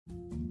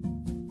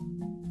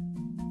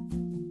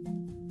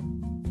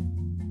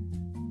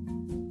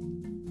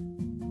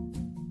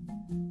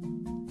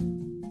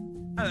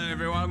Hello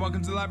everyone,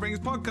 welcome to the Lightbringers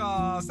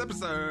podcast,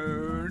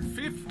 episode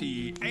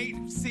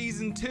 58,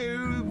 season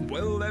 2.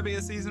 Will there be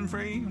a season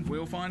 3?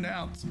 We'll find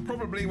out.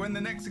 Probably when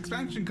the next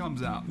expansion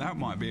comes out. That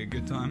might be a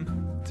good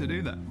time to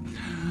do that.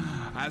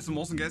 I have some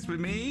awesome guests with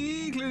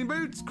me, including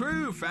Boots,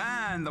 Crew,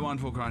 Fan, the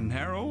wonderful Guardain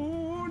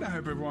Herald. I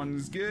hope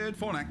everyone's good.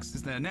 Fornax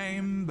is their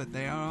name, but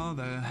they are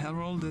the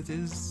herald that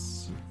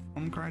is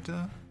from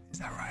Kryta. Is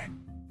that right?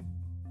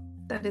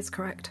 That is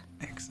correct.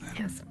 Excellent.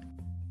 Yes.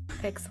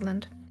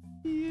 Excellent.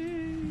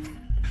 Yay.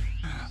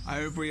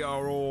 I hope we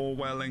are all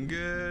well and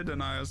good,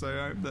 and I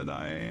also hope that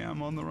I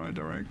am on the right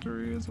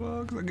directory as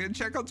well, because I'm going to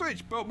check on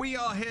Twitch. But we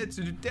are here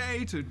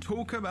today to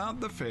talk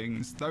about the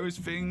things, those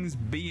things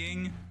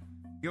being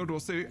Guild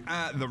Wars 2,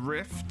 the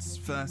rifts,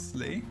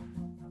 firstly.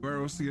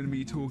 We're also going to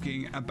be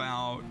talking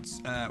about,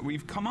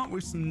 we've come up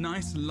with some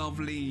nice,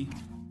 lovely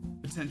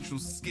potential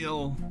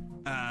skill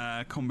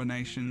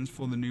combinations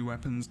for the new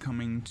weapons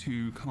coming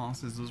to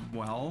classes as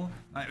well.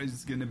 That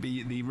is going to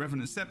be the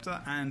Revenant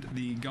Scepter and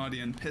the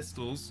Guardian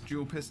pistols,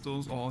 dual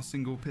pistols or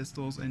single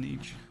pistols in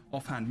each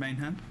offhand main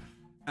hand.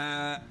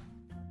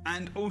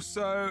 And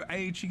also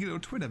a cheeky little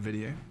Twitter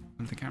video,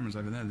 and the camera's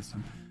over there this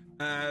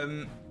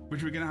time,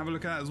 which we're going to have a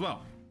look at as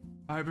well.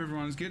 I hope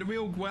everyone's good. Are we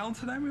all well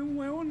today? We're all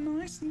well and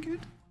nice and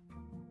good?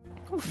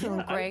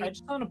 Feeling great. I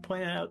just want to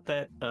point out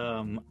that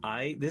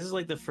this is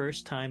like the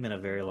first time in a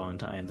very long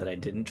time that I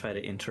didn't try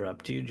to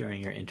interrupt you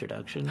during your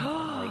introduction,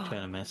 like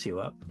trying to mess you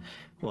up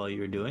while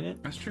you were doing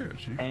it. That's true,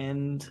 actually.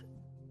 And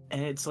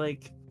it's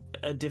like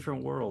a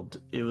different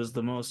world. It was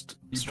the most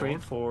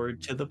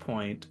straightforward, to the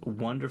point,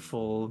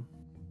 wonderful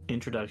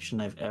introduction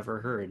I've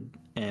ever heard,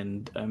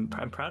 and I'm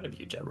proud of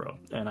you, Jebro.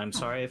 And I'm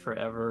sorry for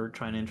ever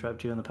trying to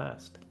interrupt you in the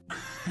past.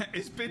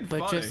 It's been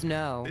but funny. Just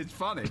know it's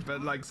funny,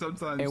 but like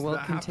sometimes it will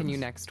that continue happens.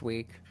 Next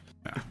week.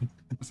 Yeah,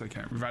 it's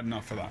okay. We've had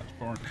enough of that. It's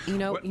boring. You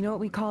know what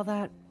we call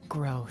that?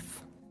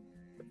 Growth.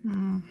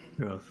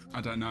 Growth.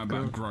 I don't know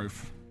about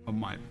growth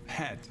on my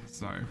head,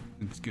 so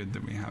it's good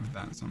that we have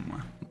that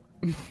somewhere.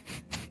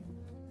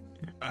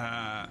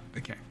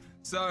 Okay,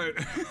 so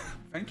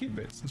thank you,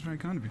 Bits. That's very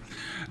kind of you.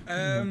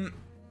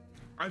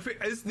 I think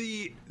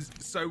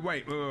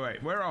wait.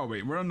 Where are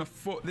we? We're on the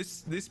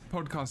this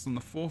podcast on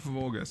the 4th of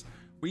August.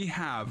 We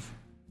have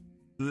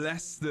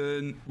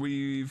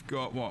we've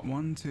got what,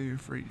 1, 2,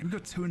 3. We've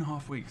got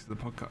 2.5 weeks to the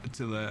podcast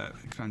till the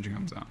expansion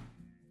comes out.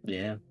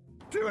 Yeah.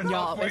 2.5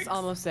 Y'all, weeks. it's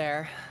almost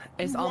there.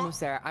 It's almost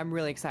there. I'm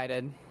really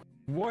excited.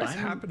 What is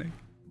happening?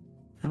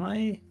 Am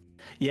I?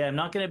 Yeah, I'm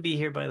not going to be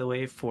here, by the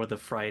way, for the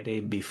Friday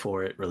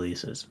before it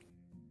releases.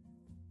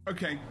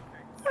 Okay.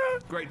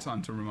 Great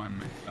time to remind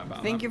me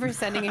about Thank that. you for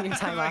sending in your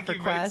time off Thank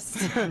you, request.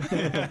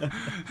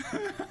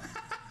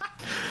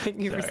 Thank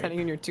you for sending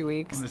in your 2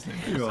 weeks. Honestly.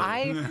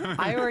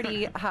 I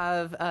already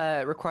have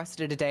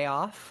requested a day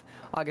off,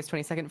 August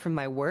 22nd, from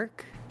my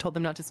work. Told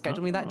them not to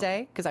schedule me that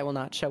day because I will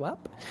not show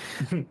up.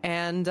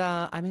 And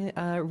I'm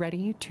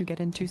ready to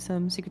get into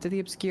some Secrets of the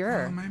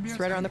Obscure. Maybe It's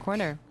right around the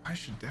corner. I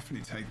should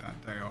definitely take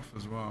that day off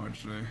as well,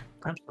 actually.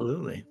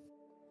 Absolutely.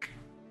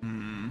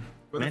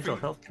 But Mental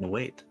health can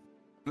wait.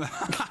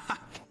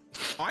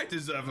 I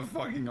deserve a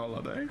fucking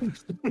holiday.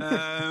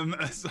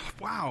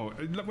 Wow.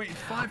 Wait,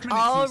 5 minutes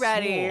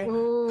Already. and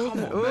 4.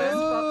 Come on,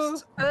 man.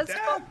 First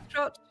Damn. box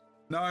shot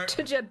No.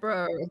 to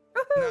Jedbro.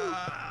 No.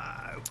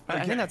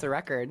 I think that's a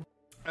record.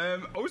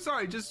 Also,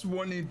 I just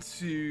wanted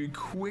to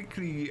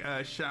quickly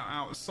shout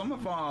out some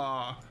of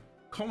our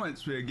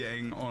comments we're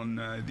getting on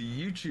the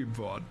YouTube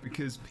VOD,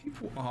 because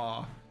people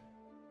are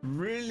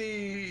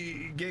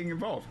really getting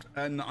involved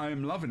and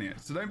I'm loving it.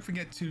 So don't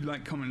forget to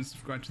like, comment, and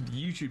subscribe to the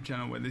YouTube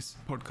channel where this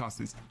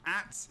podcast is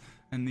at,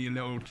 and the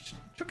little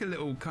chuck a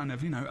little kind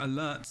of,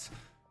 alert.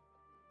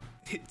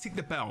 Tick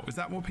the bell. Is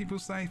that what people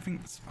say? I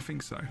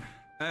think so.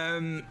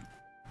 I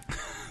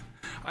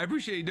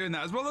appreciate you doing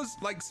that, as well as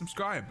like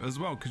subscribe as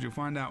well, because you'll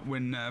find out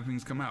when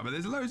things come out. But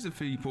there's loads of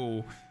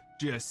people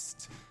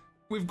just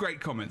with great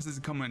comments. There's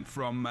a comment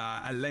from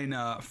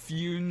Elena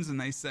Funes,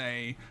 and they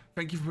say,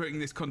 "Thank you for putting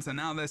this content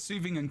out there.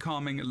 Soothing and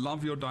calming.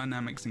 Love your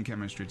dynamics and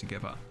chemistry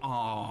together."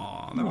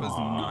 Oh, that was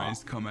a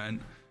nice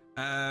comment.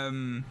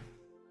 And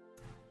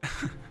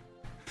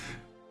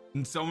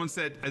someone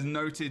said, as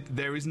noted,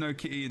 there is no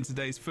Kitty in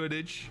today's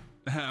footage.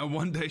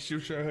 One day she'll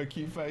show her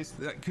cute face.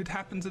 That could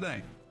happen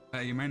today.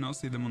 You may not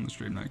see them on the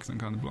stream now because I'm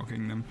kind of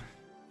blocking them.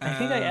 I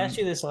think I asked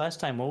you this last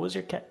time. What was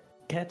your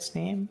cat's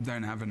name?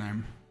 Don't have a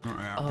name.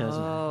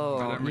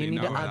 Oh, you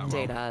need to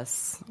update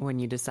us when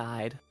you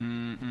decide.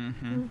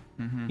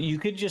 You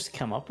could just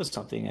come up with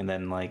something and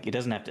then, like, it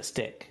doesn't have to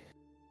stick.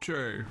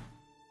 True.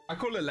 I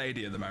call her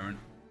Lady at the moment.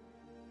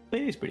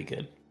 Lady's pretty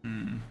good.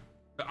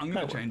 But I'm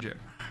going to change it.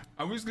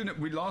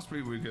 Last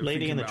week we were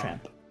Lady and the about,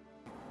 Tramp.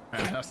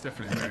 Yeah, that's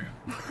definitely new.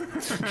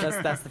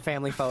 That's the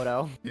family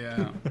photo.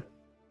 Yeah.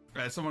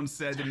 Someone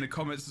said in the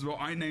comments as well,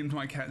 I named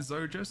my cat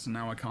Zoja, so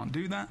now I can't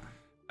do that.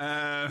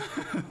 Damn.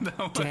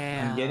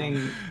 I'm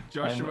getting.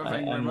 Joshua,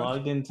 I'm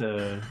logged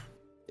into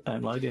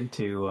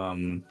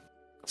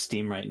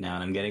Steam right now,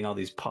 and I'm getting all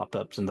these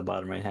pop-ups in the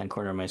bottom right-hand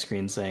corner of my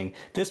screen saying,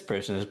 this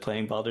person is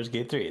playing Baldur's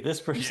Gate 3. This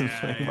person is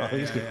playing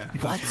Baldur's Gate 3.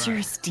 What's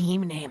your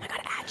Steam name? I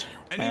gotta add you.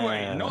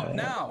 Anyway, not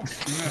now.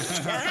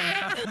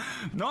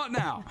 Not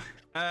now.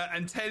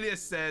 And Talia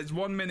says,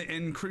 1 minute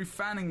in, crew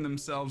fanning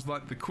themselves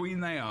like the queen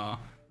they are.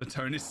 The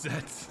tone is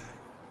set.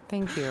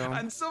 Thank you.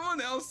 And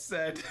someone else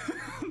said,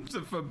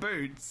 for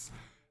Boots,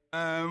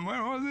 where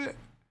was it?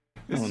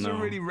 This is a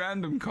really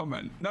random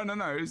comment. No.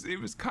 It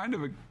was kind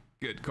of a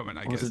good comment,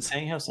 I guess. Was it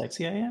saying how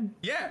sexy I am?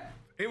 Yeah.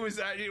 It was,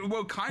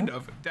 well, kind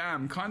of.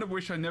 Damn, kind of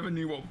wish I never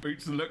knew what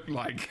Boots looked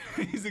like.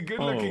 He's a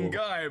good-looking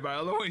guy, but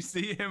I'll always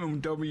see him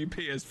and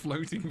WP as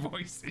floating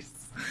voices.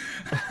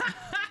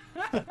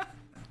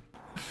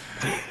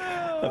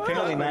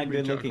 Apparently not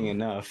good-looking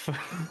enough.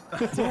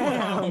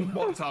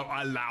 What time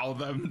I allow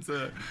them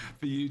for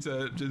you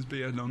to just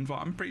be a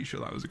non-fart? I'm pretty sure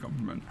that was a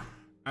compliment.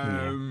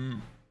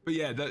 But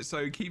yeah,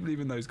 so keep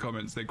leaving those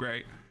comments. They're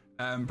great.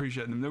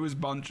 Appreciate them. There was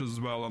bunches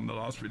as well on the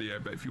last video,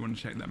 but if you want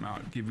to check them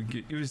out, give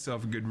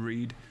yourself a good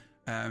read.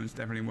 It's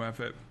definitely worth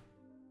it.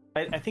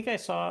 I think I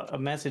saw a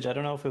message, I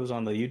don't know if it was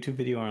on the YouTube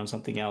video or on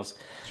something else,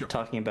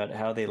 talking about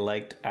how they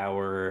liked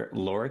our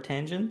lore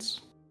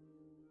tangents.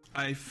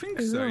 I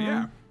think so,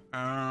 yeah.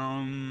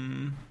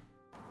 And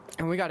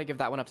we got to give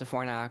that one up to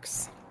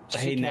Fornax.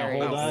 Hey, now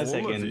hold on a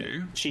second.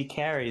 You. She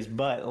carries,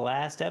 but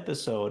last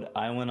episode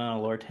I went on a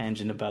lore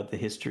tangent about the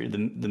history,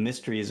 the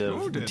mysteries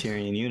of the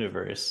Tyrion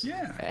universe.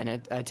 Yeah, and a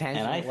tangent.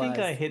 And I think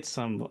I hit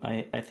some.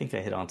 I think I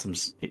hit on some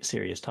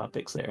serious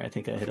topics there. I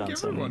think I hit on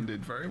some. Everyone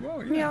did very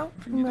well. Yeah, I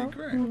think you did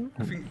great.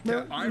 I think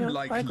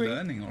I'm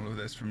learning all of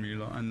this from you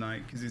lot, and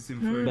because it's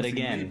influencing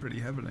me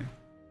pretty heavily.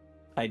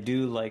 I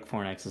do like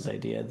Fornax's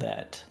idea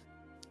that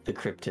the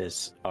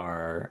Cryptists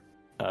are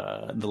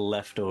the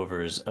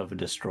leftovers of a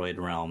destroyed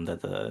realm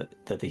that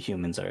the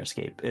humans are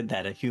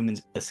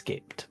humans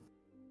escaped.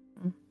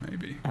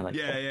 Maybe. I like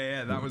that.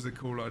 Yeah. That was a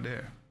cool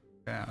idea.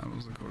 Yeah, that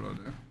was a cool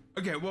idea.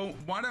 Okay, well,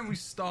 why don't we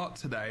start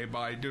today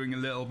by doing a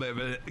little bit of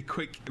a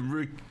quick.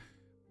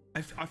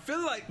 I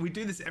feel like we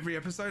do this every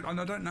episode, and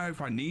I don't know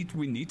if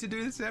we need to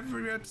do this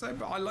every episode,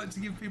 but I like to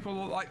give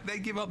people, they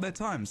give up their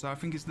time, so I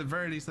think it's the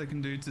very least they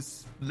can do to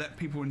let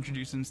people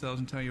introduce themselves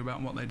and tell you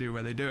about what they do,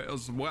 where they do it,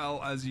 as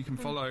well as you can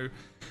follow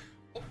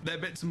their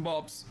bits and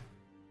bobs.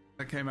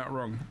 That came out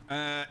wrong.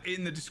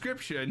 In the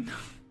description,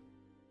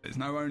 there's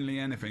no only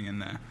anything in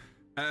there.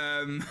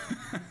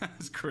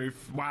 It's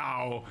Croof.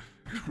 Wow.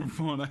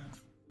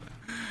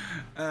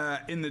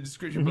 In the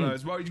description below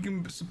as well, you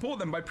can support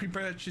them by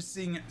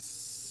pre-purchasing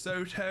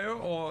Soto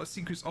or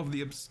Secrets of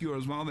the Obscure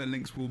as well. Their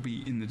links will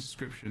be in the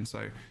description.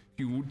 So if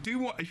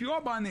you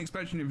are buying the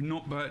expansion, if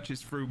not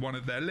purchased through one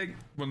of the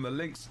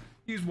links,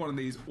 use one of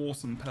these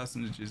awesome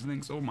personages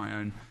links or my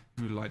own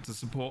if you'd like to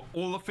support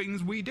all the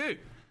things we do.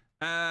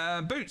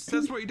 Boots,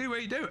 that's what you do. Where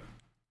you do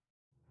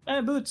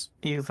it? Boots.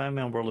 You can find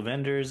me on World of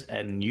Enders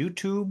and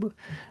YouTube,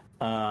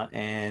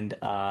 and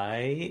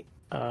I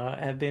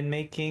have been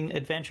making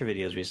adventure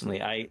videos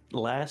recently.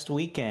 Last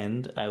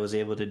weekend I was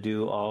able to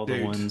do all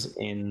the ones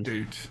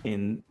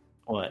in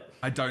what?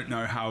 I don't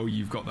know how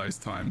you've got those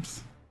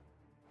times.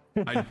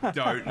 I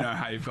don't know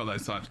how you've got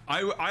those times.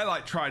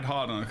 I tried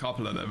hard on a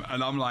couple of them,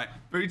 and I'm like,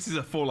 Boots is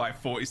a full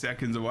 40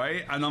 seconds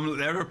away, and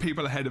there are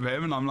people ahead of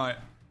him, and I'm like,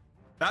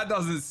 that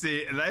doesn't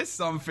see. There's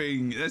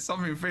something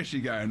fishy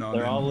going on.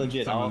 They're all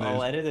legit.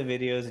 I'll edit the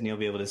videos, and you'll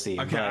be able to see.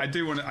 Okay, I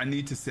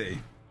need to see.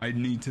 I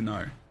need to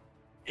know.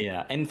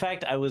 Yeah. In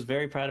fact, I was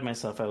very proud of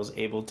myself. I was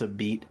able to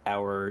beat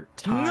our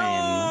time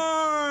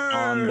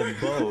on the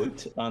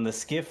boat on the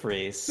skiff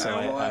race. So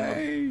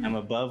I'm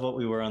above what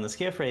we were on the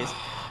skiff race,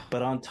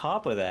 but on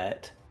top of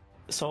that,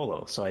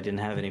 solo. So I didn't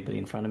have anybody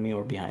in front of me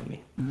or behind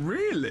me.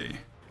 Really?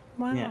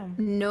 Wow. Yeah.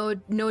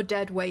 No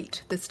dead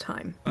weight this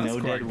time. No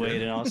dead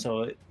weight, and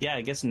also,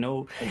 I guess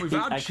no.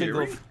 Without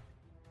cheering?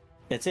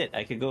 That's it.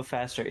 I could go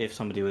faster if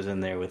somebody was in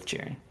there with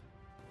cheering.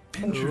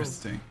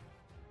 Interesting.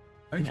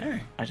 Okay. Yeah,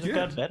 I just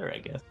got better, I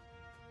guess.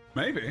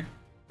 Maybe.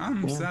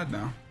 I'm sad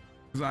now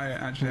because I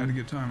actually had a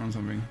good time on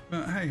something.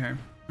 But hey.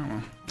 Oh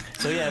well.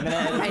 So yeah, I'm gonna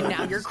edit and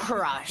now you're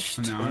crushed.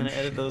 I'm gonna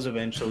edit those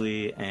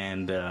eventually,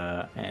 and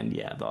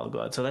yeah, they'll all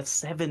go out. So that's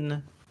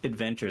 7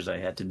 adventures I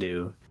had to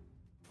do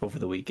over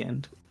the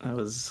weekend. That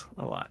was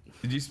a lot.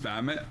 Did you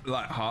spam it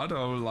hard,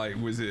 or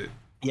was it?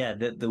 Yeah,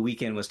 the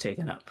weekend was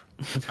taken up.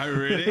 Oh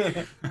really?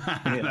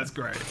 That's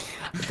great.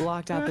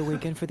 Blocked out the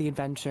weekend for the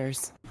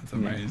adventures. That's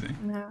amazing.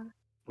 Yeah.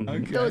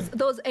 Okay.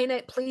 Those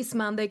A-Net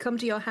policemen, they come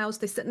to your house,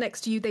 they sit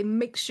next to you, they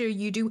make sure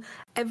you do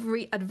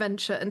every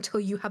adventure until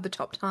you have the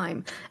top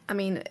time. I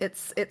mean,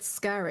 it's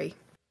scary.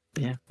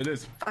 Yeah, it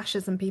is.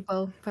 Fascism,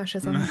 people.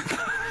 Fascism.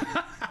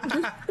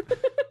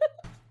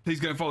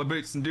 Please go and follow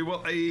Boots and do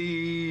what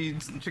they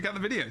check out the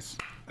videos.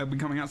 They'll be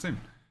coming out soon.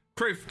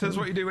 Proof, tell us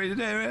what you do.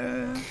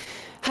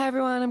 Hi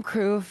everyone, I'm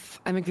Kroof.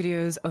 I make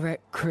videos over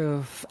at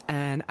Kroof,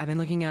 and I've been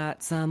looking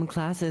at some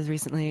classes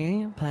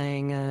recently,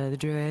 playing the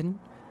Druid,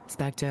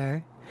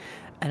 Scepter,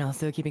 and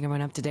also keeping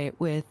everyone up to date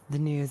with the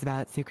news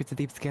about Secrets of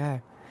the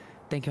Obscure.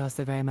 Thank you all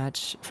so very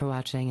much for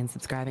watching and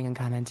subscribing and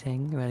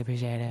commenting. I really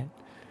appreciate it.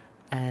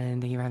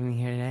 And thank you for having me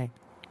here today.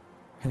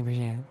 Really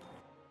appreciate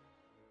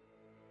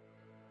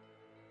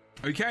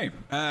it.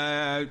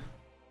 Okay.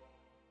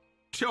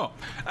 Sure.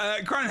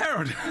 Crown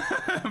Herald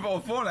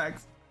for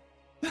Fornax.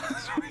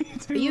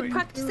 Are you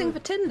practicing for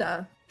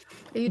Tinder?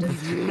 Are you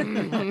just...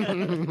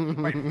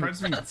 Wait,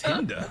 practicing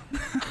Tinder?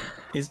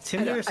 Is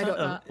Tinder I don't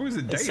know. What was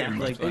it dating?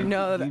 like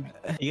No,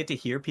 you get to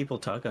hear people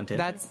talk on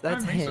Tinder? that's I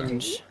think so.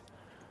 Hinge.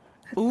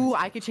 Ooh,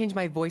 I could change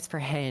my voice for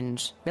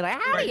Hinge. Be like,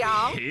 howdy,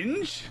 y'all.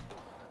 Hinge?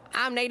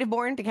 I'm native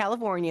born to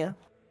California.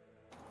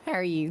 How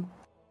are you?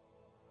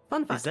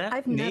 Fun fact, Is that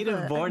I've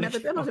native born? never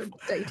been on a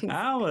dating site.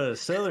 I'm a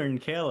Southern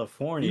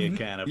California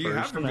kind of you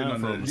person. haven't been I'm on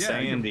from a- yeah,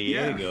 San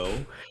yeah.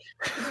 Diego.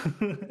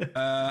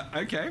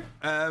 Okay.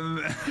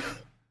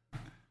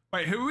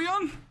 Wait, who are we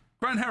on?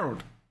 Crown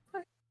Herald.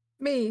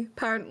 Me,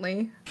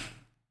 apparently.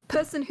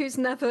 Person who's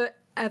never,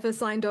 ever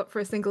signed up for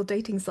a single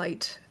dating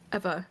site.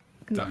 Ever.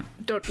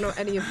 Don't know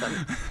any of them.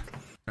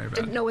 Very bad.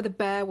 Didn't know where the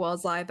bear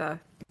was either.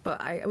 But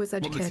I was the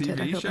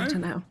educated. I TV feel show? better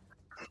now.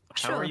 How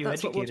Sure, are you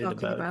that's what we're educated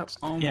talking about? about.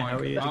 Oh Yeah, my how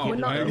are you god. educated We're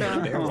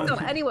not, about no.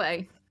 So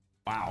anyway,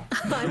 Wow.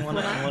 I want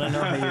to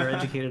know how you're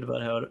educated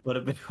about what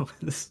a video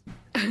is.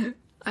 I'm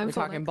We're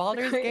talking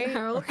Baldur's Gate?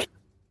 Harold.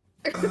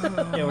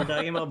 Yeah, we're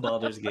talking about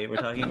Baldur's Gate. We're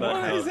talking about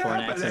What how is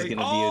Fornax is happening?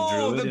 going to be a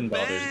druid the in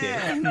Baldur's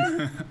Gate.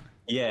 bear.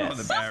 Yes, Oh,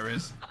 the bear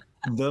is.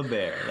 the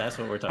bear. That's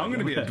what we're talking I'm going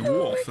to be a about.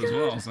 dwarf as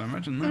well, so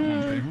imagine that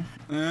one,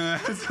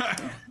 people. So,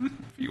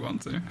 if you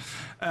want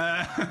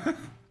to.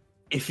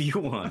 If you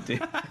want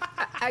it.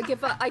 I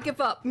give up. I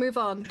give up. Move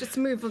on. Just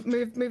move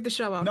the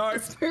show on. No.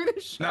 Just move the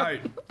show. No,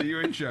 do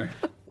your intro.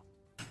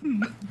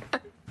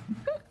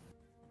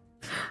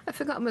 I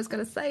forgot what I was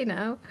going to say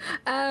now.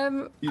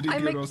 You do I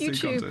Guild make Wars 2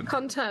 YouTube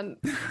content.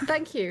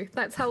 Thank you.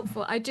 That's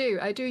helpful. I do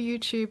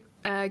YouTube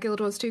Guild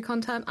Wars 2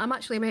 content. I'm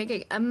actually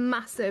making a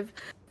massive.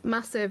 I'm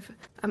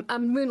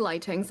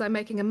moonlighting, so I'm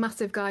making a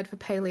massive guide for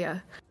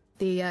Palia,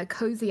 the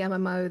cozy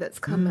MMO that's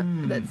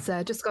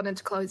that's just gone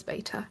into closed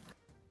beta.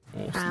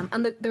 Awesome.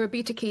 And there are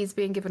beta keys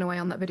being given away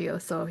on that video,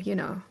 so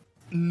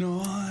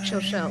Nice.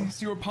 Chill.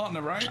 You're a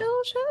partner, right?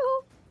 chill.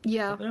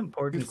 Yeah. An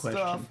important Good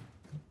question.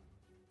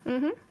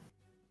 stuff.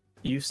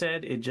 You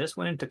said it just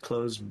went into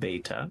closed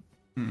beta,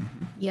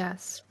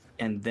 Yes.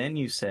 and then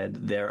you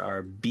said there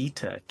are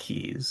beta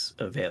keys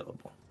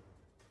available.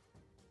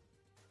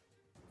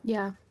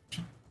 Yeah.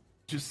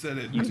 Just said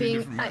it I'm two being.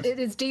 different ways. It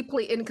is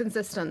deeply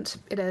inconsistent.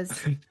 It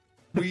is.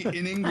 We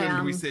in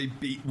England we am. say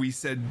we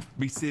said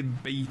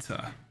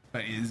beta,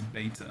 but it is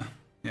beta.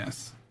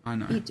 Yes, I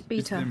know. Beta.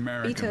 It's the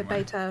American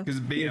Beta.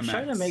 Because You're Betamax.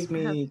 trying to make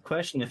me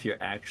question if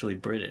you're actually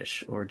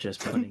British or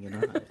just putting it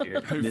on. If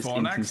you're Who, this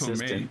Fornax or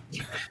me?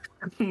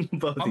 inconsistent.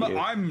 Both of you.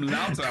 I'm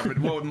allowed to have it.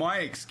 Well, my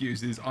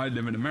excuse is I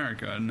live in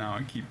America, and now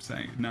I keep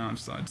saying. Now I've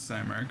started to say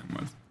American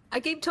words. I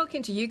keep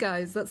talking to you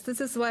guys. This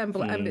is why I'm.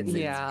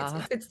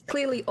 Yeah. It's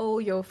clearly all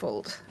your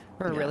fault.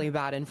 We're a really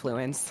bad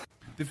influence.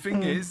 The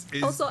thing is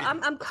Also,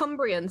 I'm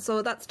Cumbrian,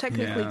 so that's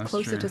technically Yeah, that's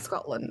closer true. to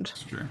Scotland.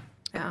 It's true.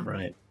 Yeah.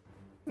 Right.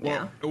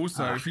 Yeah.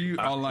 Also, if you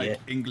are like yeah.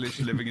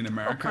 English living in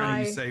America and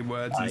you Okay. say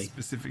words in Aye.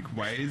 specific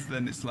ways,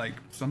 then it's like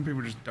some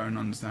people just don't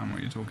understand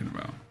what you're talking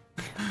about.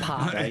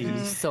 Pop. Aye.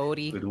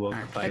 Sorry. Would walk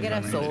I get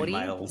a 500 sorry?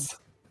 miles.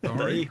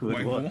 Sorry, They would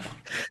wait, walk. what?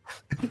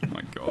 Oh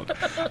my god.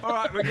 All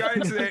right, we're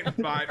going to it.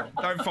 Right,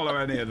 don't follow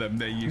any of them.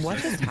 They're useless. What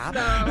just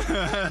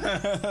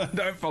happened?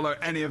 Don't follow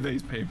any of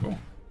these people.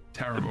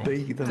 Terrible.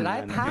 Did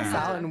I pass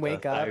out and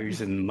wake up?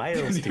 1,000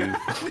 miles to.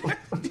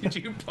 Did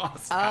you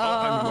pass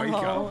out and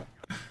wake up?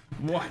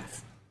 What?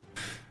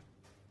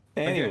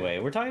 Anyway,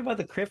 we're talking about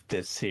the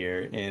cryptids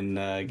here in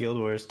Guild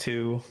Wars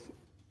 2,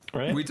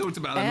 right? We talked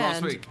about them last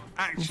And week.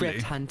 Actually,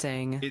 Rift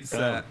hunting. it's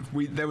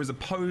there was a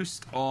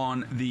post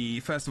on the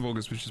 1st of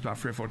August, which was about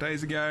 3 or 4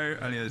 days ago,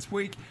 earlier this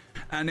week,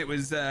 and it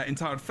was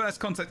entitled First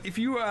Contact. If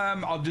you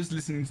are just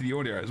listening to the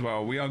audio as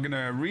well, we are going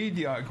to read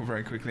the article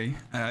very quickly.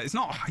 It's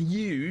not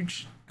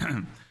huge,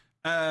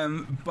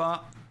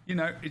 but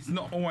it's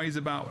not always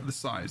about the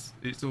size.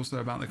 It's also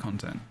about the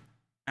content,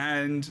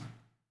 and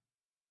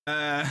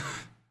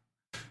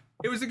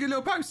it was a good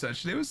little post,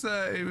 actually.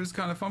 It was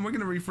kind of fun. We're going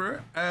to read through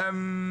it.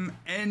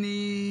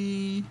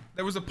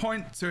 There was a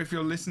point, so if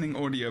you're listening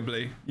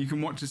audibly, you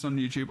can watch this on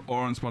YouTube or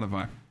on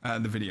Spotify,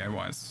 the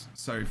video-wise.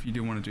 So if you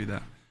do want to do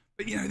that.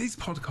 But, these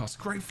podcasts,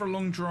 great for a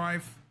long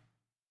drive,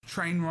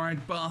 train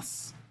ride,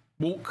 bus,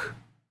 walk,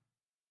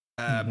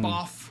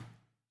 bath,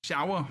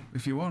 shower,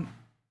 if you want.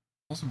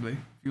 Possibly, if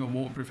you want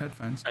waterproof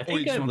headphones. I Or think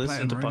you just I've wanna play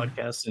listened to in the rain.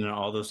 podcasts in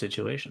all those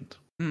situations.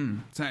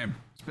 Same,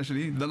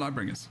 especially the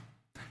Lightbringers.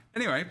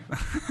 Anyway,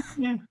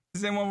 Yeah.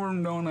 does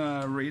anyone want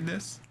to read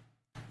this?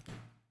 Or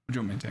do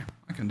you want me to?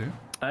 I can do it.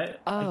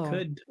 I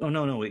could. Oh,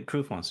 no, wait.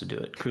 Kroof wants to do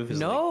it. Kroof is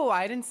No,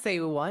 I didn't say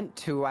want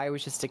to. I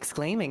was just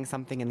exclaiming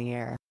something in the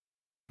air.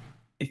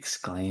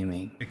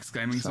 exclaiming.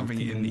 Exclaiming something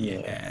in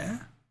the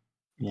air.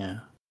 Yeah.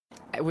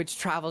 Which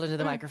traveled into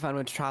the microphone,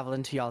 which traveled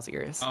into y'all's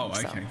ears. Oh,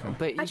 okay, cool.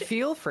 But you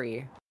feel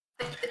free.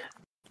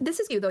 This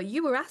is you though.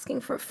 You were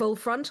asking for a full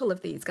frontal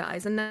of these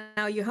guys, and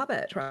now you have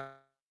it,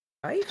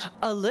 right?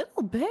 A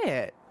little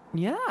bit.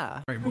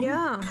 Yeah. Wait, what?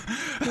 Yeah.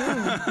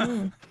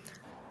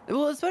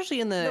 Well, especially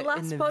in the The last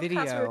in the podcast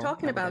video, we were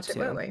talking I would about it,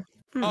 have weren't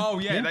too. we? Oh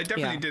yeah, Yeah. they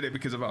definitely Yeah. did it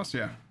because of us.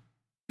 Yeah,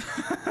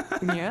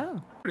 Yeah.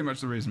 pretty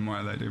much the reason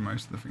why they do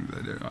most of the things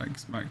they do. I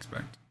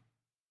expect.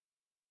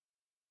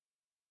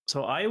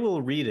 So I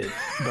will read it,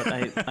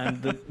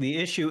 but the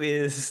issue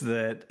is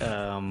that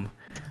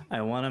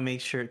I want to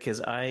make sure, because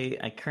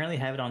I currently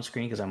have it on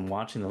screen because I'm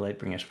watching the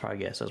Lightbringers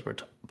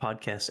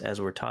podcast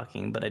as we're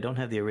talking, but I don't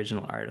have the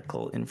original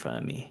article in front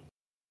of me.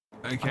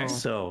 Okay.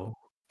 So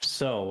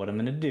what I'm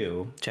gonna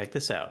do? Check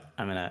this out.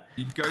 I'm gonna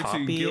You go to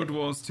copy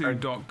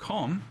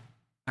guildwars2.com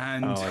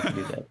and I can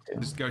do that too.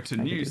 just go to I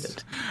can do news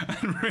that.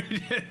 and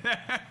read it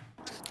there.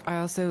 I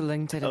also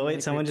linked it. Oh in wait,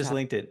 the someone group just chat.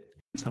 linked it.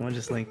 Someone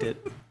just linked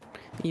it.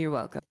 You're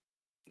welcome.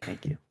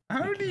 Thank you.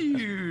 How do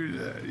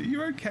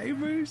you okay,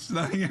 Bruce?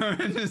 Like, I'm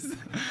just,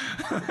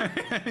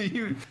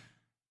 you,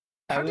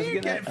 how do you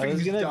get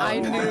things done? I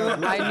knew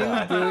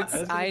Boots.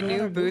 gonna I go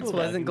knew on Boots Google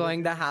that. wasn't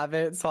going to have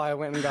it, so I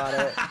went and got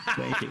it.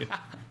 Thank you.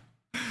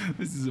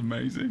 This is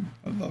amazing.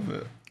 I love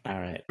it. All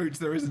right. Boots,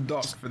 there is a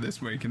doc for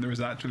this week, and there is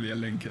actually a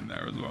link in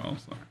there as well.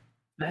 So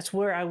That's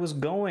where I was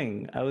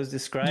going. I was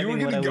describing you were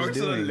what I going to was go to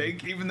doing. the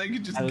link, even though you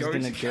could just I was go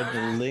going to to get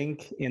the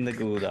link in the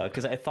Google Doc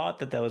because I thought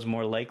that was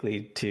more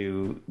likely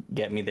to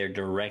get me there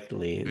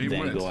directly It than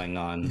would. going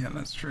on. Yeah,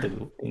 that's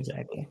true.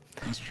 Exactly.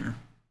 That's true.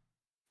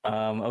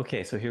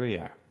 Okay, so here we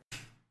are.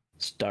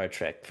 Star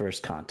Trek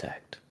First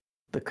Contact,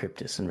 the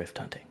Cryptis and Rift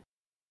Hunting.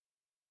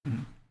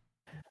 Mhm.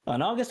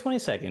 On August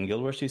 22nd,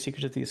 Guild Wars 2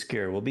 Secrets of the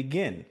Obscure will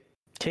begin,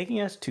 taking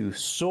us to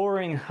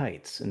soaring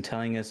heights and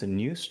telling us a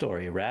new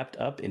story wrapped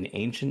up in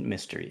ancient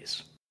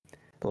mysteries.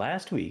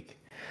 Last week,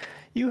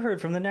 you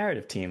heard from the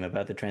narrative team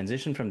about the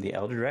transition from the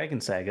Elder Dragon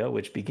saga,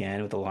 which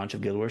began with the launch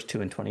of Guild Wars 2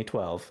 in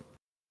 2012,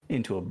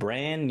 into a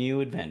brand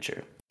new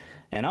adventure.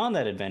 And on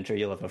that adventure,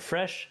 you'll have a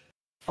fresh,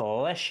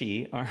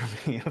 fleshy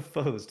army of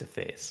foes to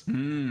face.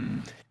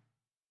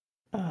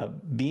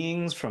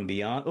 Beings from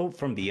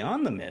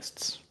beyond the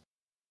mists.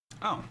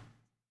 Oh,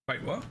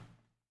 wait, what?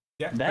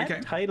 Yeah, That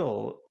okay.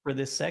 title for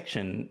this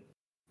section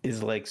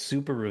is like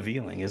super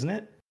revealing, isn't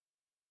it?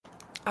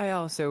 I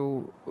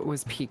also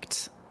was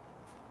piqued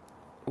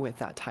with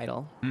that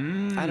title.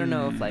 I don't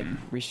know if like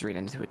we should read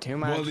into it too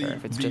much, or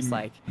if it's just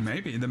like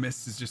maybe the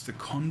mist is just a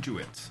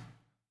conduit.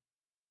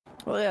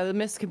 well, yeah, the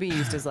mist could be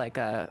used as like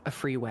a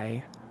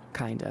freeway,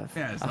 kind of.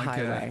 Yeah, it's a like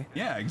highway.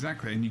 yeah,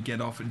 exactly. And you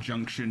get off at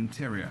Junction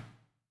Tyria.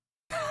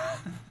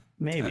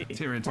 Maybe.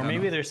 Tyria Or maybe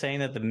Tunnel. they're saying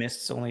that the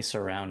mists only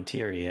surround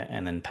Tyria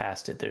and then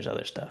past it there's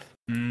other stuff.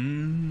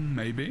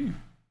 Maybe.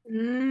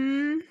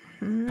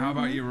 How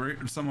about you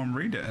someone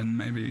read it and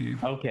maybe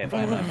Okay,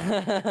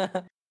 fine.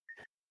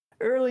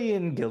 Early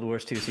in Guild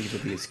Wars 2 Secrets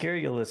of the Obscure,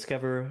 you'll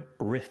discover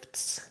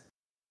rifts.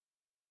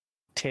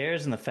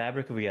 Tears in the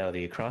fabric of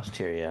reality across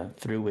Tyria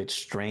through which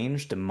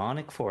strange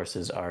demonic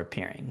forces are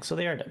appearing. So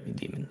they are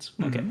demons.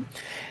 Okay.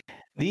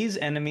 These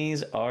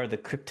enemies are the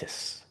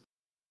Cryptis.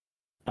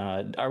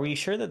 Are we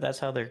sure that that's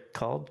how they're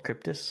called?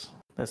 Cryptis?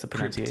 That's the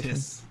pronunciation?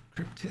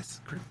 Cryptis.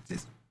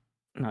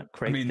 Not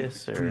I mean,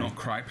 Cryptis or... not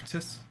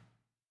Cryptis.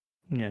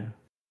 Yeah.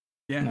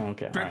 Yeah. No,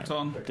 okay. all right.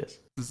 Krypton. Cryptis.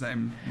 The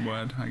same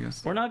word, I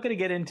guess. We're not going to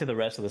get into the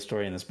rest of the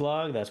story in this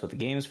blog. That's what the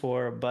game is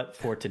for. But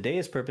for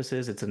today's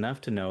purposes, it's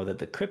enough to know that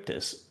the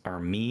Cryptis are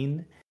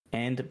mean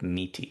and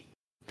meaty.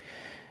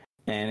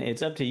 And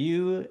it's up to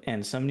you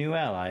and some new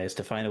allies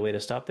to find a way to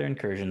stop their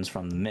incursions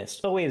from the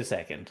mist. Oh, wait a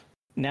second.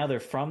 Now they're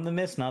from the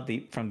mist, not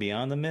from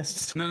beyond the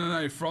mists?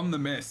 No. From the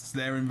mists.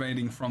 They're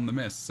invading from the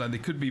mists. So they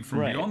could be from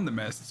Right. beyond the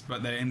mists,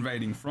 but they're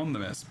invading from the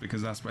mists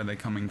because that's where they're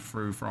coming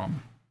through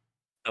from.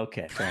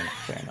 Okay, fair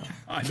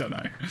enough. I don't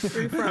know.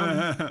 Free from.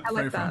 I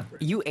like that.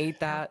 You ate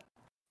that.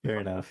 Fair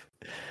enough.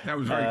 That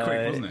was very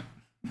quick, wasn't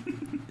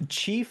it?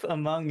 Chief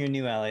among your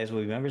new allies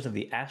will be members of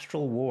the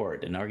Astral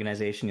Ward, an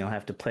organization you'll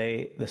have to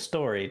play the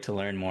story to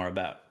learn more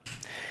about.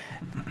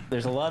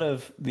 There's a lot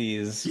of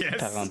these Yes.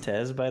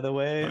 parenthèses, by the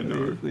way, I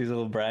know. these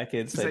little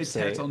brackets that Say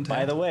say, tête on tête.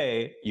 by the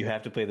way, you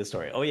have to play the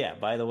story. Oh yeah,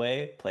 by the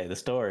way, play the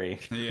story.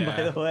 Yeah.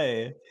 By the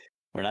way,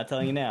 we're not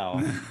telling you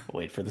now,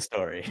 wait for the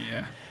story.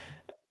 Yeah.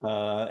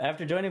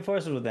 After joining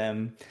forces with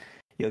them,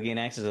 you'll gain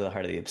access to the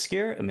Heart of the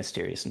Obscure, a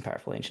mysterious and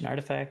powerful ancient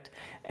artifact,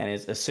 and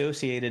its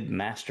associated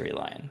mastery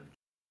line.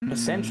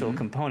 Essential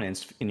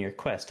components in your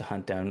quest to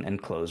hunt down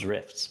and close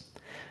rifts.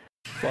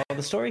 While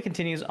the story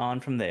continues on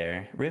from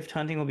there, rift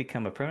hunting will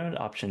become a permanent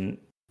option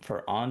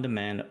for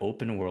on-demand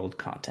open-world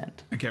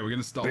content. Okay, we're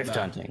going to stop Rift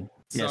there. hunting.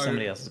 Yeah, So,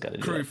 somebody else has got to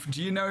do it. Kroof,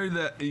 do you know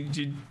that?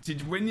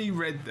 Did when you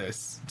read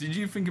this, did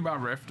you think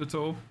about Rift at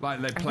all?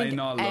 Like they I play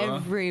think our lore?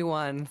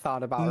 everyone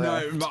thought about No,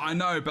 Rift. but I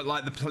know, but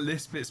like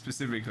this bit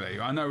specifically,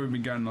 I know we've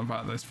been going on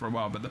about this for a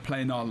while, but the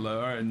planar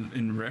lure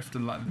in Rift,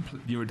 and like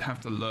you would have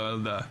to lure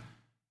the.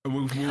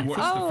 We'll watch the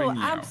Oh, thing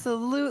out.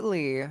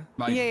 absolutely.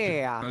 Like,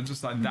 yeah.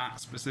 just like that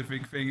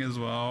specific thing as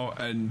well.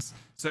 And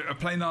so a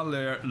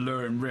planar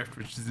lure in Rift,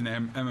 which is an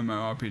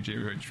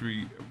MMORPG, which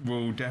we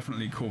will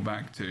definitely call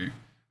back to.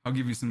 I'll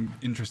give you some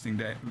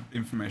interesting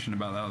information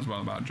about that as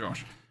well, about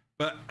Josh.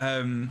 But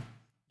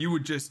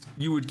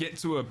you would get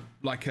to a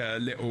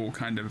little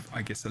kind of,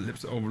 I guess,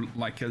 ellipse, or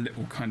like a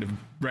little kind of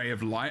ray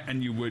of light,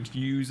 and you would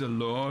use a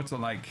lure to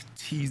like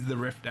tease the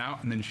rift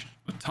out, and then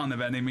a ton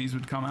of enemies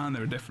would come out, and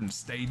there were different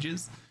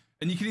stages.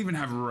 And you could even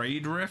have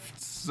raid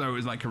rifts, so it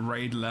was like a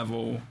raid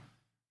level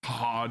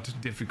hard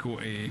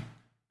difficulty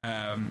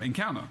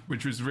encounter,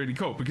 which was really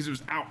cool because it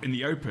was out in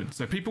the open,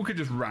 so people could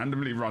just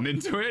randomly run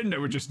into it and they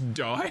would just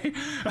die.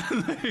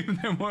 And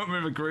they weren't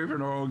with a group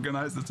and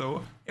organized at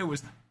all. It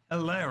was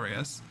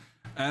hilarious.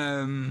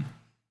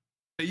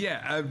 But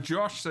yeah,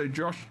 Josh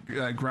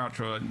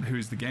Groucho,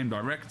 who's the game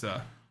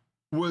director,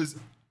 was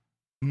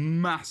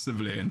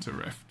massively into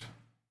Rift.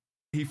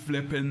 He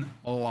flipping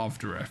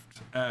loved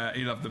Rift.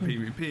 He loved the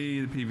PvP,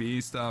 the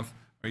PvE stuff.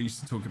 I used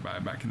to talk about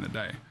it back in the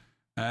day.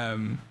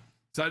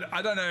 So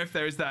I don't know if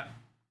there is that.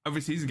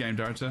 Obviously, he's a game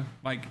director.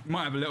 Like,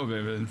 might have a little bit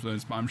of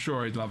influence, but I'm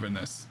sure he's loving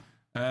this.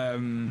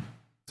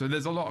 So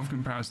there's a lot of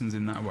comparisons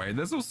in that way.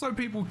 There's also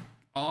people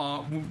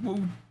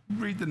we'll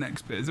read the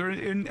next bit. Is there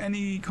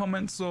any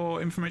comments or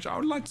information? I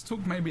would like to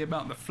talk maybe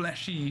about the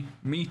fleshy,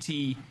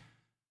 meaty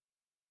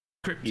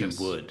Cryptus.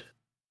 You would.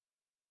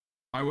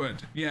 I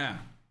would, yeah.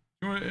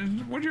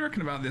 What do you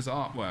reckon about this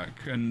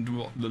artwork and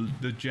what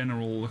the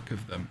general look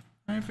of them?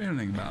 How are you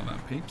feeling about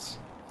that, peeps?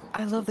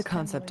 I love the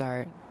concept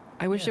art.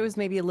 I wish it was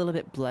maybe a little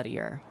bit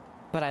bloodier,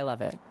 but I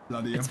love it.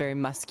 Bloodier? It's very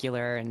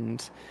muscular,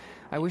 and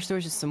I wish there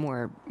was just some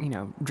more,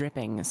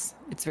 drippings.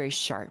 It's very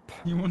sharp.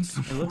 You want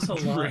some It looks a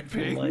lot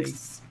drippings? like.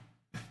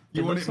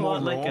 You It want looks it a more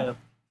lot like raw? a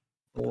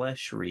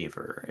flesh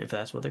reaver, if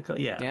that's what they're called.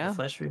 Yeah, the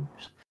flesh reavers.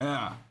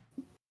 Yeah.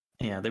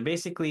 Yeah, they're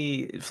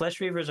basically flesh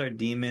reavers are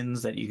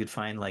demons that you could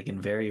find like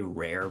in very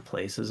rare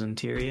places in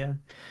Tyria.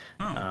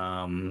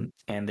 Oh.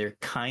 And they're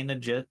kind of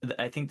just.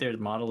 I think their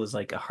model is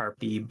like a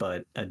harpy,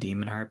 but a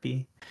demon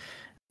harpy.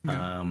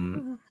 Yeah.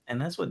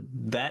 And that's what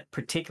that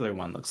particular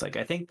one looks like.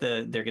 I think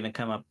they're going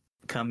to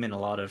come in a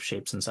lot of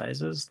shapes and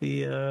sizes.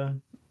 The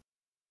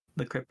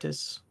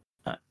Cryptus.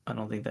 I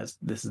don't think this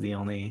is the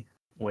only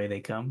way they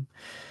come,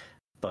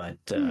 but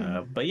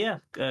yeah,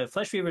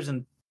 flesh reavers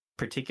in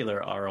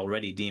particular are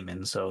already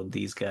demons, so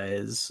these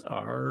guys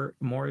are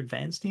more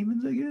advanced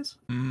demons, I guess.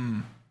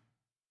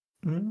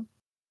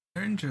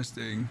 They're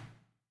interesting.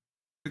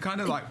 They're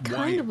kind of like white.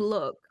 Kind of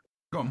look.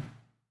 Go on.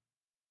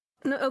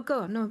 No,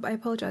 go on. No, I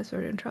apologize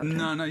for interrupting.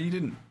 No, you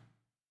didn't.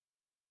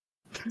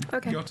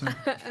 Okay. Your turn.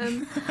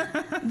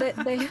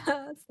 They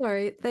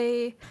sorry.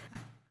 They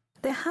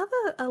have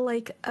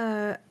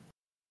a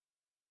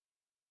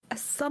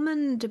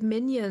summoned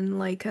minion,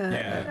 like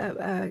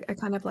a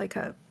kind of like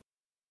a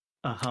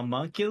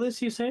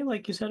homunculus, you say,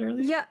 like you said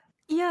earlier.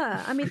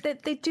 Yeah. I mean,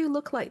 they do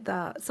look like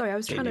that. Sorry, I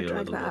was trying to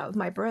drag that out of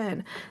my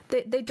brain.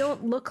 They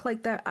don't look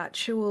like they're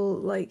actual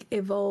like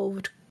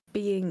evolved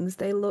beings.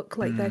 They look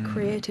like they're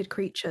created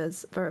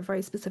creatures for a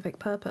very specific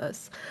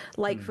purpose.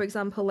 Like, for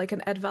example, like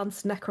an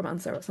advanced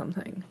necromancer or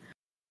something.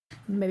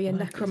 Maybe a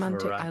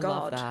necromantic god. I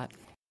love that.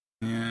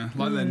 Yeah,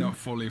 like they're not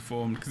fully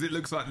formed, because it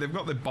looks like they've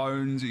got the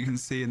bones you can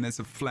see, and there's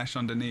a flesh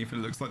underneath,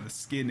 and it looks like the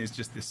skin is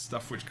just this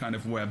stuff which kind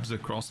of webs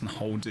across and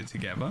holds it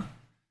together.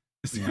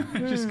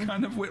 Just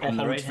kind of or And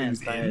the holds right-hand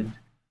things side in.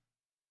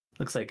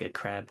 looks like a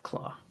crab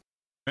claw.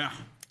 Yeah.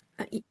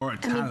 Or a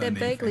I mean, they're talon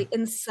vaguely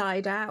even.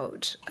 inside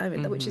out. I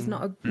mean, which is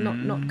not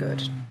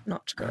good.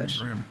 Not good.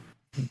 Grim.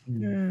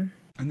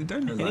 And they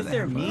don't look And like if they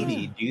they're have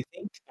meaty, do you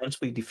think once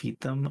we defeat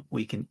them,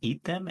 we can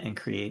eat them and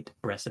create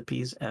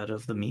recipes out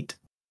of the meat?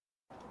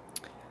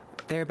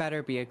 There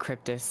better be a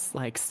Cryptus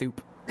like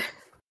soup,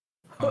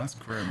 Oh, that's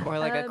grim. or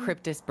like a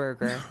Cryptus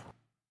burger.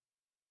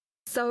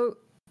 So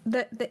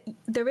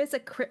there is a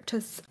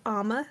Cryptus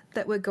armor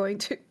that we're going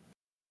to.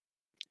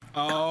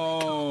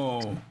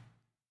 Oh.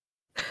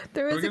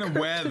 There is We're going to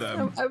wear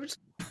Cryptus-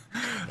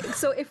 them.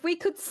 So if we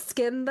could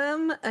skin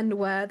them and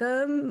wear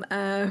them,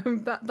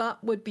 that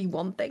would be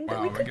one thing that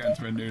Wow, we we're could getting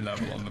to a new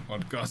level on the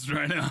podcast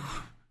right now.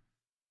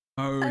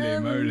 Holy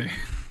moly.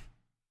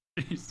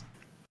 Jeez.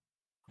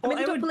 I mean,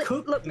 they Well, I don't would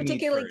cook look the meat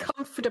particularly first,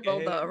 comfortable,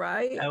 okay? though,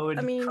 right? I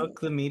would mean, cook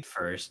the meat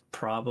first,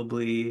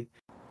 probably.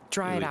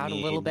 Dry it would out a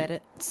little need-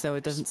 bit so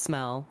it doesn't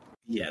smell.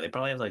 Yeah, they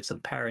probably have like some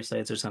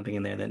parasites or something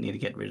in there that need to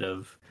get rid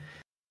of.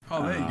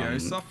 Oh, there you go. Um,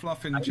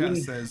 Softfluff in I chat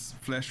really- says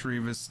flesh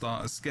reavers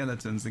start as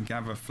skeletons and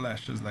gather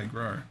flesh as they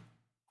grow.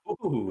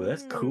 Ooh,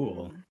 that's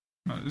cool.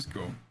 Oh, that's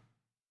cool.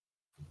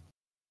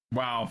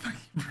 Wow.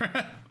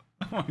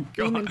 Oh my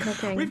Demon god.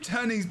 cooking. We've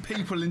turned these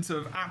people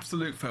into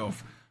absolute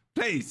filth.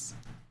 Please,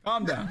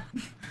 calm down.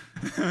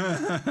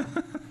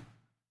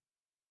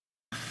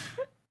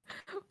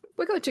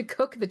 we're going to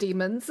cook the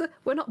demons.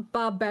 We're not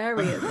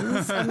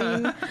barbarians. I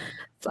mean,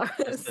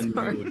 That's the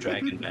sorry. new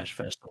Dragon Bash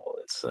Festival.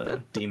 It's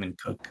Demon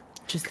Cook.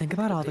 Just think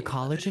about all the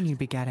collagen you'd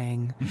be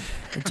getting.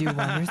 It'd do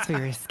wonders for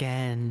your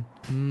skin.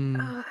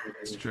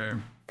 It's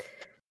true.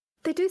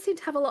 They do seem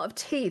to have a lot of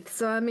teeth,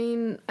 so I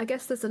mean, I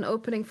guess there's an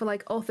opening for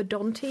like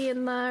orthodonty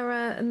in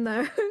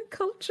their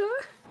culture.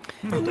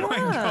 Oh my god.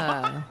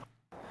 Yeah.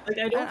 Like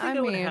I don't think I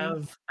I would mean,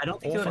 have. I don't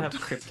think I would have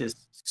Cryptus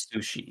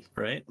sushi,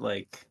 right?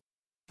 Like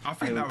I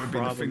think I that would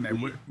would be the thing they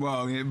probably- would.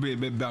 Well, it'd be a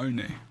bit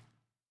bony.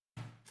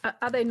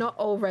 Are they not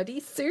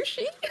already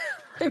sushi?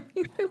 I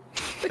mean,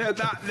 They're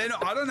not,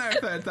 I don't know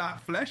if they're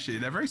that fleshy.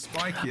 They're very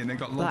spiky and they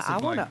got lots I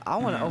of want to. like. I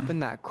want to open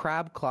that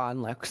crab claw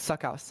and like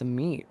suck out some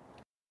meat.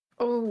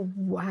 oh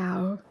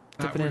wow.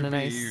 Dip it in a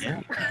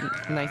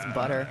nice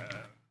butter.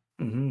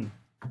 Mm-hmm.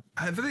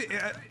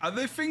 Are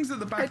there things at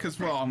the back as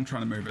well? I'm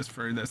trying to move us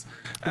through this.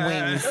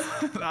 Wings.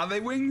 Are they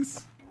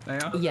wings? They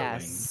are.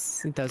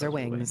 Yes, those are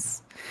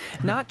wings.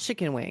 Not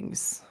chicken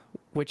wings,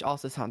 which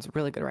also sounds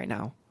really good right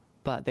now,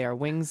 but they are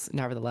wings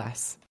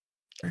nevertheless.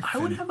 I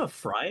would have a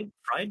fried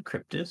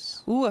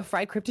cryptus. Ooh, a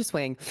fried cryptus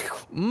wing.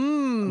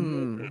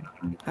 Mmm,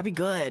 that'd be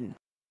good.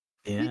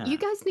 Yeah. You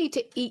guys need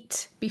to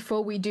eat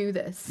before we do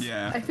this.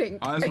 Yeah. I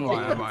think. That's what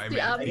I might be.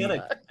 I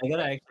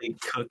gotta actually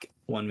cook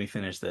when we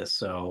finish this.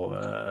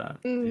 So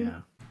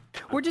yeah.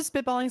 We're just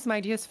spitballing some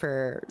ideas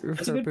for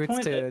That's a good Brutes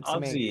point. to make.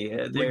 Obviously,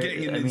 We're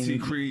getting into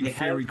they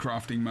theory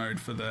crafting mode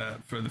for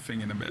the thing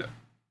in a bit.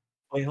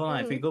 Wait, hold on.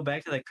 If we go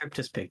back to that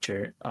cryptus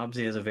picture,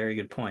 Obzi has a very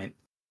good point.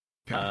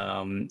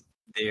 Okay.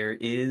 There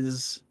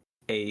is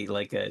they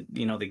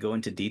go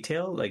into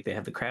detail, like they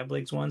have the crab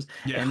legs ones,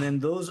 and then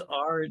those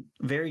are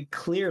very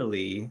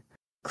clearly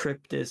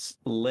cryptus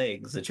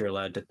legs that you're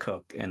allowed to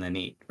cook and then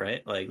eat,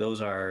 right? Like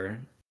those are.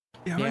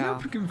 Yeah, I'm a little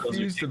bit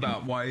confused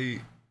about why.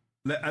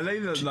 Are they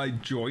the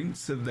like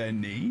joints of their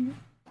knee?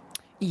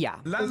 Yeah,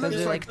 That those looks are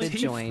like like the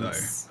teeth,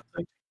 joints.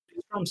 It's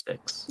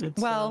drumsticks.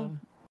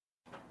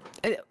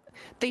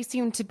 They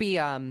seem to be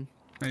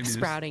Maybe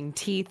sprouting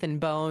teeth and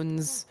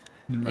bones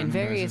in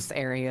various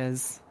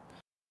areas.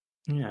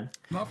 Yeah.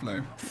 Lovely.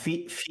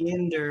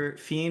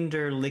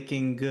 Fiender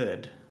licking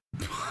good.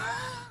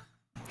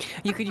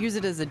 You could use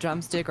it as a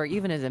drumstick or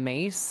even as a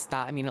mace.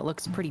 It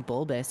looks pretty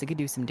bulbous. It could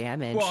do some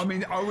damage. Well, I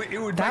mean, it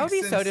would. That make would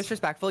be so sense.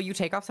 disrespectful. You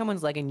take off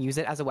someone's leg and use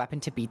it as a weapon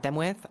to beat them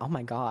with. Oh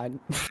my god.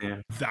 Yeah.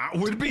 That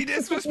would be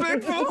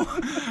disrespectful.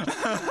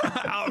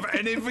 Out of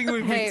anything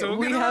we've been Hey, talking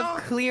we about.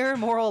 have clear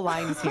moral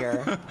lines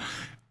here.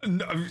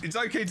 No, it's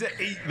okay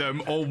to eat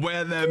them or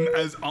wear them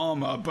as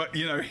armor, but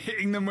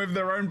hitting them with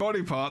their own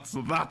body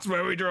parts—that's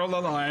where we draw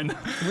the line.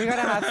 We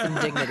gotta have some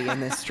dignity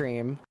in this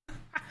stream.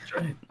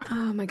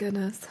 Oh my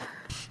goodness.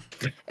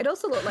 It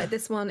also looked like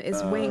this one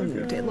is winged.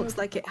 God. It looks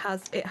like it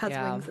has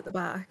Yeah. wings at the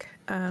back.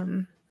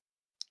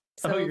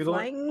 you're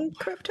Flying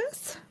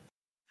cryptus?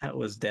 That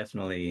was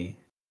definitely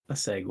a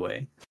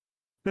segue.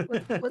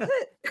 Was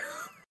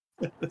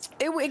it?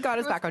 It got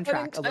us back on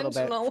track a little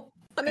bit.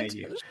 Thank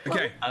you.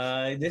 Okay.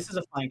 This is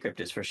a flying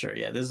cryptus for sure.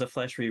 Yeah, this is a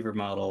Flesh Reaver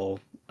model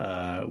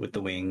with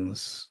the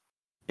wings.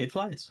 It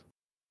flies.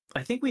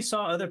 I think we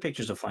saw other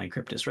pictures of flying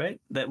cryptus, right?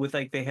 That with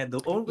like they had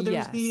the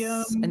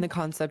Yes, and the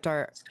concept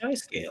art. sky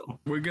scale.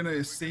 We're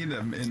gonna see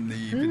them in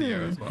the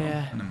video as well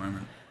yeah. in a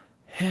moment.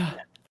 Yeah.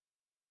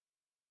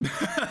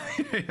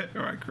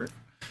 All right, Chris.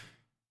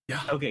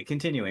 Okay,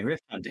 continuing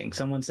rift hunting.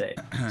 Someone say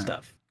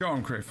stuff. Go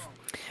on, Chris.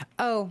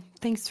 Oh,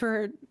 thanks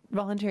for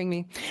volunteering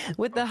me.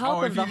 With the help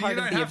Oh, of if the you Heart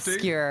don't of the have to.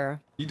 Obscure.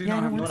 You do Yeah, not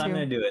I have want But to. I'm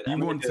gonna do it. You I'm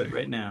gonna want do to. it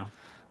right now.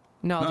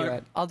 No, I'll No. do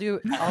it. I'll do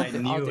it. I I'll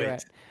knew do it.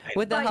 it.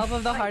 With the help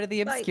of the Heart of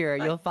the Fight, Obscure,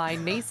 fight. you'll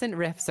find nascent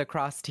rifts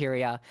across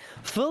Tyria.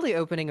 Fully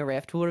opening a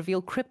rift will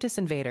reveal cryptus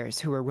invaders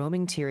who are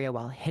roaming Tyria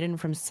while hidden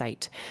from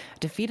sight.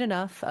 Defeat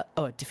enough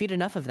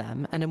of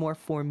them, and a more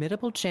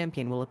formidable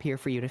champion will appear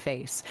for you to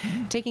face.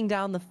 Taking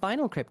down the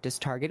final cryptus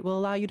target will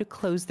allow you to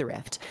close the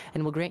rift,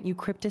 and will grant you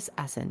cryptus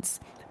essence.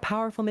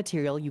 Powerful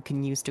material you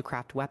can use to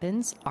craft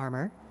weapons,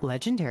 armor,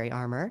 legendary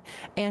armor,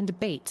 and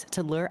bait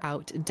to lure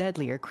out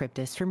deadlier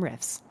cryptus from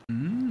rifts.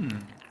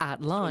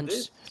 At launch,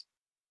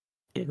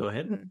 Yeah, go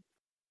ahead.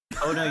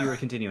 Oh no, you were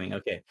continuing.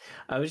 Okay,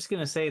 I was just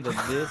gonna say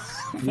that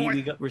this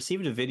we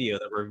received a video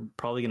that we're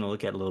probably gonna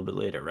look at a little bit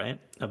later, right?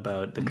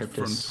 About the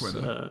cryptus. From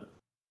Twitter.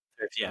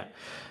 Yeah.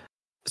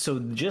 So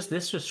just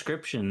this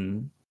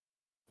description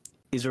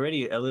is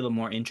already a little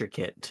more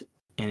intricate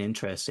and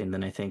interesting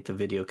than I think the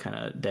video kind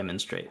of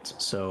demonstrates.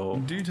 So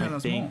Do tell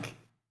us more.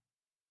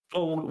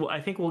 Oh,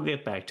 I think we'll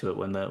get back to it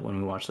when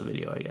we watch the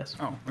video, I guess.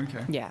 Oh,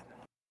 okay. yeah.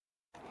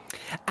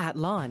 At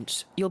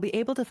launch, you'll be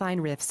able to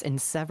find rifts in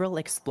several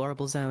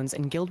explorable zones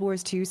in Guild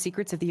Wars 2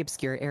 Secrets of the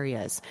Obscure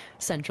areas,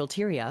 Central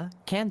Tyria,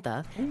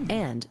 Cantha,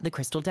 and the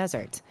Crystal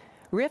Desert.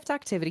 Rift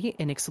activity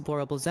in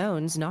explorable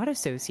zones not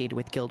associated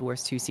with Guild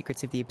Wars 2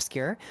 Secrets of the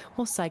Obscure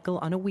will cycle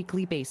on a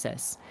weekly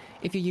basis.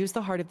 If you use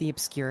the Heart of the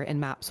Obscure in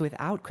maps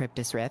without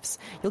Cryptus rifts,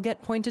 you'll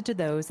get pointed to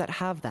those that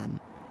have them.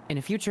 In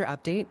a future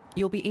update,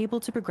 you'll be able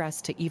to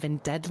progress to even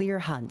deadlier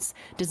hunts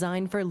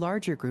designed for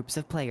larger groups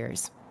of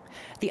players.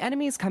 The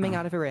enemies coming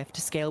out of a rift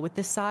scale with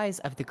the size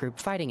of the group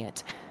fighting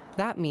it.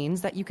 That means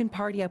that you can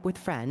party up with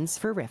friends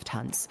for rift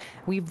hunts,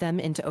 weave them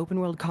into open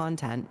world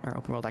content or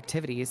open world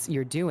activities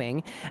you're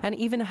doing, and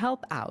even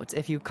help out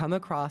if you come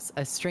across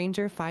a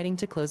stranger fighting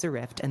to close a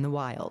rift in the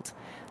wild.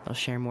 I'll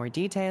share more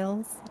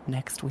details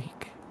next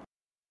week.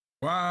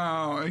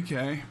 Wow.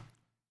 Okay.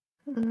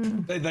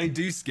 They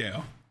do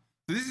scale.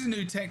 So this is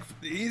new tech.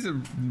 It is a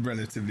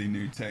relatively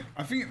new tech.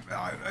 I think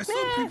I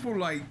saw people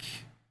like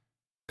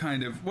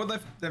kind of. Well,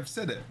 they've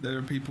said it. There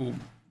are people.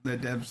 Their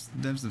devs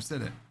have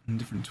said it in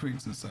different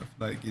tweets and stuff.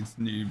 Like it's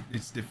new.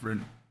 It's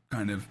different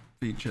kind of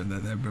feature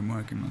that they've been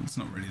working on. It's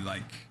not really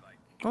like.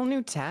 All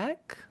new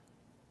tech.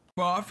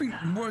 Well, I think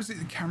what was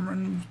it,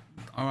 Cameron?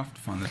 I'll have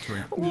to find the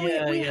tweet.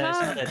 I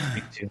saw that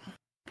tweet too.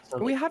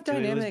 So We have It was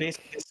dynamic.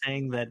 basically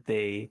saying that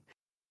they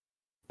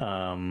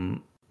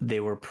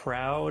were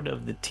proud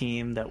of the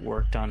team that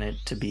worked on it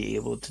to be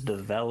able to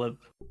develop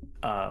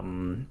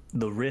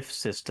the Rift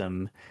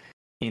system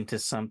into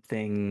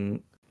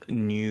something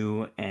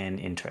new and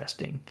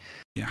interesting.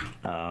 Yeah.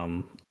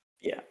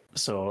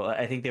 So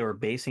I think they were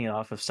basing it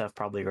off of stuff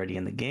probably already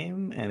in the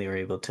game, and they were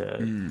able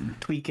to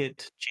tweak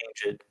it,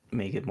 change it,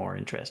 make it more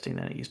interesting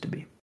than it used to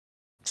be.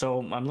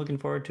 So I'm looking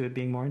forward to it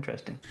being more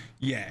interesting.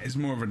 Yeah, it's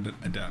more of an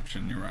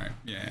adaptation. You're right.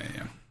 Yeah.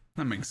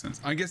 That makes sense.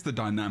 I guess the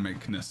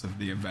dynamicness of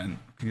the event,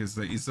 because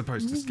it's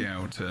supposed to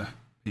scale to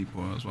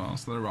people as well.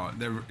 So they're right.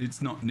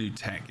 It's not new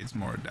tech. It's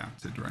more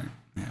adapted, right?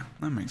 Yeah,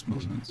 that makes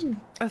more sense.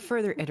 A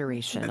further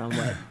iteration on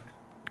what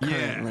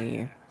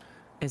currently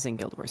is in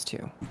Guild Wars 2.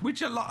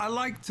 Which I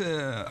like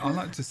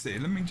to see.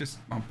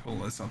 I'll pull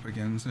this up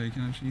again so you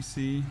can actually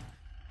see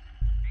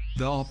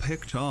the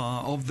picture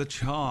of the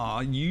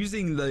char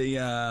using the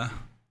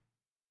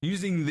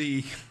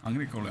I'm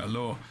going to call it a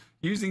lore,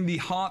 using the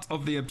Heart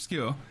of the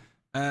Obscure,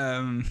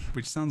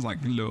 which sounds like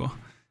lore.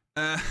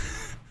 But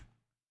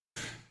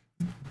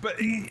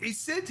it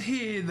said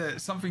here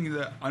that something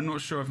that I'm not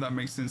sure if that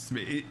makes sense to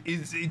me.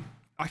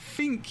 I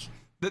think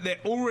that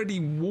they're already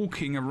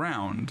walking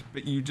around,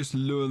 but you just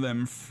lure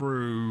them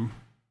through.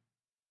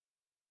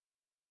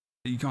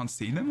 You can't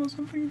see them or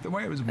something. The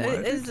way it was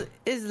worded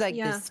Is like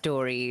the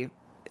story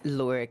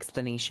lore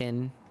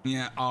explanation.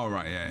 Yeah. All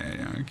right.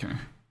 Yeah. Okay.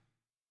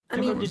 I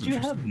mean, Did you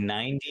have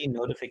 90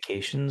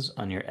 notifications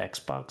on your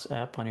Xbox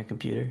app on your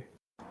computer?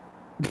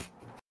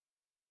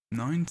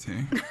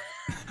 90?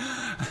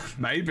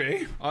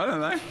 Maybe. I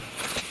don't know.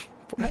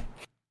 What?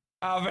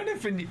 Out of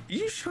anything, are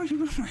you sure you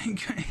want to make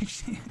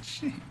shit?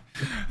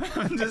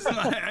 I'm just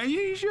like, are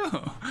you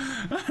sure?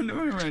 I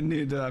know we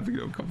need to have a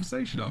little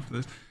conversation after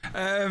this.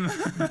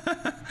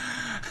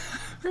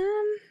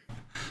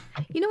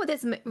 You know what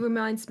this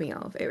reminds me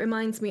of? It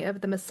reminds me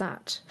of the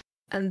Masat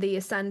and the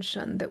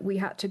Ascension that we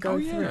had to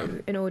go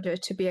through in order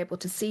to be able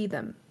to see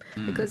them.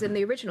 Because in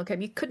the original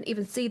game, you couldn't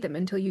even see them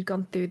until you'd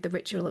gone through the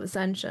ritual of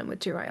Ascension with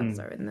Jirai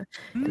Elsa in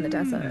the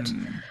desert.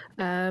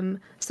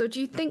 So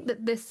do you think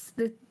that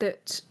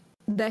that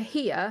they're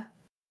here?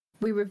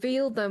 We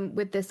reveal them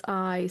with this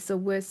eye, so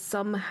it's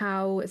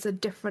a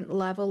different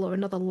level or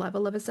another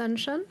level of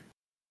Ascension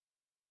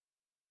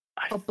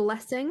or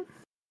blessing.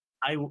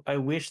 I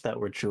wish that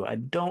were true. I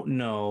don't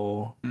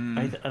know.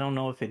 I don't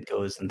know if it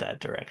goes in that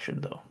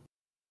direction though.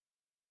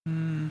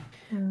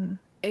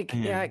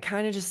 It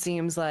kind of just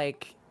seems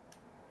like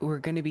we're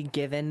going to be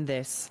given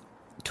this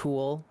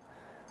tool,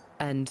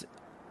 and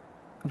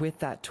with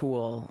that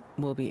tool,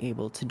 we'll be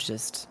able to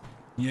just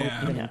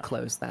open and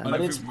close them.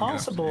 But it's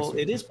possible.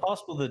 It is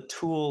possible the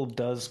tool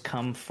does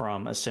come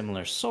from a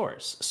similar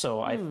source.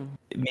 So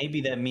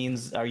maybe that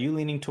means. Are you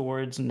leaning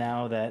towards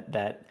now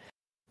that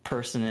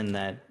person in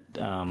that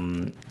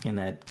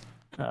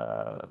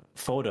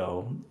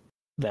photo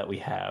that we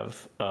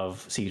have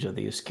of Siege of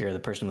the Obscure, the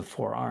person with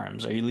 4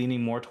 arms? Are you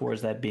leaning more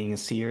towards that being a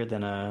seer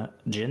than a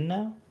Jinn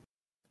now?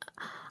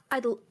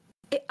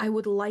 I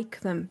would like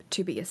them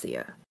to be a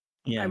seer.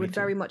 Yeah, I would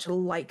very much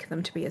like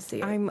them to be a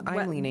seer. I'm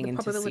leaning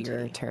into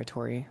seer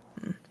territory.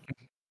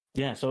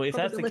 Yeah, so if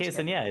that's the case,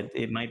 then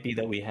it might be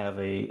that we have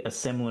a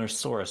similar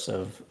source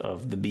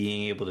of the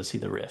being able to see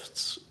the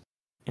rifts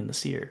in the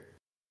seer.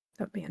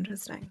 That'd be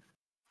interesting.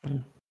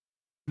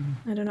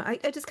 I don't know.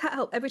 I just can't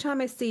help. Every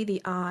time I see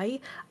the eye,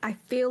 I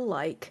feel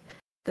like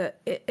that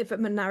if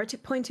from a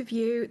narrative point of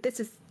view,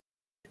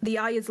 the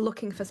eye is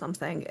looking for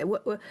something.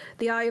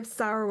 The eye of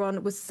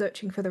Sauron was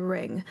searching for the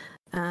ring.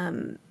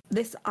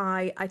 This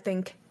eye, I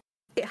think,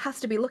 it has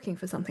to be looking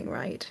for something,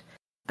 right?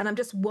 And I'm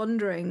just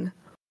wondering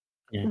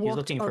he's what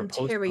looking for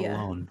Post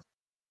Malone.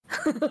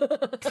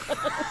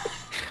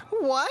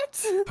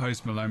 What?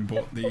 Post Malone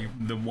bought the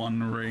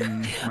One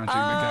Ring Magic the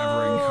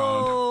Gathering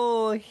card.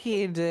 Oh,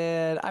 he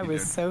did. I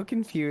was so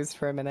confused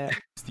for a minute.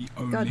 It's the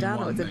only God damn, it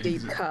one. was a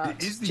deep cut.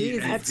 It is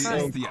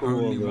Jesus. the cool,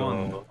 only though.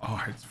 one.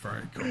 Oh, it's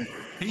very cool.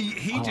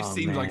 He just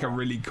seemed like a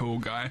really cool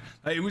guy.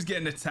 Like, he was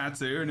getting a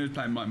tattoo and he was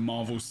playing like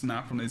Marvel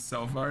Snap on his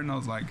cell phone. And I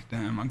was like,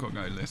 damn, I gotta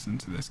go listen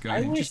to this guy.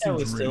 I He wish just I seems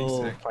was really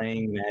still sick.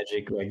 playing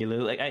Magic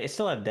regularly. Like I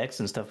still have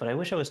decks and stuff, but I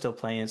wish I was still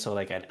playing it so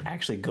like I'd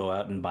actually go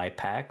out and buy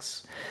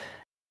packs.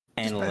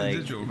 And Just play the like,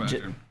 digital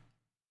version.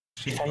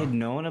 if I had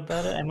known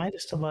about it, I might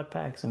have still bought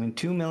packs. I mean,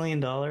 $2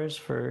 million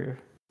for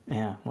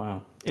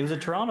wow. It was a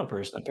Toronto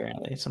person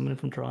apparently, someone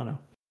from Toronto,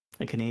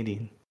 a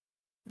Canadian.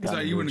 So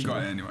you wouldn't have got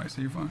it original. anyway,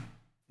 so you're fine.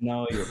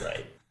 No, you're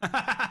right.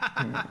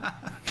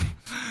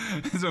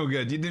 It's all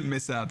good. You didn't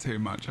miss out too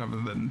much other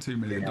than $2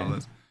 million.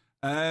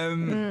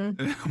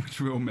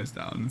 Which we all missed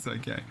out on. It's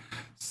okay.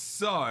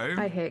 So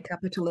I hate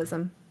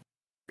capitalism.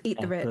 Eat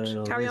the rich.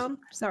 Carry on.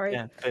 Sorry.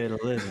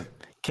 Capitalism.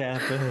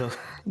 Capital.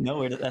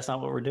 No, that's not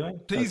what we're doing.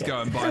 please Okay.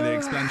 go and buy the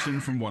expansion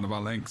from one of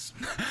our links.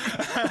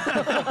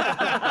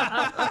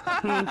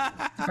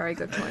 Very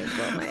good point.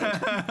 Well made.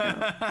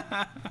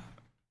 Yeah.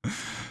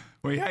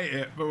 We hate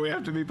it, but we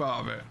have to be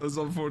part of it. That's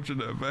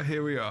unfortunate, but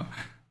here we are.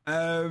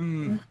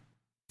 Oh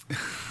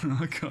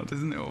god,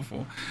 isn't it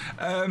awful?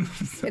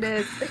 It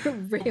is. It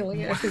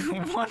really is.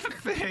 One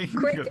thing.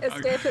 Quick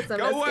escapism.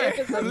 Go away.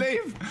 Escapism.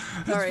 Leave.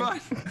 Sorry.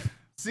 It's fine.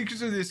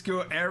 Secrets of the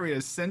Obscure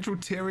Areas, Central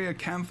Tyria,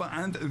 Camphor,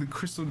 and the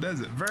Crystal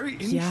Desert. Very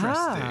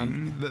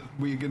interesting that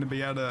we're going to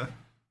be able to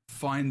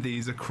find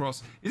these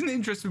across. Isn't it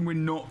interesting we're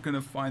not going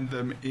to find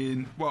them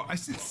in, well, I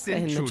said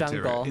Central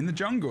Tyria. In the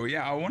jungle,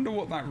 yeah. I wonder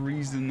what that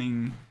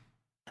reasoning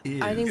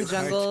is. I think the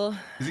jungle,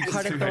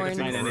 Heart of Thorns.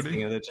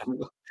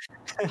 Jungle.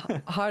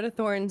 Heart of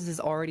Thorns is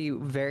already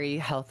very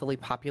healthily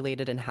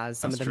populated and has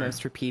some of the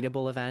most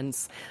repeatable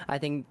events. I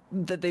think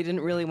that they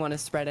didn't really want to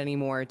spread any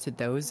more to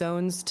those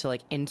zones to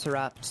like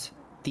interrupt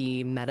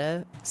the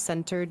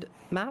meta-centered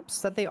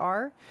maps that they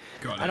are.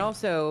 And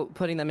also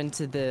putting them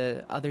into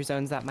the other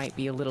zones that might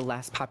be a little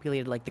less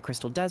populated, like the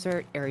Crystal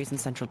Desert, areas in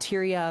Central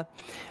Tyria.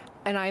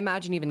 And I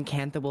imagine even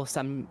Cantha will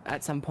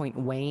at some point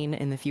wane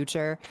in the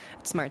future.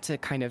 It's smart to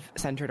kind of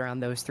center it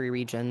around those three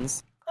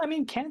regions. I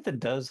mean, Cantha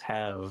does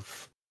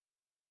have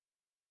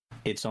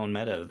its own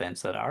meta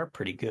events that are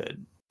pretty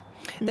good.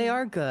 They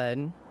are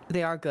good.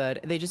 They are good.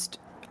 They just,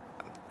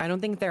 I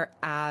don't think they're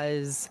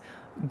as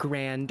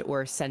grand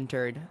or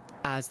centered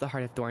as the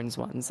Heart of Thorns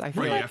ones. I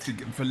feel you like have to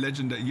get,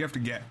 you have to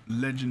get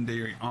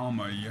legendary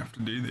armor. You have to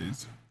do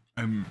these.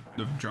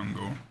 The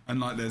jungle,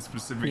 and like there's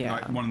specific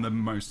like one of the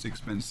most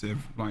expensive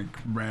like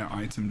rare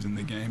items in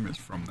the game is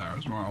from there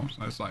as well.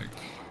 So it's like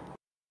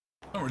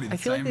not really the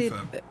same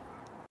for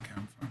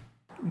Camphor.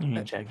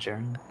 Jack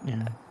Jern.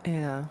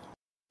 Yeah.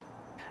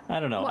 I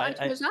don't know. I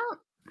don't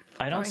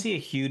Sorry. see a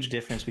huge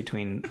difference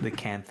between the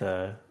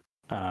Cantha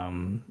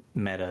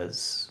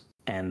metas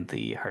and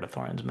the Heart of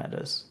Thorns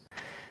metas.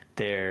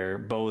 They're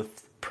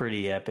both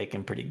pretty epic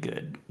and pretty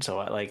good. So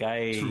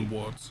It's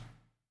rewards.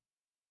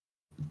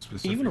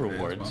 Even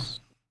rewards.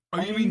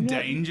 Well. Oh, you mean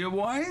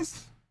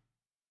danger-wise?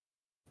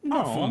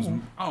 No.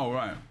 Oh,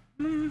 right.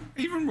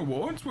 Even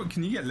rewards? What,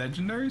 can you get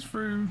legendaries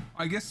through?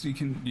 I guess you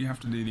can. You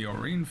have to do the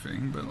Aurene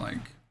thing, but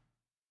like,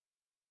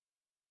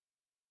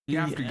 you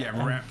have to get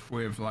rep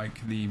with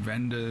like the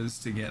vendors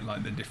to get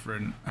like the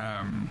different.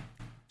 I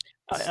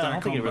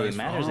don't think it really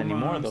matters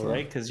anymore, though,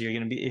 right? Because you're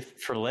going to be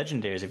for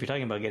legendaries. If you're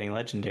talking about getting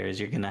legendaries,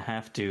 you're going to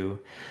have to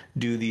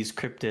do these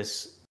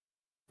Cryptus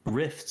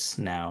rifts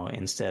now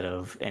instead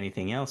of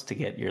anything else to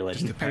get your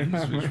legendary.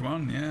 Depends which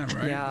one. Yeah,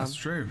 right. Yeah. That's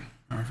true.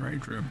 Very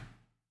true.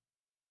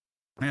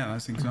 Yeah,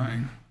 that's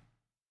exciting.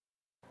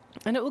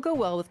 And it will go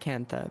well with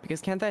Cantha,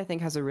 because Cantha, I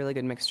think, has a really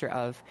good mixture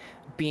of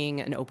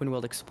being an open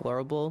world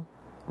explorable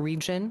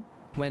region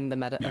when the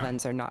meta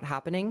events are not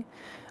happening.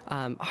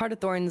 Heart of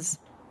Thorns,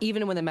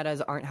 even when the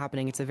metas aren't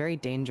happening, it's a very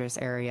dangerous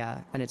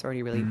area and it's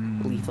already really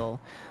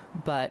lethal.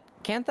 But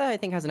Cantha, I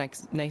think, has a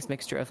nice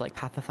mixture of like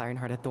Path of Fire and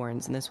Heart of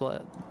Thorns, and this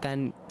will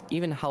then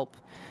even help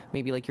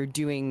maybe like you're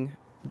doing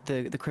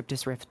the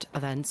Cryptus Rift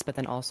events, but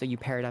then also you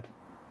pair it up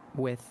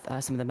with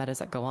some of the metas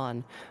that go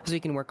on, so you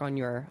can work on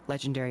your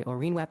legendary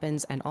Aurene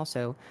weapons and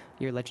also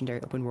your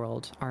legendary open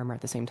world armor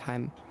at the same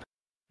time.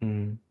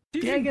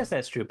 Yeah, I guess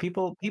that's true.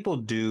 People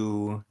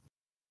do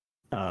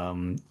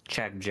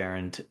check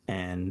Gerent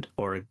and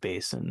Auric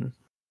Basin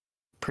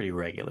pretty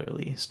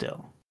regularly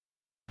still.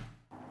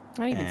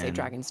 I even say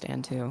Dragon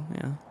Stand too.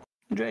 Yeah,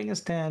 Dragon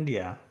Stand.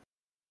 Yeah.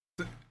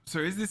 So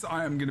is this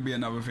item going to be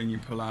another thing you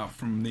pull out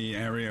from the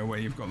area where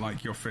you've got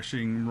like your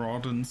fishing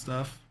rod and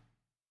stuff?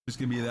 Just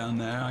going to be down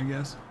there, I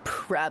guess.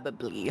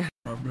 Probably.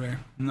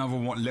 Another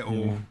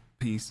little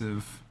piece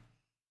of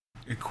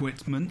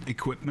equipment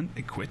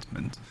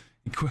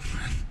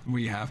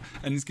we have,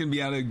 and it's going to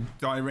be able to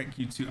direct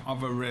you to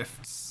other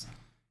rifts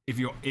if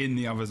you're in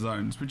the other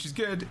zones, which is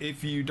good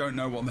if you don't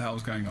know what the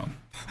hell's going on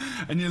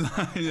and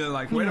you're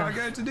like where do I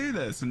go to do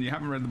this, and you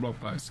haven't read the blog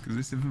post, because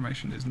this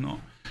information is not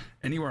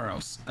anywhere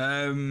else.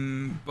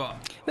 But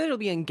it'll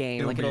be in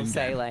game, like it'll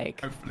say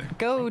like hopefully.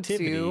 Go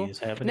to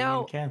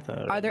now.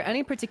 Cantha. Are there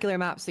any particular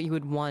maps that you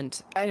would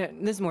want?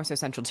 This is more so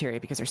Central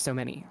Tyria because there's so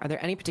many. Are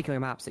there any particular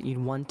maps that you'd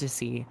want to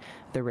see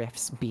the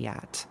rifts be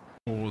at?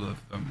 All of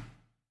them.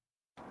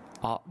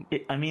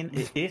 I mean,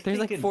 if there's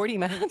like 40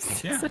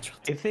 maps. Yeah.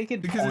 If they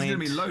could, because there's going to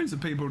be loads of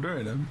people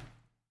doing them.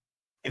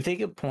 If they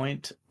could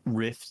point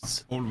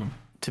rifts, all of them,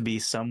 to be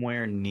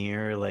somewhere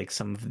near like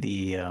some of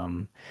the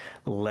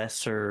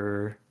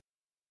lesser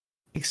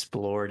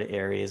explored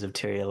areas of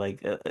Tyria,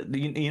 like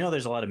you know,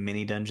 there's a lot of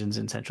mini dungeons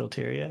in Central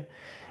Tyria.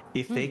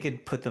 If they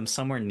could put them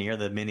somewhere near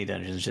the mini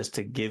dungeons, just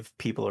to give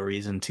people a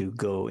reason to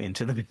go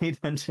into the mini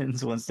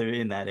dungeons once they're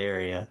in that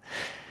area,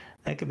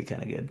 that could be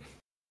kind of good.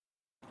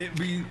 It'd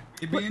be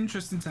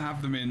interesting to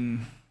have them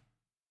in.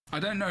 I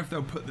don't know if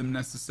they'll put them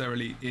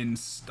necessarily in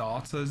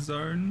starter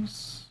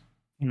zones.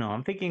 No,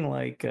 I'm thinking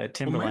like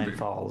Timberline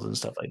Falls and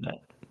stuff like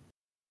that.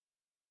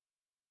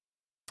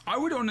 I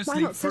would honestly.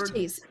 Why not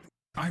cities?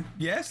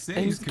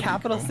 Cities. In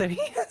capital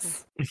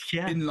cities.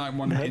 Yeah, in like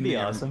one. That'd be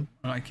awesome.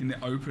 Like in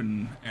the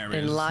open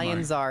areas. In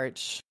Lion's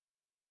Arch.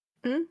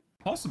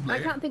 Possibly. I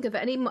can't think of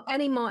any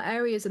more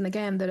areas in the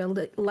game that are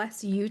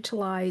less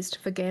utilized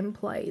for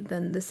gameplay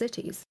than the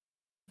cities.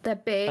 They're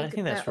big. I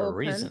think that's they're for a open.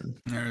 reason.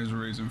 There is a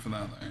reason for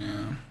that, though,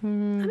 yeah. I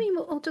mean,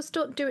 we'll just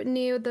don't do it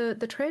near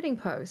the trading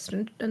post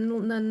and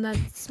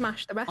then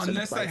smash the rest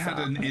Unless of the they place had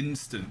up. an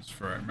instance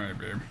for it,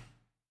 maybe.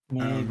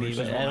 Maybe, Which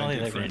but is I what don't they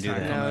think did they're going for to do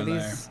Attack that. on No, LA.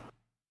 these.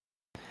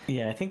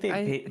 Yeah, I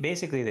think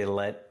basically they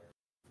let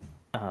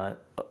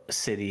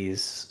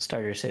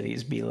starter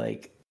cities, be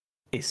like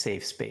a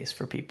safe space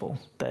for people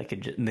that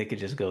they could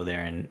just go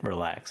there and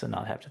relax and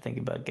not have to think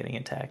about getting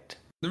attacked.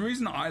 The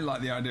reason I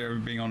like the idea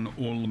of being on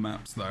all the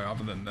maps, though,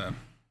 other than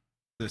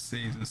the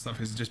seas and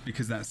stuff, is just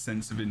because that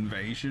sense of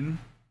invasion.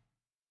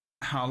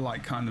 How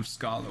like kind of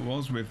Scarlet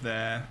was with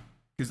their,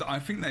 because I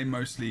think they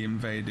mostly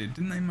invaded.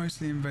 Didn't they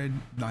mostly invade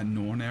like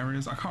Norn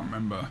areas? I can't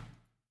remember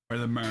where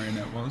the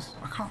marionette was.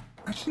 I can't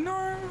actually. No,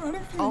 I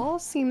don't think. All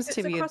seems It's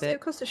to be a bit.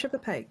 across the Sugar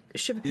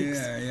Peaks.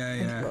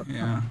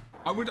 Yeah.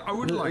 I would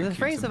like The it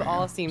phrase to of be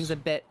all a- seems a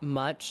bit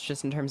much,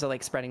 just in terms of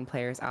like spreading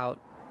players out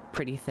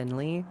pretty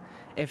thinly,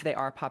 if they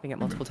are popping up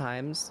multiple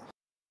times,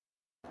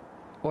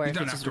 or You if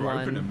don't it's have just to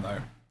one. open them though.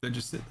 They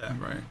just sit there,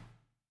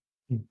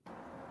 right?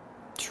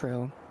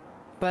 True,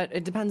 but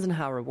it depends on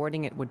how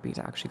rewarding it would be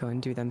to actually go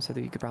and do them, so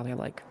that you could probably have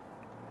like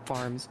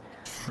farms.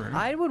 True.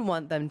 I would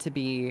want them to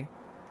be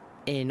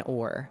in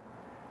ore,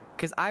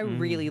 because I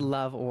really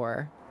love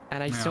ore,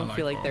 and I just Yeah, I don't like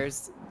feel like ore.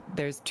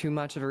 there's too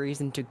much of a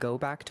reason to go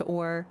back to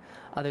ore,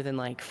 other than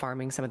like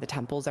farming some of the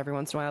temples every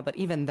once in a while. But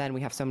even then,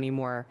 we have so many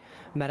more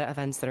meta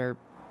events that are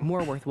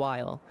more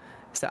worthwhile.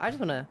 So I just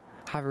want to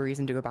have a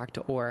reason to go back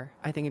to ore.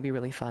 I think it'd be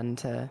really fun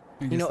to,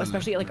 guess the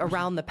especially like leftovers.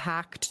 around the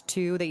Pact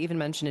too. They even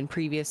mentioned in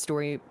previous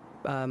story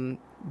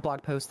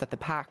blog posts that the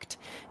Pact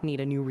need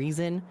a new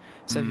reason.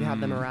 So if you have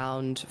them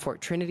around Fort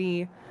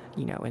Trinity,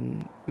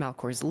 in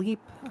Malcor's Leap,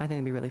 I think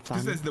it'd be really fun.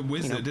 'Cause there's the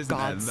wizard, isn't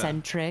there, that-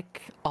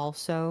 God-centric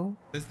also.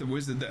 There's the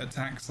wizard that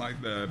attacks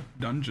like the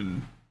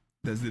dungeon.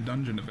 There's the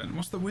dungeon event.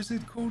 What's the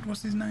wizard called?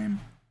 What's his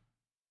name?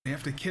 You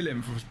have to kill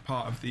him for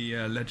part of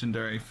the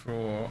legendary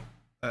for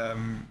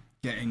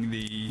getting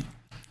the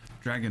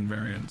dragon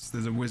variants.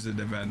 There's a wizard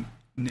event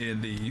near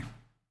the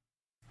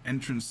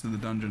entrance to the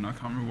dungeon. I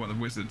can't remember what the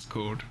wizard's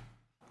called.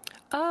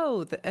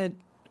 Oh, I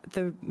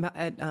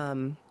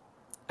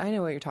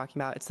know what you're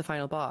talking about. It's the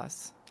final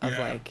boss of Yeah.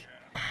 like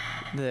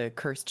the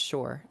Cursed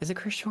Shore. Is it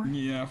Cursed Shore?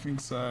 Yeah, I think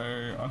so.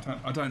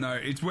 I don't know.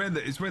 It's where the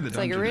It's dungeon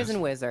like a risen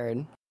is.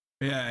 wizard.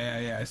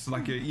 Yeah. It's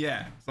like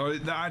So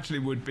that actually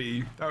would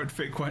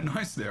fit quite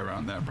nicely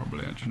around there,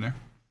 probably. Actually,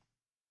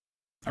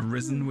 a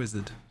risen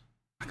wizard.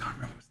 I can't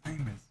remember what his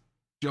name is.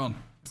 John.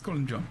 Let's call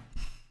him John.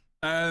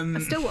 I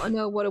still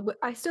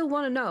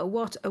want to know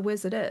what a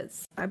wizard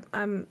is.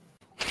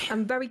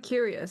 I'm very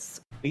curious.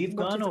 We've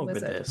What gone is a over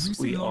wizard? Have this. you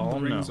seen We Lord of all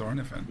the Rings know. or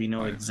anything? We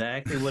know Right.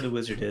 exactly what a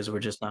wizard is. We're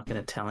just not going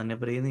to tell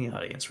anybody in the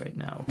audience right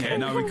now. Yeah,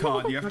 no, we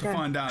can't. You have to Okay.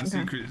 find out in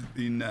secret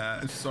in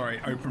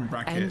open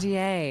bracket.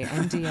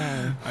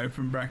 NDA.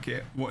 Open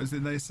bracket. What is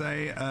it they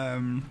say?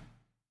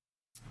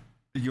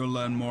 You'll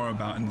learn more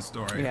about in the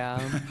story. Yeah.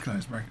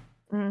 Close bracket.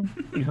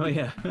 Oh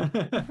yeah.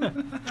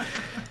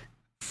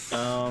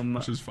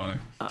 Which is funny.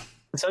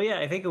 So yeah,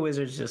 I think a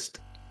wizard's just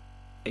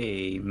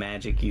a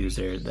magic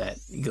user that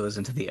goes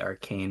into the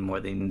arcane more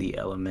than the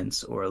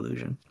elements or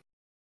illusion,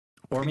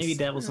 or maybe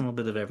dabbles in a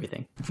little bit of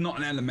everything. It's not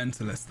an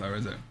elementalist though,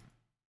 is it?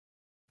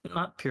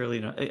 Not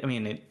purely. I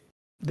mean,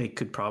 they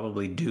could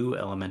probably do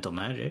elemental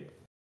magic,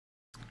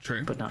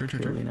 True. but not true.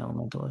 purely an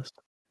elementalist.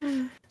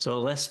 So a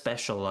less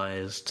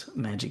specialized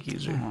magic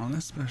user. Oh,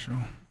 that's special.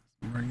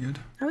 Very good.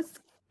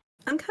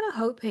 I'm kind of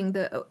hoping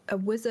that a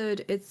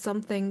wizard is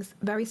something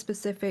very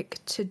specific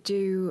to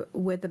do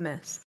with the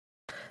mist.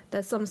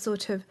 There's some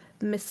sort of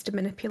mist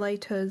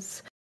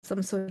manipulators,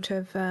 some sort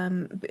of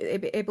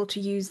able to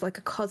use like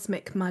a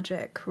cosmic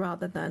magic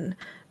rather than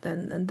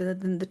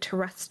the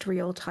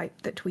terrestrial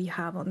type that we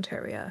have on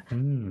Tyria.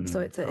 So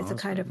it's a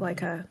kind of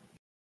like a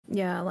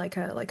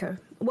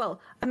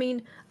well, I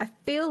mean, I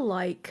feel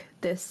like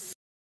this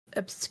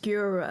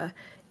Obscura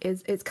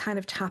is kind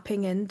of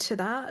tapping into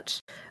that,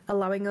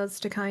 allowing us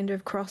to kind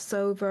of cross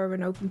over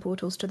and open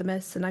portals to the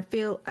mist. And I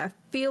feel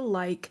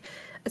like,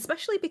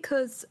 especially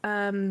because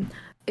the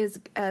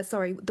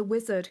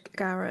wizard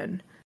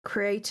Garen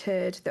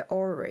created the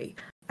orrery,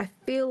 I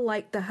feel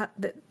like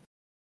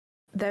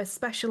their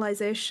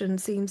specialization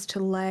seems to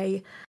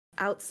lay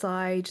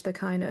outside the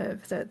kind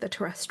of the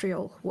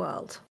terrestrial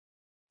world.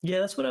 Yeah,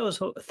 that's what I was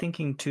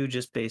thinking too,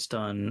 just based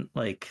on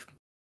like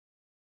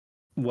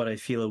what I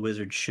feel a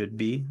wizard should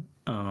be.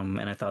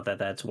 And I thought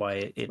that's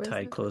why it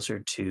tied closer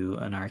to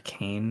an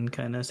arcane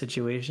kind of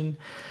situation.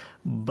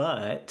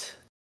 But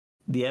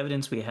the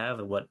evidence we have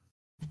of what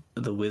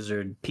the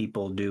wizard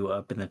people do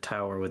up in the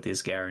tower with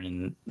Isgaren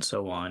and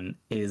so on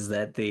is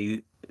that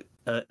they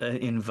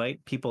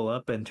invite people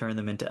up and turn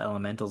them into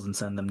elementals and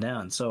send them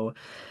down. So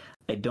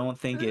I don't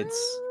think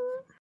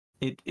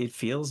it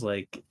feels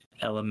like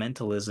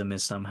elementalism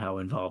is somehow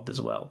involved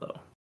as well, though.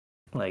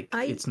 Like,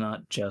 it's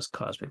not just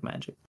cosmic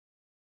magic.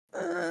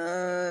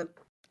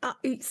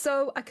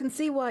 So I can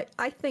see why.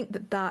 I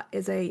think that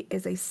is a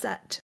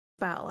set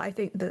spell. I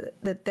think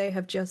that they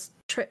have just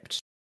tripped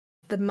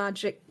the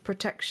magic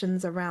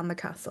protections around the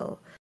castle,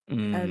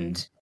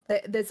 and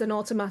there's an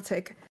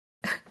automatic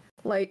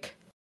like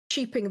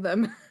cheaping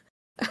them.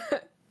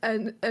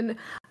 and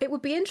it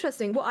would be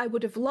interesting. What I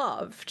would have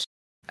loved,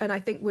 and I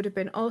think would have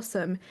been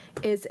awesome,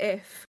 is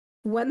if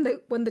when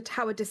the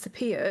tower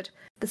disappeared,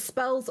 the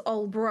spells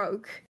all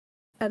broke,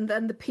 and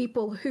then the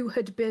people who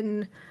had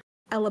been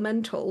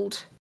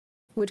elementaled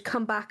would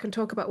come back and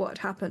talk about what had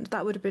happened.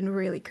 That would have been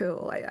really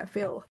cool. I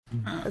feel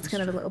that's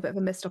kind of a little bit of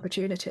a missed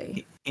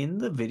opportunity. In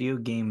the video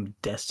game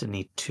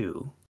Destiny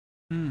 2,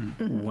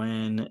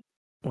 when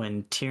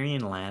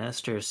Tyrion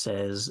Lannister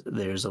says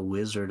there's a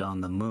wizard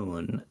on the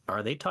moon,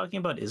 are they talking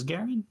about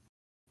Isgarian?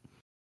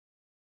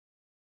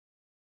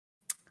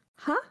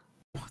 Huh?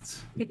 What?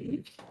 I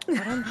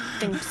don't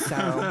think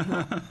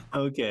so.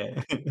 Okay.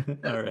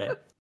 All right.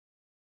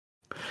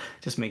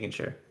 Just making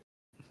sure.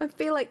 I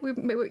feel like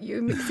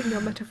you're mixing your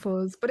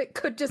metaphors, but it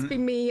could just be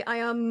me. I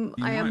am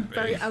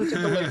very out of the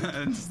loop.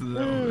 Just a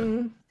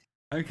little bit.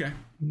 Okay.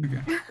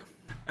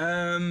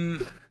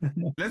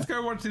 Let's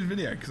go watch this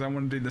video because I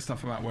want to do the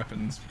stuff about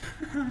weapons.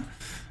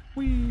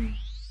 Whee.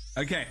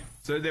 Okay,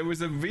 so there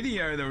was a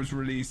video that was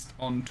released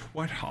on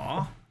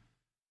Twitter,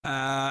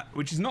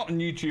 which is not on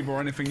YouTube or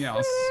anything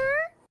else.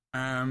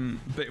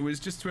 But it was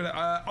just Twitter.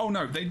 Oh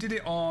no, they did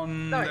it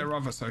on their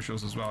other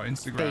socials as well,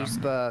 Instagram,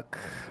 Facebook.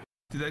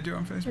 Did they do it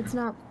on Facebook? It's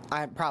not.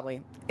 I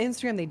probably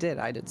Instagram. They did.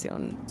 I did see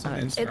on.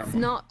 Instagram. It's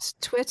not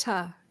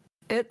Twitter.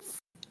 It's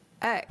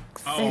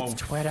X. Oh, It's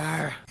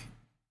Twitter.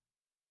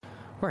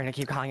 We're gonna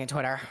keep calling it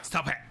Twitter.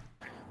 stop it!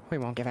 We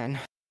won't give in.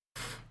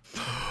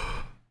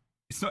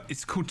 It's not.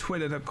 It's called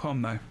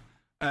Twitter.com though.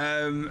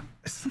 Okay,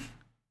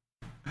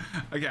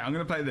 I'm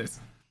gonna play this.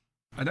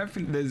 I don't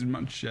think there's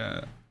much.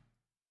 Oh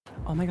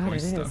my god, it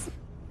voice is. stuff.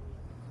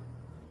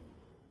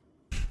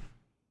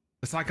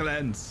 The cycle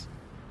ends.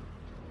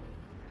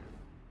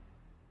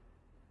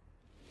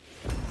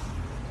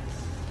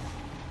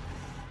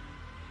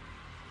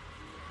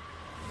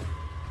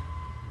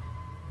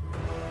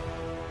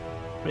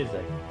 Wait a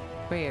second.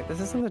 Wait, this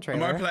isn't the Am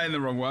trailer. I playing the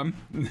wrong one?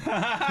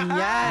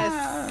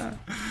 Yes.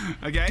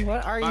 Okay.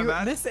 What are my you?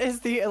 bad. This is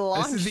the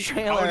launch This is the,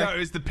 trailer. oh no,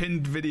 it's the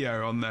pinned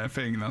video on their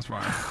thing. That's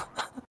right.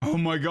 Oh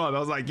my god! I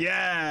was like,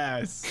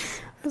 yes,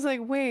 I was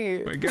like,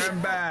 wait. we're going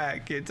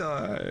back in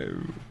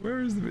time. Where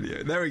is the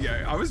video? There we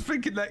go. I was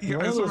thinking that I One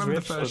of just those remember the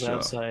rifts first was shot.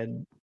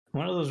 outside.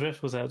 One of those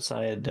rifts was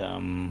outside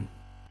a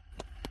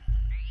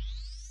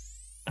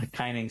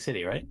Kining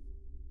City, right?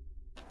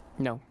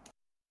 No.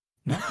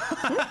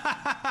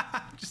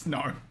 Just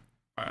no.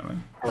 Apparently.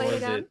 Or Play it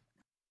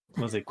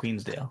was again. it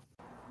Queensdale?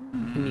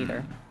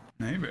 Neither.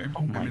 Maybe.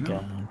 Oh my Maybe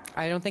not. god.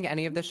 I don't think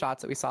any of the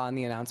shots that we saw in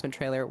the announcement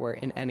trailer were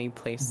in any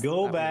place.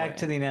 Go that we back were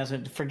to in. the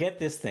announcement. Forget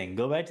this thing.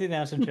 Go back to the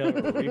announcement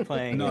trailer. We're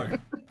replaying No. it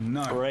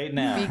No. right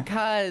now.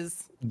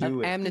 Because Do of it.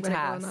 Wait, hold on,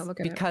 I'll Amnitas. look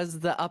at it. Because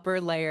the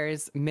upper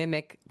layers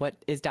mimic what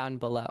is down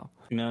below.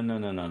 No.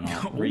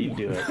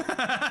 Redo it.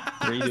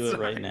 Redo it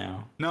right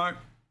now. No.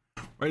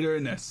 We're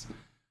doing this.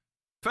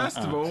 First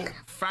of all,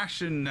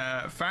 fashion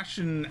out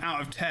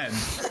of 10.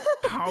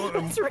 How,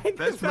 let's rate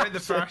the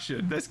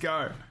fashion. Let's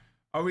go.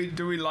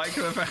 Do we like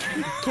the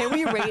fashion? Can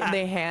we rate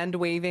the hand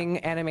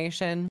waving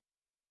animation?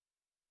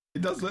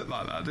 It does look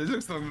like that. It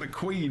looks like the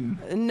Queen.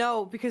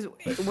 No, because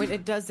when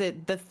it does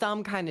it, the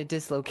thumb kind of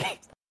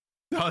dislocates.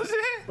 Does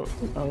it?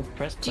 Oh,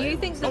 press Do you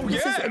play. think that Oh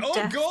this yeah! is a Oh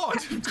death?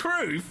 god!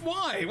 Proof?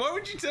 Why? Why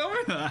would you tell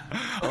me that?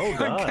 Oh,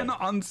 God. I cannot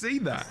unsee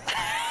that.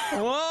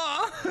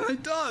 What?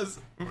 It does.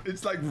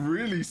 It's like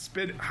really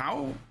spin.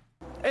 How?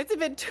 It's a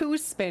bit too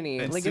spinny.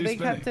 It's Like too if they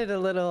kept spinny. it a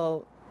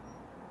little.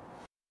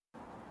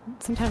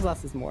 Sometimes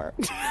less is more.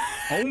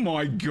 Oh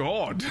my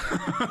god!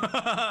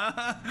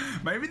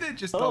 Maybe they're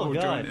just Oh, double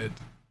God. jointed.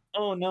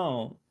 Oh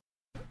no.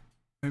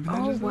 Maybe they're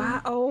Oh just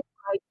wow! Oh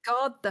my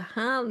god! The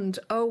hand.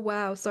 Oh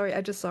wow! Sorry,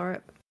 I just saw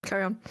it.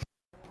 Carry on.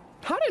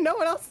 How did no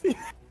one else see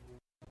that?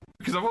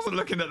 Because I wasn't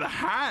looking at the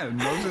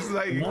hand. I was just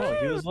like, No,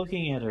 he was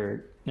looking at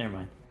her. Never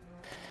mind.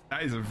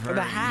 that is a very.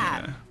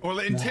 hat. Well,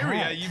 the interior,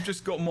 hat. you've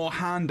just got more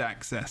hand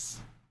access.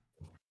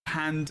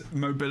 Hand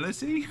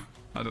mobility?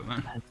 I don't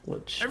know.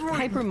 Which, Everyone.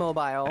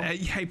 Hypermobile.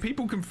 Hey,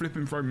 people can flip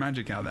and throw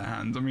magic out of their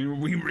hands. I mean,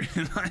 we really,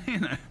 you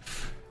know.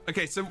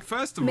 Okay, so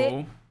first of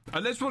all,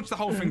 let's watch the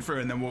whole thing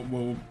through, and then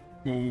we'll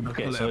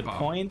okay, pull so it it apart.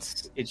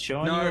 points. It's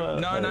showing you.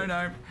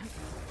 No.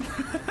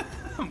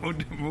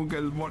 we'll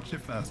go watch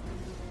it first.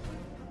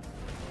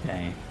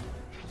 Okay.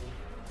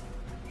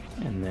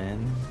 And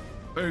then.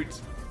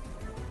 Boots.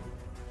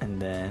 And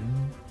then.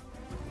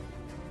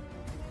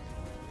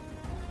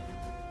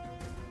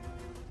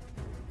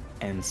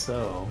 And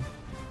so.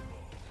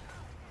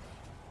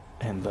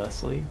 And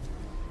thusly.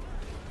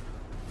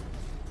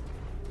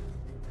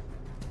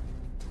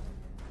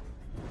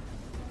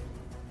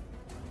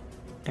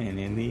 And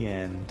in the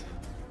end.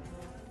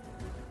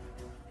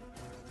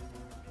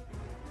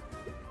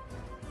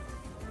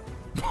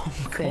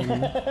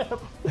 Thin.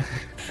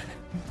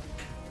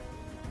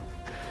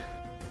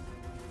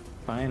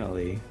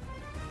 Finally.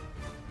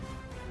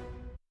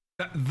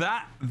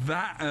 that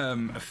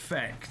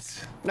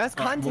effect. That's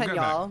content, we'll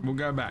y'all. We'll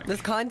go back.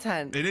 That's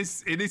content. It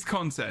is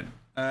content.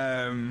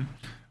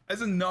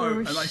 As a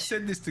note, and I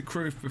said this to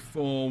Kroof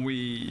before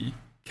we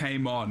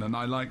came on, and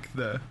I like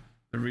the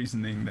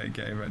reasoning they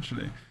gave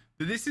actually.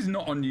 But this is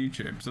not on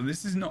YouTube, so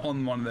this is not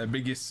on one of their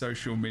biggest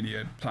social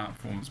media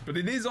platforms, but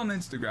it is on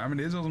Instagram,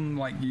 it is on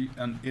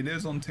and it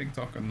is on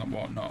TikTok and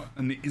whatnot,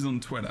 and it is on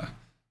Twitter.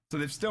 So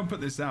they've still put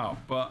this out,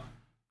 but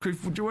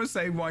Kroof, do you want to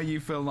say why you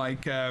feel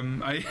like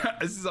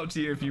this is up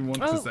to you if you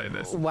want to say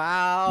this.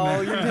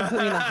 Wow, you're putting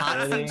me in the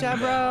hot seat,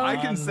 Jebro. I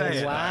can say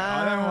it.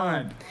 I don't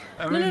mind.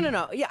 I mean,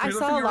 No. Yeah, I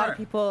saw a lot of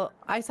people.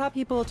 I saw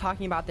people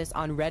talking about this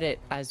on Reddit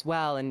as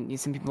well, and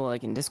some people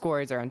like in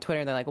Discords or on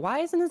Twitter. They're like,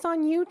 "Why isn't this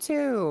on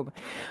YouTube?"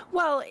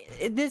 Well,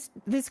 this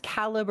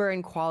caliber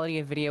and quality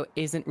of video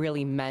isn't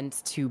really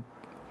meant to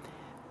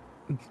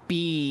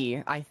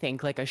be, I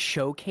think, like a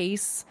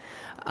showcase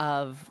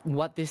of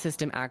what this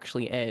system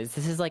actually is.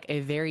 This is like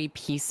a very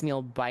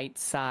piecemeal,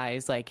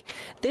 bite-sized, like,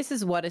 this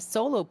is what a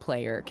solo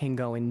player can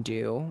go and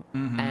do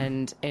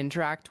and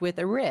interact with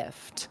a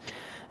rift.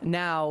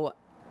 Now,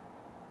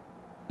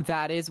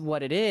 that is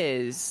what it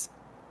is,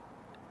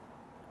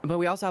 but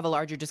we also have a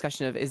larger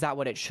discussion of, is that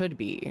what it should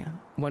be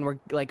when we're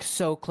like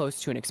so close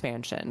to an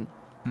expansion?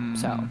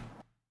 So,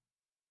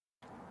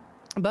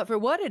 but for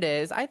what it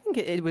is, I think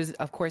it was,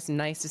 of course,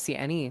 nice to see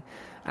any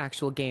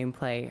actual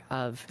gameplay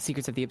of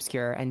Secrets of the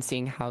Obscure and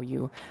seeing how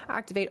you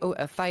activate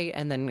a fight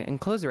and then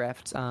close a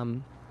rift.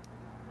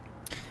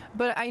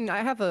 But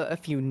I have a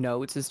few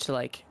notes as to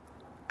like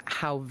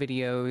how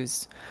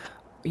videos,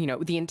 you know,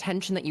 the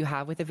intention that you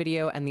have with a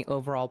video and the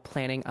overall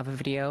planning of a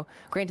video.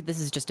 Granted, this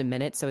is just a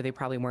minute, so they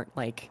probably weren't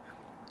like,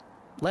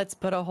 let's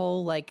put a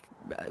whole like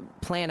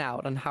plan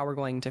out on how we're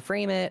going to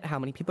frame it, how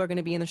many people are going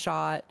to be in the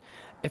shot,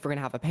 if we're going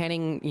to have a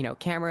panning, you know,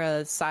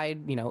 camera, side,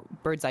 you know,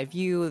 bird's eye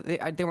view.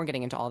 They weren't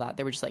getting into all that.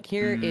 They were just like,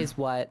 here is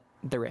what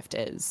the rift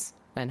is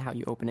and how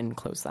you open and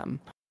close them.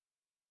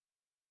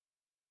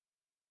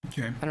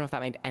 Okay. I don't know if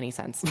that made any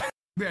sense.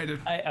 Yeah, I did.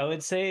 I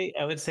would say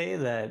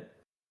that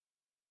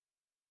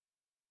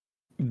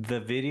the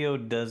video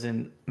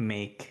doesn't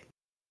make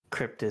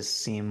Cryptus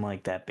seem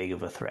like that big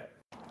of a threat.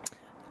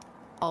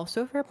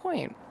 Also, fair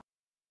point.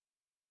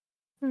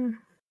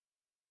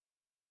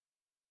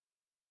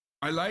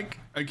 I like,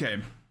 okay,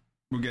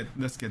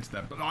 let's get to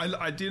that. But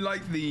I do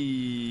like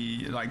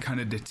the like kind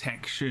of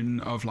detection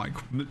of like,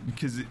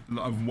 because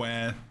of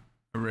where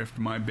a rift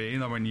might be,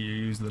 like when you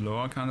use the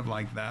lure, kind of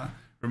like that.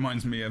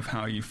 Reminds me of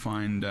how you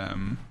find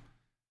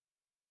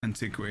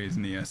antiquities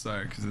in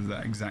ESO, because there's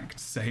that exact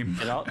same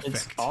effect.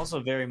 It's also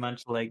very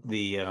much like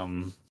the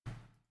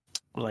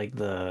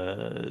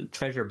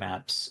treasure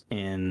maps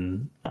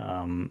in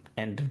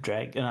End of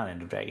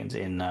Dragons,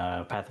 in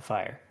Path of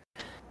Fire.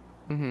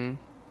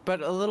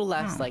 But a little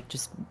less like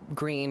just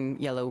green,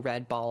 yellow,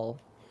 red ball.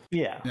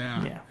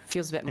 Yeah.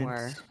 Feels a bit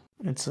more.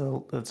 It's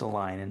a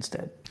line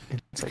instead.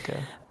 It's like a.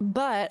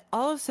 But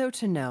also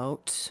to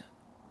note,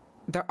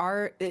 there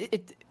are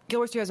Guild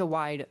Wars 2 has a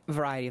wide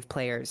variety of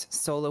players,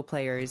 solo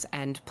players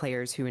and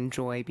players who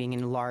enjoy being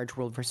in large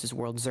world versus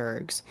world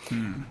zergs.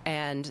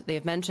 And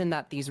they've mentioned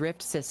that these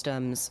rift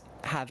systems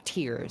have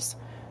tiers.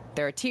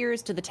 There are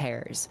tiers to the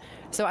tears.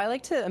 So I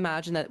like to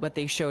imagine that what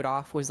they showed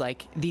off was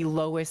like the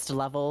lowest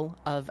level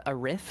of a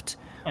rift,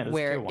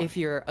 where if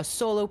you're a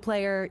solo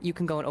player, you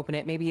can go and open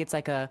it. Maybe it's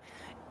like a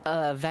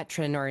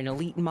veteran or an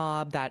elite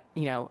mob that,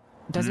 you know,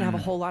 doesn't have a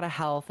whole lot of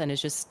health and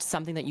is just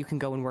something that you can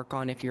go and work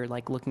on if you're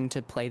like looking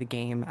to play the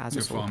game as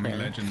a solo player.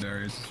 You're farming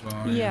legendaries as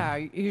well. Yeah,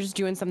 you're just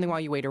doing something while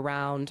you wait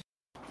around.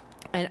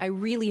 And I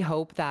really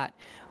hope that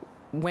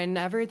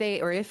whenever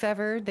if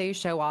ever they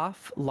show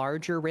off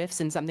larger rifts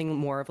and something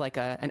more of like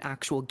an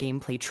actual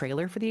gameplay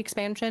trailer for the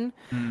expansion,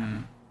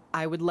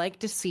 I would like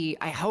to see,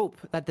 I hope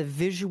that the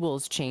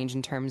visuals change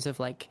in terms of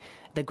like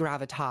the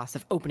gravitas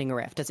of opening a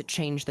rift. Does it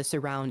change the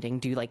surrounding?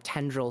 Do like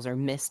tendrils or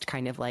mist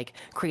kind of like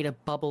create a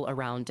bubble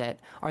around it?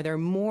 Are there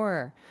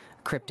more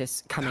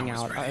Cryptus coming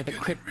out? Really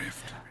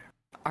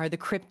are the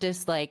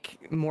Cryptus like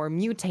more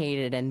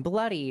mutated and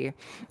bloody?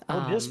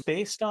 Well, just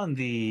based on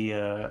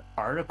the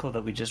article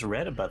that we just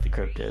read about the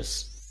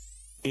Cryptus,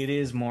 it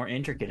is more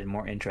intricate and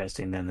more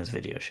interesting than this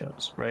video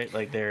shows, right?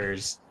 Like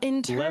there's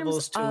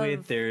levels to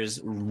it.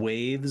 There's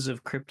waves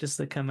of Cryptus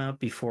that come out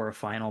before a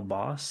final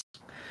boss.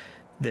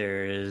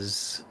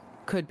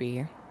 Could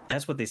be.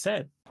 That's what they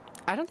said.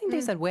 I don't think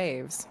they said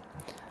waves.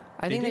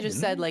 I think they just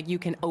said like you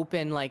can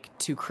open like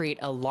to create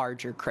a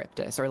larger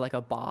Cryptus or like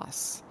a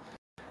boss.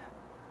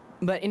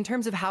 But in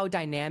terms of how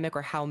dynamic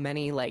or how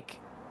many like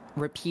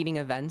repeating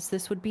events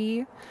this would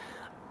be,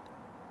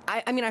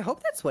 I mean, I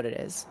hope that's what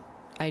it is.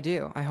 I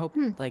do. I hope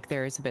like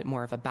there is a bit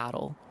more of a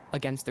battle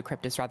against the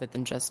Cryptus rather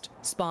than just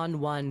spawn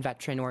one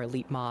veteran or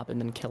elite mob and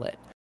then kill it.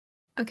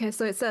 Okay,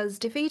 so it says,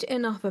 defeat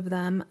enough of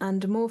them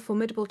and more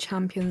formidable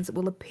champions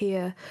will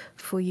appear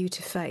for you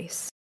to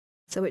face.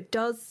 So it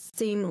does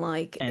seem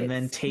like and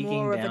then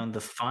taking down the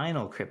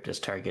final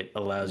Cryptus target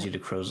allows you to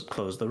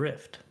close the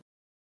rift.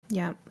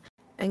 Yeah.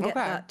 and get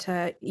Okay.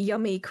 that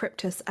yummy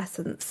Cryptus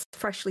essence,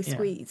 freshly Yeah.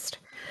 squeezed.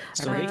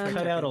 So they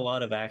cut out a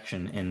lot of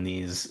action in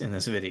this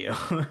video.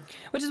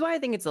 Which is why I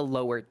think it's a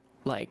lower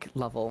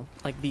level,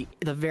 like the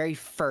very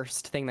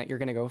first thing that you're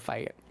gonna go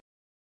fight.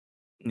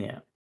 Yeah.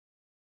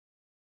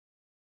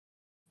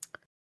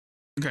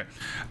 Okay.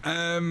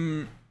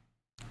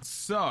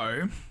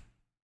 So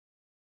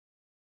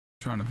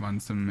trying to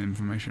find some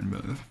information,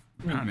 but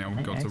apparently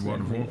I've got to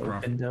World of accidentally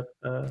Warcraft. opened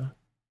up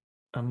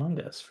Among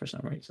Us for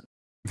some reason.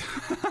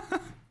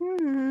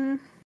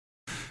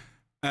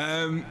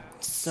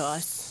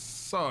 Sus.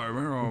 So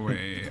where are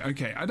we?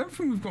 Okay, I don't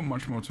think we've got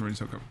much more to really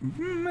talk about.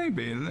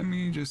 Maybe let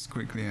me just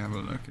quickly have a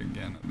look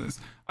again at this.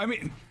 I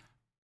mean,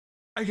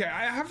 okay,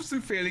 I have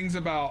some feelings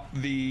about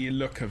the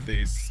look of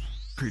these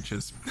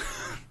creatures.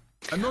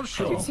 I'm not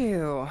sure. Me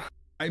too.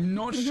 I'm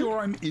not sure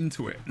I'm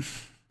into it.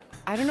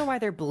 I don't know why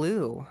they're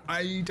blue.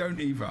 I don't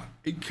either.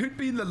 It could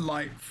be the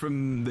light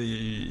from the.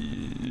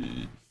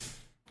 Maybe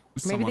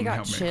Someone they got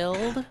help me.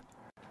 chilled.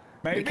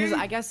 Maybe. Because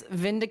I guess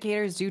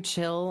Vindicators do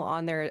chill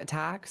on their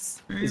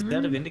attacks. Is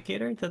that a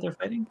Vindicator that they're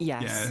fighting?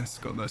 Yes. Yeah, it's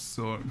got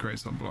that great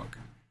sword block.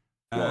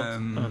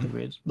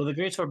 The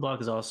great sword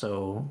block is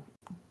also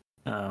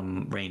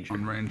Ranger.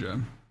 On Ranger.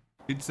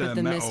 It's With a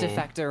the metal, mist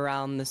effect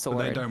around the but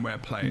sword. they don't wear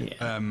plate.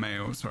 Yeah.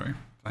 Mail, sorry.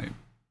 Plate.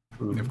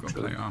 They've got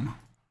plate armor.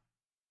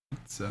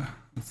 It's a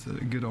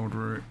good old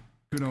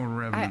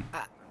Revenant.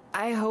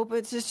 I hope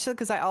it's just chill,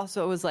 because I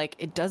also was like,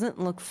 it doesn't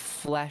look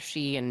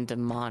fleshy and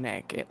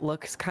demonic. It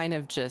looks kind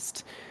of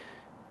just.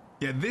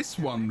 Yeah, this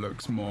one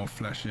looks more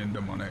fleshy and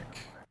demonic.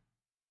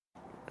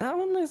 That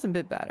one looks a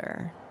bit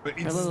better. But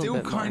A it's little still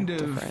bit more kind of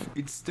different.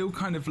 it's still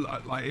kind of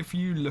like if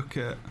you look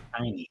at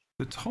Tiny.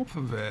 the top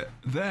of it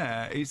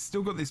there, it's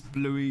still got this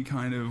bluey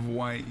kind of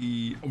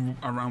whitey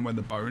around where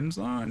the bones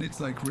are, and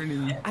it's like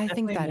really. I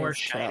think Definitely that more is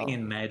shiny chill.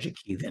 and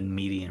magic-y than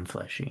meaty and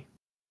fleshy.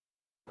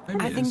 Maybe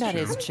I it think that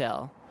chill. is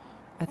chill.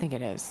 I think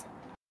it is.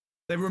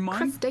 They remind.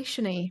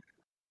 Crustacean-y,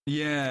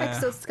 Yeah.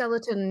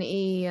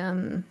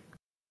 exoskeleton-y.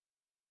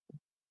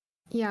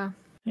 Yeah.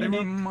 They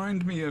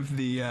remind me of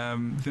the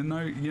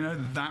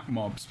that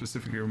mob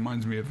specifically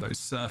reminds me of those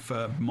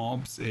surfer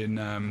mobs in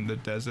the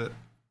desert,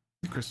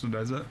 the Crystal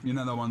Desert. You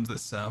know, the ones that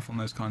surf on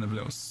those kind of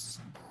little.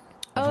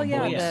 Oh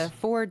yeah, Yes. the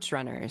Forge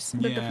Runners.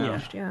 With the Yeah.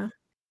 forged, yeah.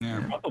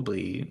 Yeah,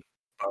 Probably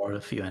borrowed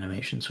a few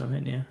animations from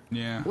it, yeah.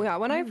 yeah. Yeah,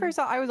 when I first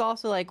saw, I was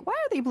also like, why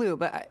are they blue?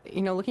 But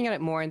looking at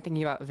it more and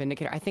thinking about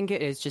Vindicator, I think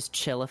it is just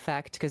chill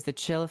effect, because the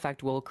chill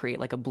effect will create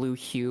like a blue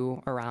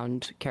hue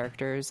around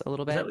characters a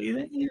little Is that bit. what you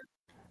think?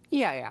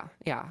 Yeah.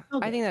 Yeah.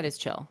 Okay. I think that is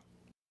chill,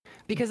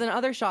 because in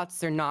other shots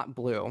they're not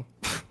blue.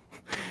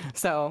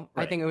 So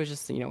I Right. think it was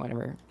just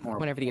whenever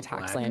the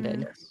attacks black,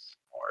 landed. yes.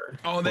 Or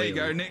Oh, there you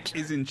go. oily. Nick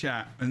is in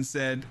chat and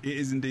said it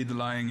is indeed the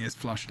lying is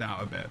flushed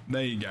out a bit.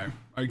 There you go.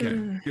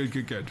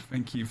 Okay, good.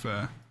 Thank you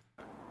for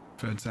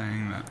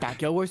saying that. That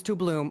Guild Wars 2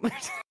 bloom.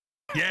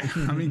 Yeah,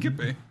 I mean, could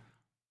be.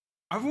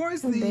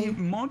 Otherwise, the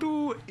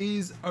model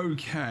is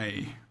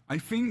okay. I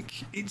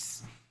think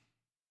it's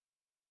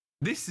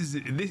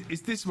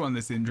this one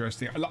that's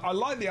interesting. I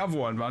like the other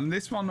one, but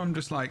this one I'm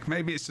just like,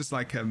 maybe it's just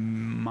like a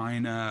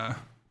minor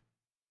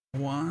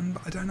one,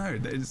 but I don't know.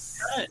 There's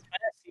Trying to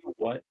see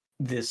what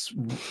this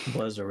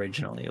was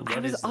originally. What I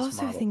was is this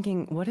also model?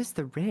 thinking, what is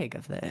the rig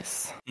of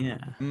this? Yeah.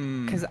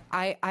 Because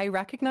I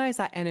recognize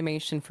that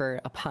animation for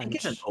a I think punch.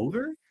 it's an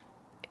ogre?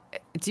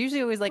 It's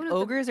usually always like What are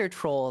the- ogres or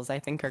trolls, I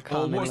think, are oh,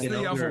 common. what's like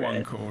an the other ogre one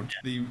Etten. called?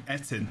 The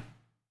Etten.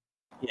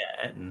 Yeah,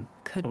 Etten.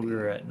 Could be.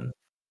 Ogre Etten.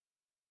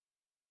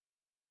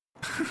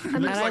 Looks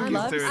And like I'd he's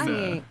love doing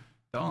seeing-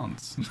 a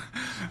dance.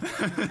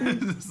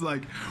 It's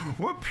like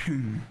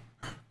whooping.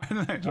 I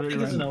don't know. It's I really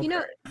think it's an random. ogre. You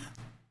know,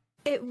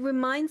 it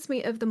reminds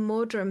me of the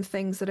Mordrum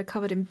things that are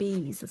covered in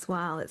bees as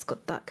well. It's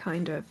got that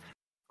kind of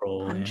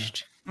Troll, yeah.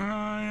 punched. Oh,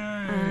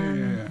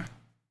 yeah.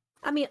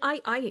 I mean,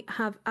 I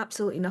have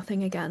absolutely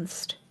nothing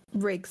against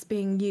rigs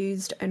being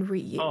used and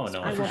reused. Oh,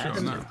 no, I for want sure,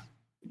 them no. to.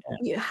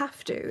 You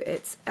have to.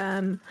 It's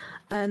and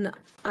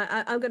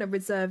I'm going to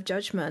reserve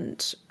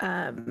judgment.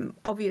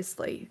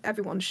 Obviously,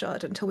 everyone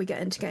should until we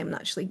get into game and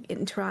actually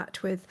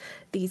interact with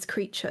these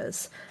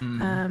creatures.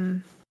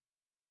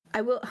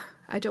 I will.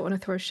 I don't want to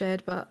throw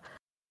shade, but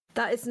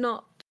that is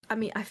not. I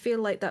mean, I feel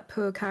like that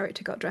poor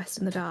character got dressed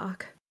in the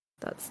dark.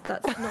 That's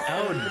not.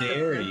 How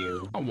dare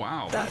you? Oh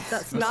wow.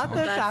 That's Not the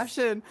That's-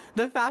 fashion.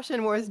 The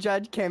Fashion Wars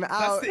judge came That's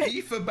out. the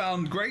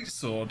ether-bound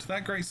greatsword.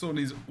 That greatsword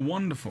is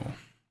wonderful.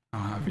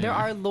 I'll have you. There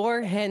are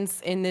lore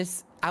hints in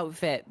this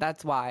outfit.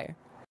 That's why.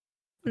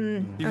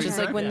 You Okay. Just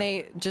like when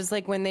Yeah.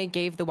 they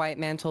gave the white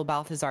mantle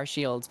Balthazar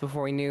shields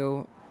before we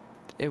knew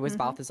it was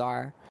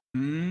Balthazar.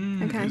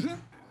 Okay. Is it?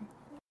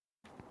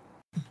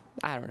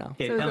 I don't know.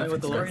 Okay, So tell me that's-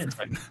 what the lore is.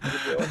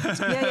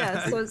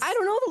 Yeah. So I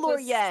don't know the lore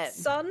so yet.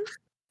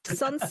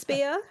 Sun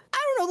spear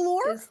I don't know the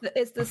lore. is the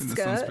I think the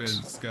skirt.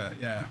 Sunspear's skirt.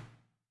 Yeah.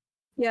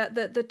 Yeah,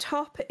 the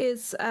top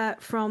is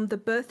from the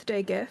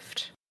birthday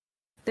gift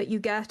that you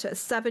get at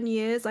 7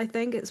 years, I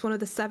think. It's one of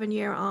the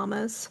 7-year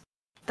armors.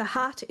 The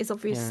hat is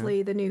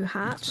obviously the new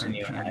hat. That's very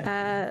new true. hat.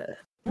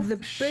 The the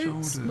boots.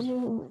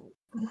 shoulders?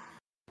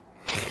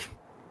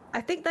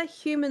 I think they're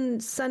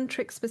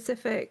human-centric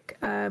specific.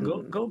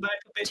 Go back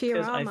a bit, to your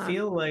because I armor.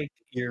 feel like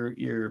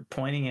you're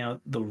pointing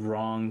out the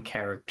wrong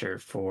character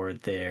for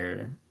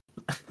their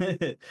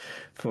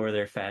for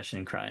their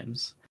fashion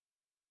crimes.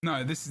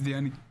 No, this is the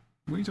only.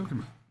 What are you talking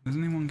about? There's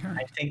only one I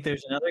character. think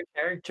there's another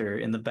character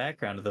in the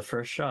background of the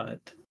first shot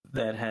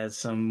that has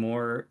some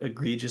more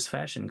egregious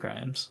fashion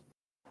crimes.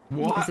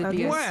 What? Is it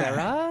the Where?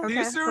 Asura? The Okay,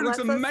 Asura well, looks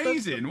let's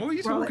amazing. What are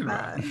you roll it talking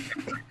about?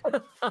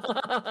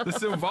 back. The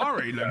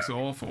Sylvari looks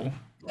awful.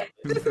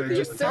 They're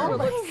just Asura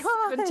terrible. looks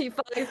God.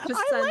 75%.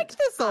 I like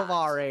the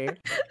Sylvari.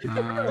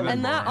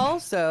 And that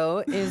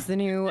also is the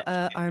new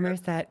armor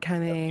set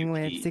coming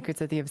with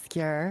Secrets of the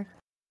Obscure.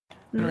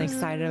 I'm really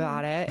excited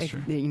about it. Sure.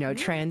 It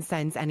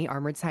transcends any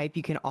armor type.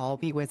 You can all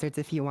be wizards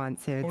if you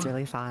want to. It's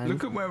really fun.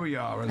 Look at where we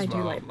are as I do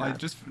well. like that.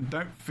 Just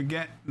don't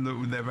forget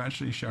that they're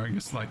actually showing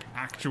us like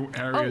actual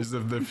areas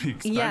of the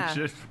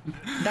expansion.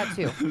 That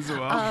too. as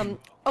well.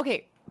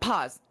 Okay,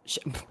 pause.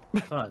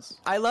 Pause.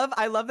 I love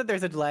that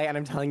there's a delay and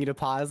I'm telling you to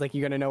pause, like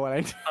you're gonna know what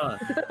I do.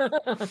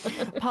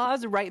 Pause.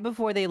 Pause right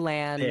before they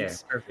land. There,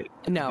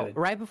 perfect. No, Good.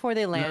 right before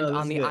they land No, this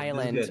on is the good, this is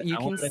island. good. You I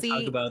can want to see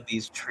talk about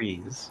these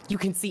trees. you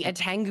can see a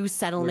Tengu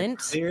settlement.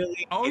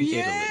 Clearly, Oh in Italy.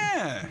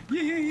 yeah.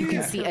 Yeah. You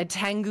can see a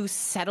Tengu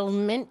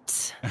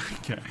settlement.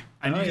 Okay.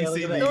 And Oh, you yeah, can look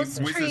see at the that. Those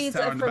Wizard's trees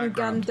Tower are in the from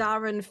background.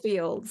 Gandharan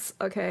fields.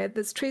 Okay,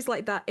 there's trees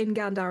like that in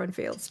Gandharan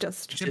fields.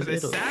 Just Yeah, but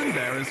there's Italy. sand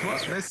there as well.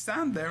 There's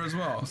sand there as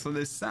well. So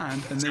there's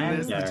sand, and then Sand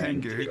there's the there.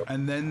 Tengu,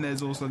 and then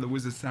there's also the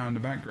Wizard's Tower in the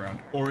background.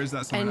 Or is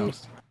that someone And-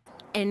 else?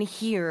 And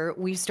here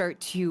we start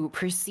to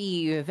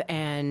perceive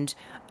and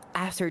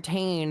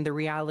ascertain the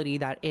reality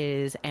that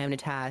is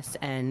Amnitas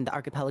and the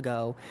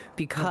archipelago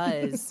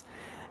because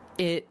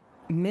it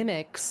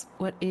mimics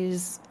what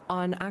is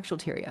on actual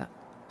Tyria.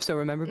 So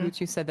remember,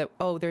 Boots, you said that,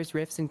 oh, there's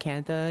rifts in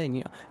Cantha,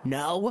 and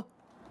no.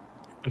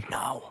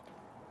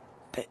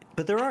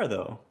 But there are,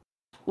 though.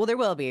 Well, there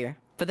will be,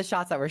 but the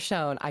shots that were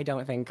shown, I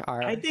don't think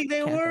are. I think they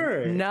Cantha.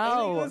 were.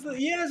 No. I think it was-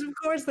 yes, of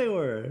course they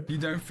were. You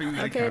don't think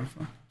they Okay.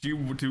 can?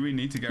 Do we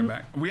need to go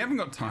back? We haven't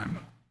got time.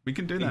 We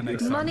can do that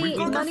next time. money, We've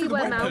got to go money for the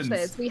where mouth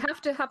weapons. is. We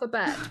have to have a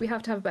bet. We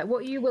have to have a bet.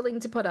 What are you willing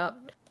to put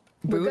up?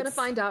 We're gonna Boots,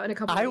 find out in a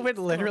couple. I of would weeks.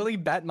 Come on. literally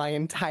bet my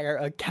entire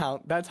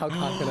account. That's how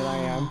confident I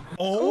am.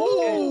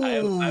 Oh!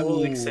 I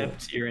will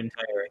accept your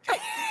entire account.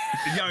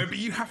 Yeah, but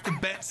you have to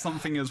bet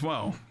something as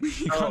well.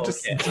 You Oh, can't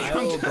just. okay. you I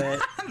can't will just- bet.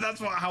 That's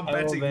how I will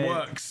betting bet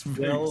works.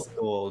 Well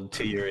gold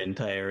to your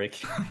entire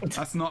account.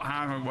 That's not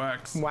how it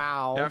works.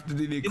 Wow. You have to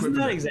do the Isn't equivalent.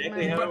 that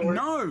exactly how But it works?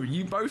 no,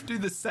 you both do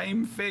the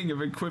same thing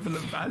of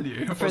equivalent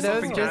value. For or those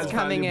something just as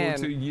coming valuable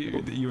in, to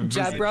you that you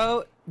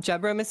envisage.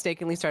 Jebro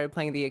mistakenly started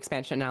playing the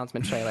expansion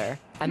announcement trailer,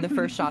 and the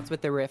first shots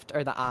with the rift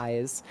are the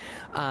eyes.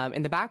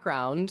 In the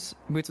background,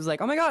 Boots was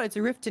like, "Oh my god, it's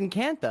a rift in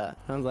Cantha."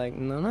 I was like,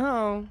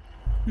 "No,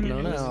 It was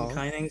in no,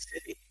 Kaining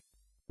City.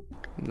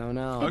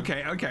 no."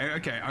 Okay.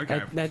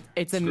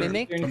 It's a Sure.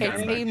 mimic. You're in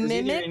It's Kaining- a it was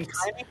either mimic. in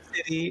Kaining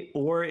City,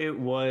 or it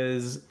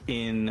was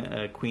in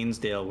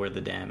Queensdale, where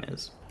the dam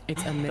is.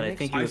 It's a I mimic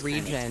think it was-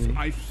 region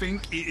I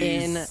think it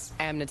in is.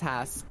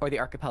 Amnitas or the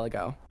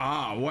archipelago.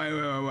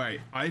 Wait.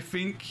 I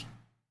think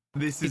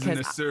this is an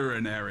Because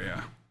Asuran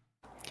area.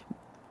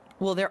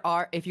 Well, there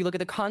are. If you look at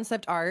the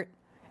concept art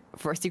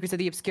for Secrets of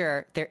the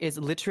Obscure, there is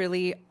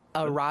literally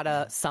a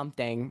Rada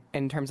something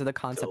in terms of the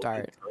concept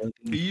art. Are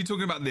you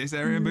talking about this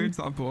area, Boots,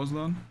 that I paused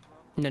on?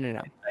 No. I don't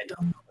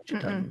know what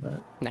you're talking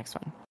about. Next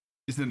one.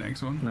 Is the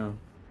next one? No.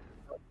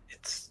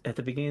 It's at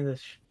the beginning of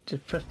the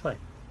just press play.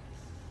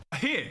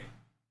 Here.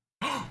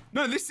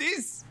 No, this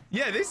is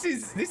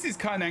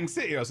Kainang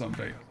City or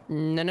something.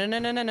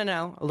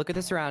 No. Look at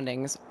the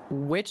surroundings.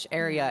 Which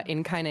area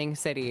in Kaineng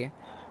City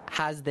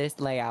has this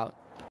layout?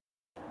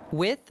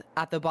 With,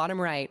 at the bottom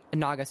right,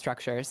 Naga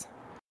structures.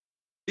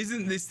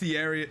 Isn't this the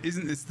area?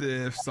 Isn't this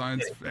the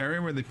science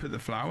area where they put the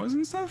flowers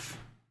and stuff?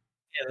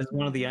 Yeah, there's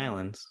one of the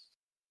islands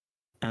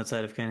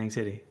outside of Kaining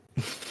City.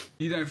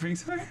 You don't think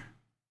so?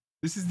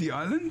 This is the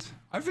island?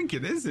 I think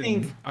it is in.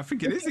 think- I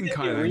think it is in Yeah,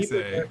 Kainang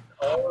City.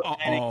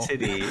 Kaining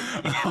City.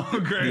 Oh, The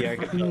great.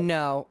 archipelago.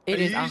 No, it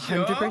Are is you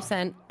sure?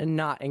 100%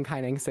 not in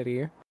Kaineng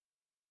City.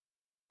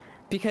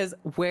 Because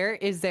where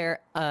is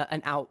there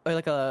an out or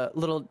like a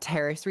little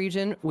terrace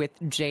region with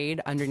jade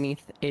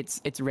underneath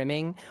its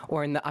rimming,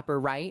 or in the upper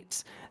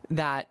right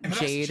that but that's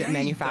jade jade,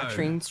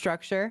 manufacturing though.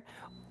 structure?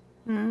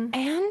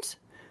 And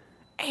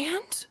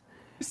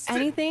Still-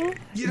 anything.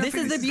 You don't This think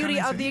is the this is beauty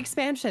Kaineng of the City?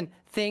 expansion.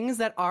 Things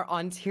that are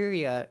on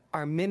Tyria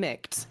are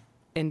mimicked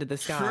into the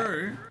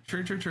sky.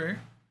 True.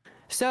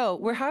 So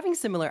we're having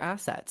similar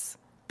assets,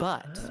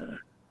 but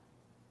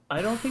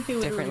I don't think they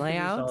would Different reproduce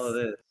layouts? all of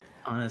this.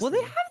 Honestly. well,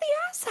 they have the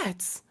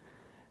assets.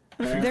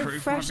 They're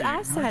Creep fresh might be-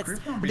 assets.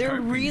 Creep might be They're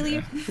hoping really,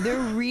 there. they're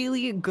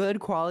really good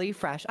quality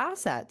fresh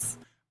assets.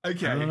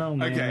 Okay. I don't know,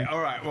 man. Okay.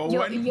 All right. Well,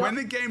 You're- when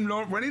the game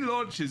when it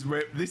launches,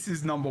 this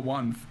is number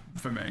one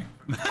for me.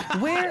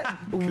 Where?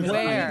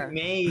 I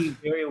may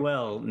very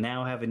well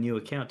now have a new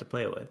account to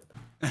play with.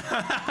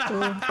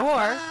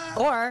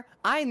 Or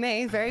I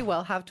may very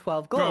well have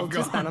 12 gold to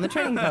gold. spend on the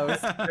training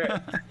post.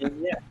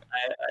 Yeah,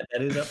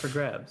 That is up for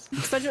grabs.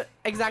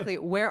 Exactly.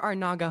 Where are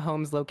Naga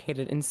homes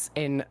located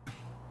in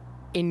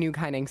New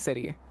Kaining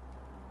City?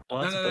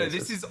 No.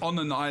 This is on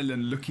an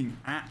island looking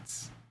at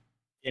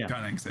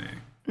Kaining City.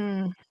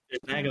 Mm.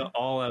 There's Naga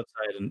all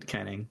outside in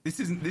Canning. This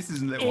isn't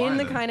little In island.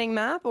 the Kaining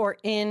map or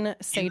in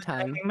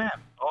Satan? Map,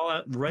 all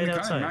out, right In the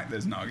outside. Kaining map,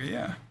 there's Naga,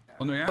 yeah.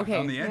 On the Okay.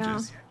 on the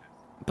edges.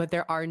 But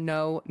there are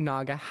no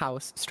Naga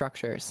house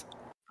structures.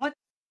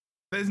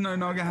 There's no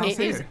Naga house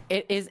here.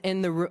 It is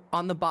in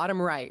on the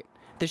bottom right.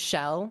 The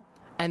shell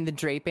and the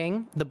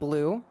draping, the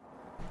blue.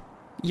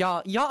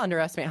 Y'all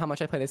underestimate how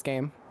much I play this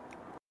game.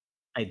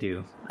 I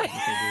do.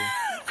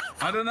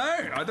 I don't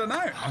know.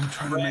 I'm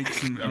trying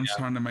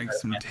to make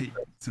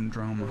some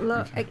drama.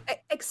 Look,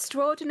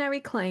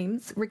 extraordinary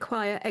claims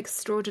require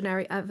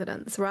extraordinary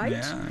evidence, right?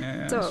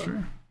 Yeah, So, that's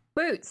true.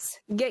 Boots,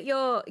 get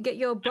your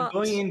butt. I'm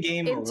going in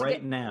game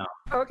right now.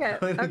 Okay.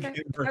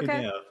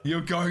 Now.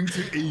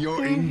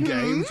 You're in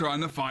game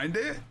trying to find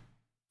it?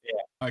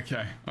 Yeah.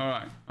 Okay.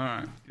 All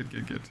right.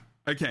 Good.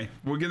 Okay,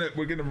 we're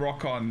gonna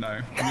rock on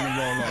now. We're gonna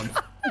roll on.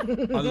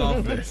 I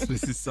love this.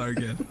 This is so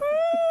good.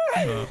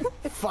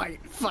 Fight.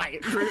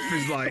 Griff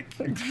is like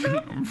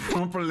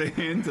properly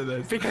into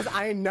this. Because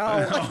I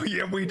know. Oh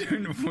yeah, we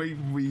do.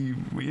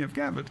 We have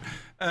gathered.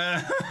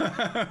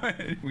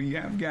 We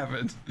have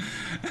gathered.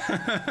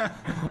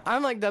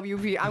 I'm like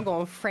WP. I'm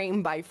going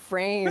frame by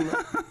frame.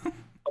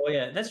 Oh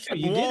yeah, that's true.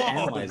 You did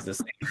analyze this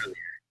thing earlier.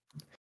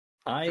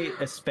 I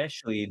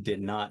especially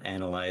did not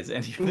analyze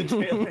any of the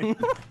trailers.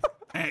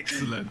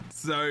 Excellent.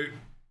 So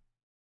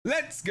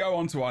let's go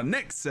on to our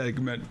next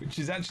segment, which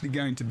is actually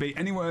going to be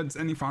any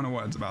final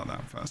words about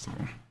that, first of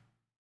all?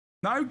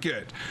 No?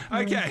 Good.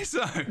 Okay,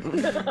 so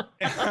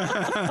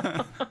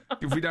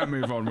if we don't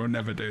move on, we'll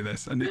never do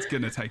this, and it's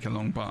going to take a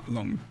long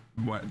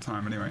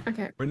time anyway.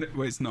 Okay.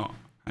 Well, it's not,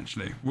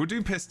 actually. We'll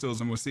do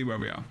pistols, and we'll see where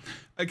we are.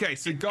 Okay,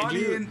 so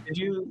Guardian... Did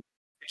you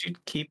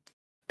keep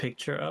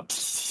picture up?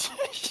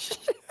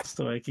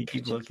 So I can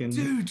keep looking.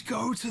 Dude,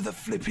 go to the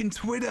flipping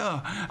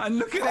Twitter and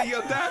look at it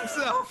your damn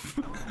self.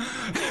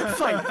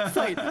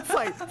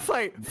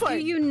 Fight. Do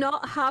you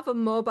not have a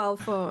mobile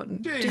phone?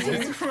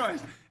 Jesus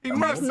Christ. He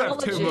must have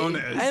 2 Technology.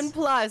 monitors. And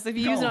plus, if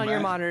you use it on your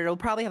man. monitor, it'll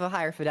probably have a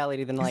higher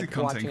fidelity than He's a like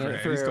content watching creator.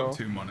 it through. He's got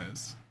 2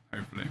 monitors,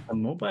 hopefully. A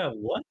mobile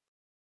what?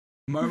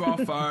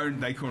 Mobile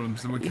phone, we call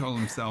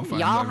them cell phones.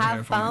 Y'all over have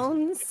here,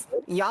 phones.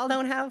 phones? Y'all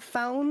don't have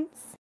phones?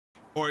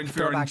 Or if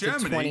you're in back to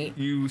Germany,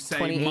 you say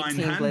mein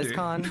 2018 Handy.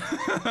 BlizzCon.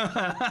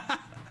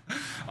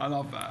 I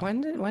love that.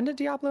 When did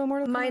Diablo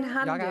Immortal come Mein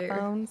out? Y'all got Handy.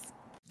 phones?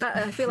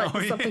 I feel like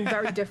it's something yeah.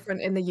 very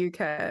different in the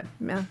UK.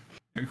 Yeah.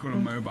 They call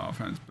them mobile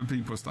phones, but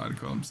people started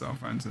to call them cell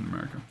phones in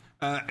America.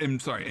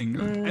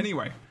 England.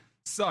 Anyway,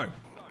 so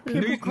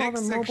People call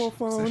next them mobile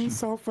section. phones,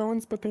 cell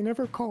phones, but they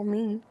never call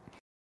me.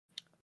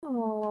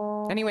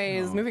 Aww.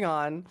 Anyways, Oh. moving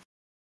on.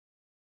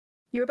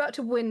 You're about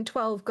to win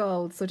 12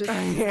 gold, so just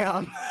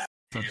Yeah.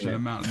 Such an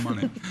amount of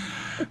money.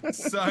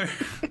 So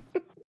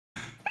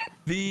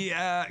the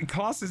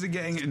classes are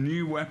getting a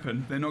new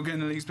weapon. They're not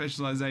getting elite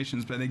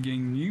specializations, but they're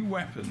getting new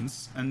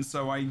weapons. And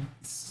so I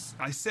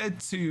said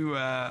to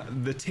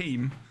the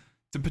team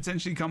to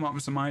potentially come up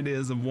with some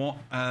ideas of what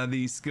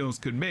these skills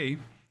could be.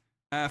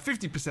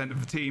 50% of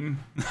the team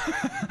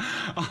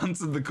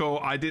answered the call.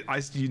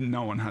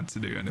 No one had to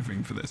do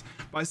anything for this.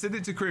 But I said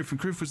it to Kroof, and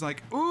Kroof was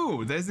like,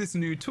 "Ooh, there's this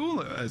new tool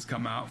that has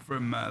come out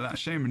from that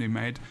shaman who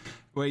made,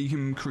 where you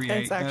can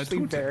create." It's actually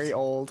tool very tips."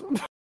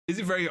 old. Is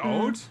it very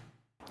old?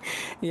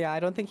 Yeah, I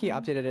don't think he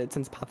updated it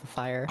since Path of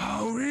Fire.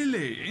 Oh,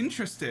 really?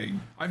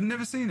 Interesting. I've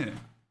never seen it.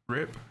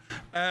 Rip.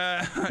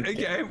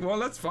 Okay, well,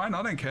 that's fine.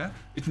 I don't care.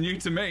 It's new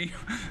to me.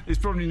 It's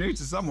probably new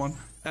to someone.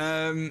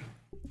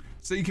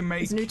 So you can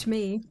make... it's new to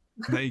me.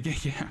 There you go,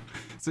 yeah.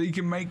 So you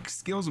can make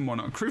skills and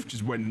whatnot. Kroof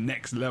just went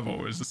next level.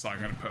 It was just like,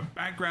 I'm going to put a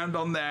background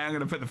on there. I'm going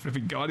to put the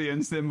flipping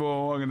Guardian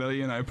symbol. I'm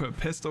going to, put a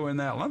pistol in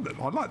there. I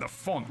like the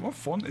font. What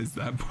font is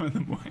that, by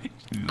the way?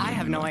 I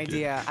have no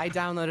idea. I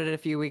downloaded it a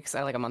few weeks,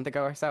 like a month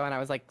ago or so, and I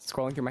was like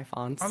scrolling through my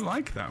fonts. I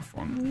like that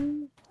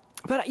font.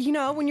 But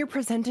when you're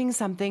presenting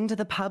something to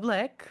the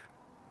public,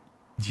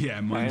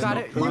 Yeah, mine's got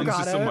not. it, you Mine's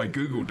got just on it. my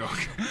Google Doc.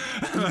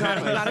 you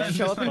gotta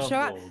show up and show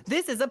out. Gold.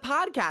 This is a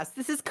podcast.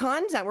 This is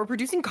content. We're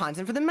producing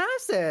content for the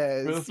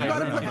masses. You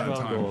gotta Yeah. put.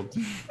 Time. gold.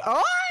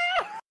 Oh!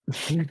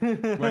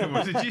 Wait,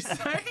 what did you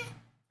say?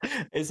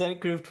 It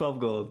sent Groove 12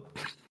 gold.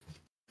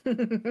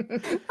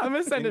 I'm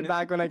gonna send it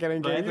back when I get By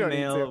engaged. the You don't need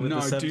mail to. with No,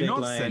 the do subject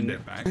not line. send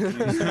it back.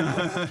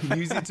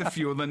 Use it to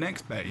fuel the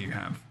next bet you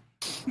have.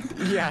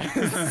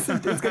 Yes,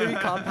 it's gonna be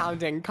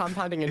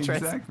compounding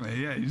interest.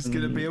 Exactly. Yeah, you're just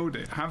gonna build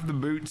it. Have the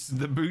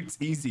boots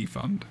easy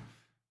fund.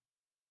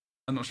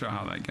 I'm not sure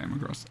how that came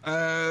across.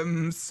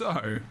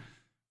 So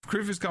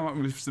Kroof has come up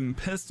with some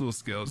pistol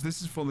skills.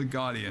 This is for the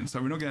Guardian.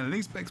 So we're not getting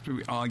elite specs, but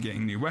we are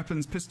getting new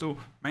weapons, pistol,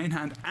 main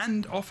hand,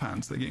 and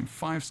offhand. So they're getting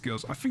 5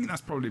 skills. I think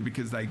that's probably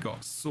because they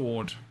got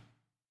sword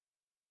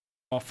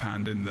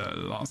offhand in the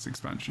last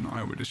expansion,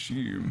 I would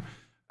assume.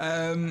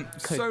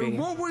 So be.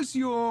 what was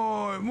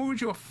your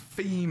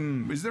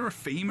theme? Is there a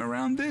theme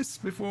around this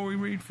before we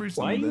read through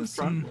some Why are of you this?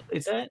 front?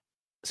 Is that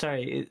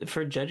Sorry,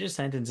 for Judge's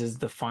sentence, is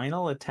the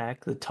final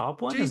attack the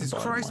top one? Jesus or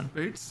the bottom Christ, one?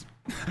 Boots.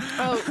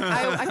 Oh,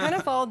 I kind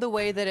of followed the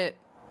way that it.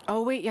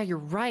 Oh wait, yeah, you're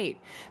right.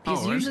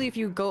 Because really? usually if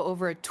you go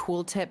over a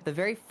tooltip, the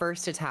very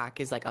first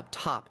attack is like up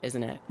top,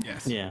 isn't it?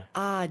 Yes. Yeah.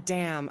 Ah,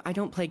 damn. I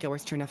don't play Guild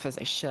Wars 2 enough as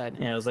I should.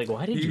 Yeah, I was like,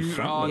 why did you You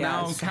front are load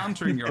now this?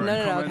 countering your own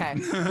No,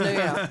 comment.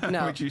 okay.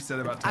 No. Which you said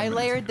about 10 I minutes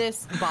layered ago.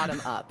 this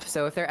bottom up.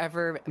 So if there are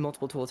ever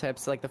multiple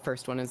tooltips, like the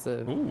first one is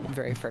the Ooh.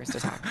 very first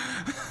attack.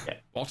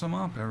 Bottom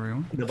up,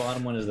 everyone. The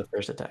bottom one is the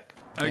first attack.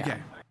 Okay. Yeah.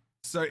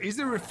 So is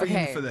there a theme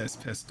Okay. for this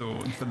pistol?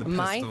 For the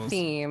My pistols?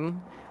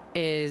 theme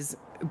is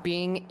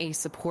being a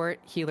support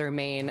healer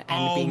main and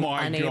Oh being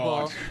my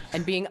God.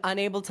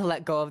 unable to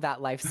let go of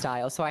that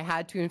lifestyle. So I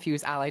had to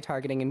infuse ally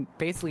targeting in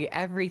basically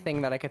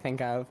everything that I could think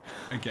of.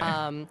 Okay.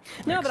 No,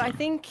 but I Excellent.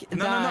 think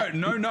No, that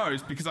no,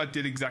 it's because I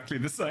did exactly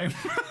the same.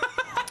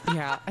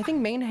 yeah, I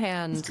think main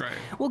hand. great.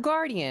 Well,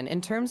 Guardian, in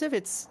terms of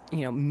its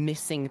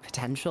missing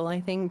potential,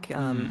 I think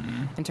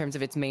in terms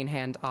of its main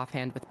hand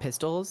offhand with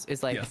pistols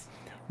is like Yes.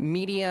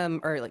 medium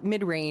or like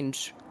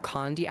mid-range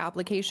Condi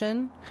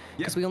application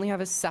because Yeah. we only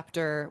have a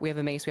scepter, we have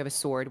a mace, we have a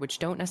sword, which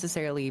don't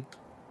necessarily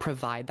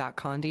provide that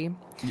Condi.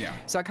 Yeah.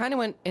 So I kind of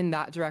went in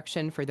that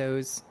direction for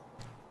those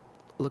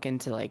looking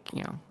to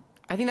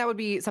I think that would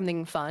be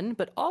something fun,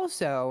 but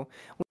also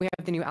we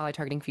have the new ally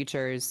targeting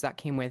features that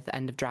came with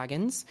End of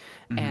Dragons,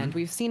 and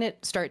we've seen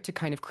it start to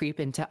kind of creep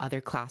into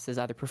other classes,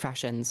 other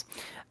professions,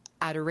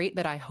 at a rate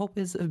that I hope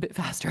is a bit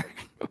faster.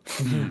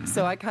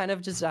 So I kind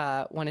of just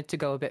wanted to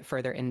go a bit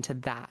further into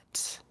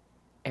that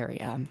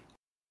area.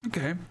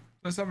 Okay.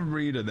 Let's have a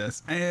read of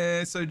this.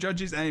 So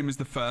Judge's aim is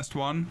the first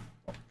one.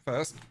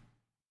 First.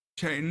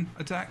 Chain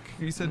attack.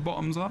 You said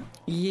bottoms up?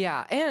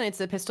 Yeah, and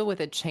it's a pistol with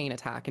a chain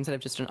attack instead of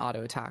just an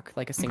auto attack,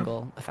 like a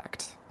single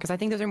effect. Because I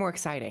think those are more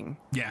exciting.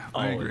 Yeah,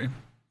 I agree.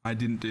 I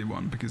didn't do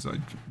one because I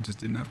just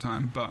didn't have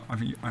time, but I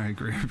think I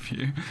agree with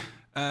you.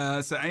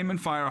 So aim and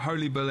fire a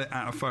holy bullet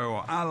at a foe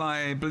or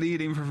ally,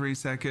 bleeding for 3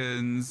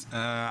 seconds.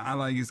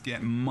 Allies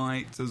get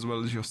might as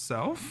well as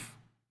yourself.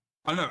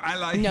 Oh no,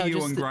 ally No, heal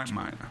just and the- grant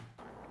might.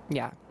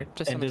 Yeah,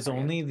 just And on the does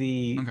target. only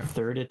the Okay.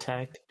 third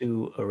attack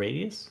do a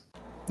radius?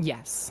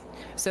 Yes.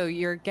 So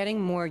you're getting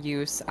more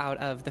use out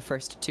of the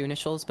first 2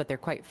 initials, but they're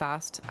quite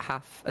fast,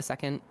 half a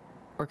second,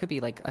 or it could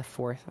be like a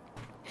fourth.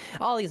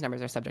 All these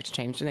numbers are subject to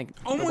change. I think.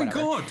 Oh but my whatever.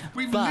 god,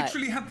 we've But-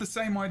 literally had the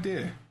same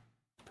idea.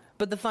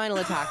 But the final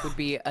attack would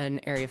be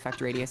an area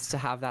effect radius to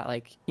have that,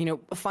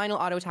 final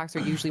auto attacks are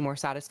usually more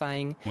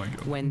satisfying Oh my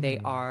God. when they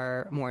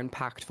are more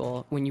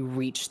impactful when you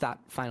reach that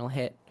final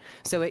hit.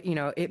 So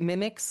it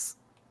mimics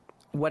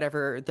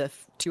whatever the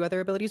 2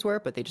 other abilities were,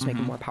 but they just make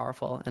Mm-hmm. it more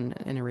powerful and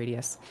in a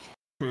radius.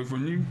 But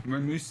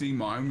when we see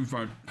mine, we've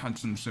had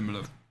some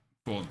similar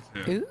thoughts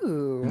here.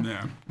 Ooh.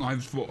 Yeah,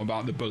 I've thought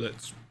about the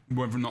bullets,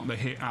 whether or not they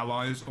hit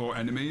allies or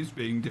enemies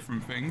being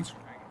different things.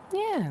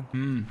 Yeah.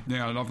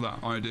 Yeah, I love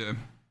that idea.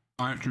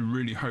 I actually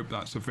really hope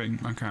that's a thing.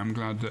 Okay, I'm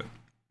glad that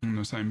I'm on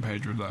the same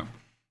page with that.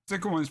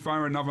 Second one is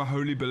fire another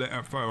holy bullet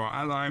at foe or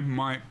ally,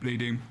 might,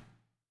 bleeding,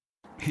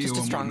 heal Just a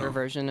and stronger whatnot.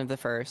 version of the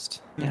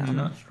first. Yeah.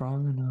 Not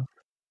strong enough.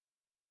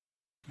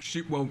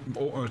 Well,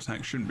 auto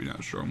attack shouldn't be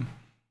that strong.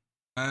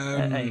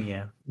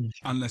 Yeah.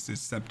 Unless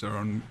it's Scepter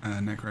on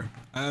Necro.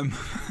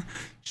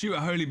 Shoot a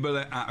holy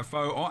bullet at a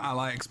foe or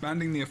ally,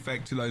 expanding the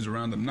effect to those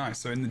around them. Nice.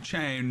 So in the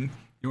chain,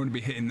 you want to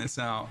be hitting this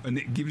out, and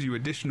it gives you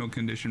additional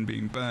condition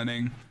being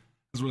burning,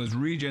 as well as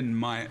regen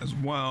might as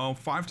well.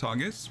 5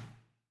 targets.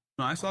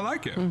 Nice, I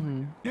like it.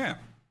 Yeah.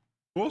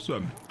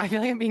 Awesome. I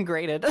feel like I'm being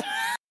graded.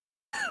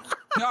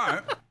 No,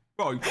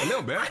 well, a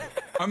little bit.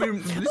 I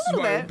mean, this is little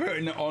why bit. we're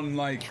putting it on,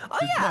 like... Oh,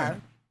 it's yeah.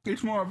 fun.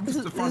 It's more of just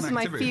a fun This is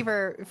my activity.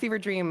 fever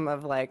dream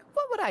of what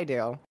would I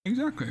do?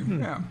 Exactly.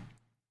 Yeah.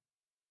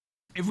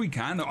 If we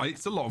can,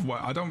 it's a lot of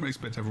work. I don't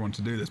expect everyone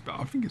to do this, but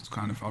I think it's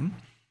kind of fun.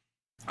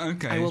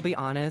 Okay. I will be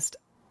honest.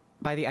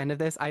 By the end of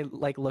this, I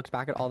looked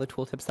back at all the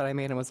tooltips that I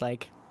made and was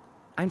like,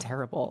 I'm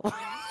terrible.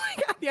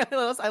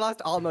 I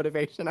lost all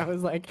motivation. I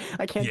was like,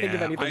 I can't think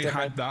of anything I different.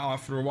 had that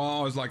after a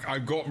while. I was like, I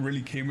got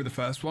really keen with the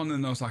first one,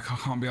 and I was like, I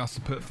can't be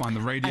asked to find the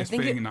radius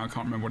think thing, it- and now I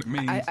can't remember what it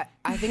means.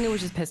 I think it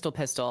was just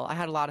pistol. I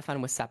had a lot of fun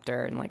with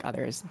Scepter and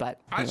others, but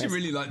I actually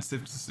anyways. really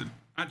like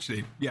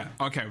Actually, yeah.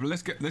 Okay, well,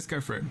 let's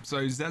go through it.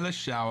 So, Zealous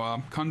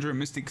Shower, conjure a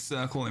mystic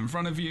circle in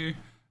front of you,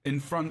 in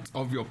front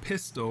of your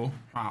pistol.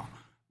 Wow.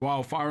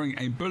 While firing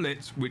a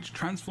bullet, which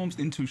transforms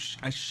into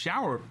a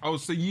shower. Oh,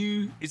 so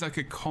it's like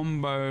a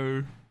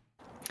combo.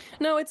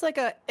 No, it's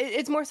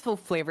it's more full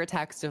flavor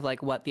text of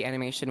what the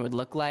animation would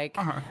look like.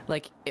 Uh-huh.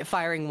 Like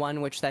firing 1,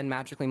 which then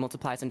magically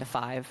multiplies into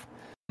 5.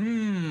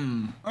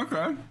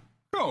 Okay.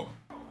 Cool.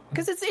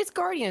 Because it's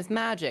Guardian, it's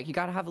magic. You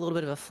got to have a little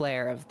bit of a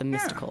flair of the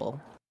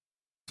mystical.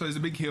 So there's a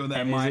big heal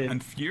there, And is might, it-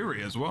 and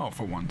fury as well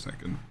for 1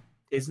 second.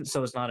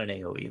 So it's not an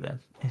AoE then.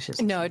 It's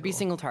just No, it'd be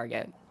single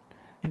target.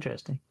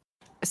 Interesting.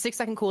 A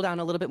 6-second cooldown,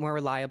 a little bit more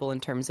reliable in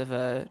terms of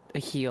a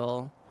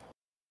heal,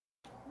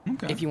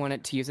 Okay. if you want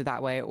it to use it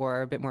that way,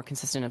 or a bit more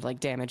consistent of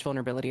damage,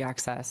 vulnerability,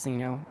 access,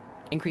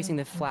 increasing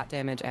the flat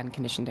damage and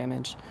condition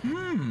damage.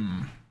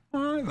 I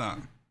like that.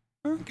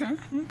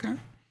 Okay.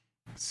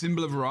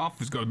 Symbol of wrath.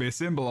 There's got to be a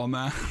symbol on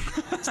there.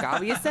 It's gotta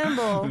be a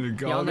symbol.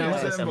 Gotta Y'all be know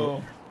a it.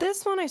 symbol.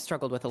 This one I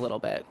struggled with a little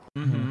bit.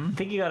 I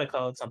think you gotta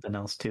call it something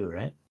else too,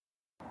 right?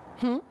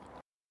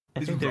 I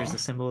Is think it there's wrong? a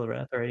symbol of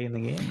wrath already in the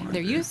game.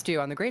 There used to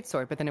on the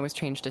Greatsword, but then it was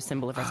changed to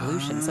Symbol of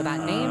Resolution. So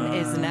that name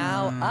is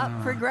now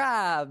up for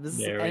grabs.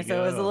 There we and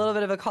so it was a go. little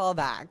bit of a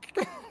callback.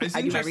 It's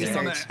I do my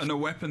interesting research. on a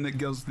weapon that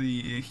gives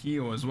the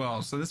heal as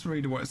well. So let's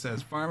read what it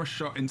says. Fire a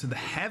shot into the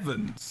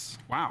heavens.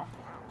 Wow.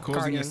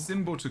 Causing Guardian. a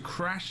symbol to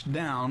crash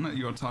down at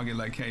your target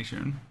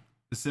location.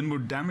 The symbol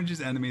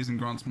damages enemies and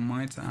grants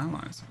might to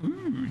allies.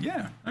 Ooh,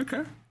 yeah.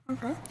 Okay.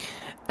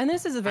 And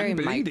this is a very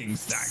And bleeding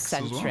stacks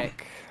as well.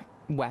 might-centric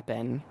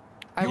weapon.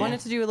 I wanted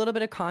to do a little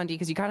bit of Condi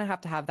because you kind of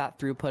have to have that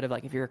throughput of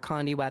like if you're a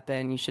Condi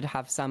weapon, you should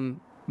have some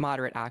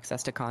moderate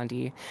access to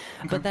Condi.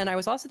 But then I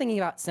was also thinking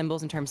about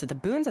symbols in terms of the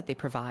boons that they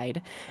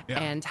provide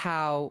and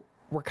how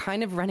we're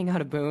kind of running out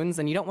of boons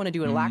and you don't want to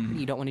do alacrity,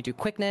 you don't want to do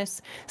quickness.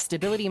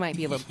 Stability might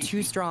be a little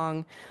too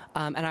strong.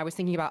 And I was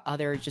thinking about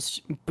other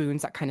just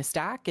boons that kind of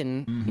stack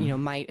and, you know,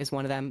 might is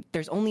one of them.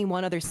 There's only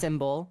one other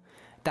symbol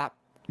that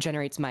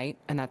generates might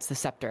and that's the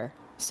Scepter.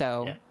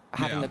 So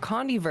having the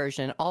Condi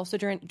version also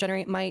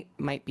generate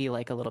might be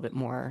like a little bit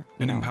more.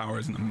 And empower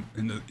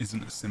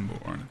isn't a symbol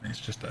or anything.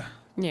 It's just a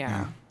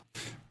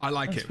I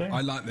like That's it. fair.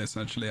 I like this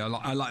actually. I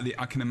like the.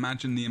 I can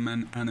imagine the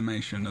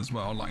animation as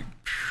well. Like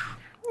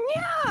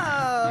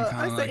Yeah,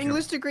 kinda I said like it.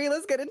 English degree.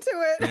 Let's get into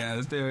it. yeah,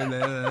 let's do it.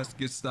 That's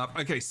good stuff.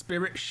 Okay,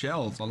 spirit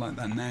shells. I like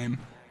that name.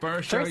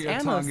 First shell First your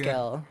ammo target.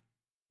 skill.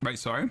 Wait,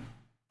 sorry.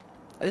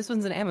 This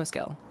one's an ammo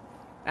skill.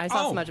 I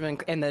saw Oh. some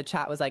of in the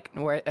chat was like,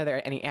 are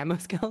there any ammo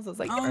skills? I was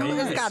like, Oh,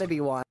 there's nice. got to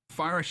be one.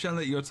 Fire a shell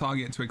at your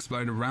target to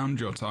explode around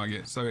your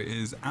target. So it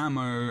is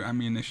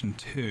ammunition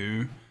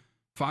 2.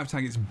 5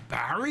 targets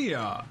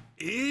barrier.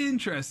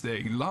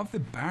 Interesting. Love the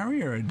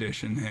barrier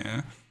edition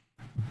here.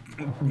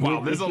 Wow,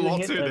 If there's a you lot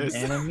hit to an this.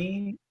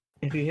 Enemy,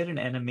 if you hit an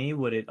enemy,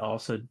 would it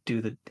also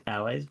do the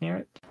allies near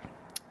it?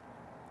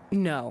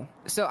 No.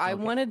 So I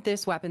wanted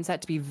this weapon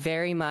set to be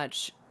very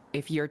much,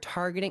 if you're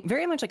targeting,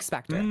 very much like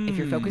Spectre. If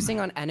you're focusing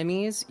on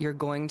enemies, you're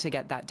going to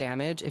get that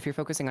damage. If you're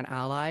focusing on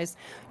allies,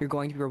 you're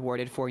going to be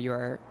rewarded for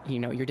your,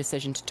 your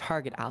decision to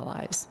target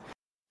allies.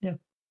 Yeah.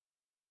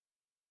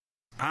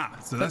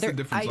 So that's the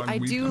difference. I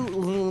do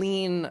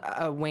lean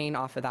Wayne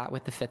off of that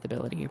with the 5th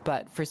ability,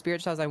 but for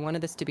Spirit Shells, I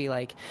wanted this to be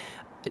like,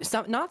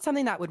 not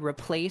something that would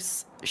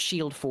replace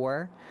Shield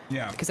 4.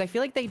 Yeah. Because I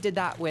feel like they did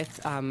that with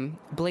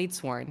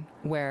Bladesworn,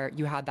 where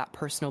you had that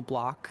personal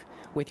block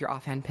with your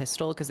offhand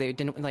pistol, because they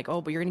didn't like, oh,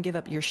 but you're going to give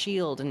up your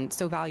shield, and it's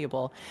so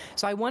valuable.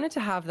 So I wanted to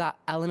have that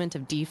element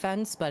of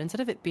defense, but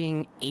instead of it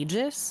being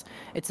Aegis,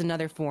 it's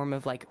another form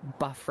of like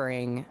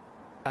buffering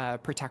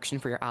protection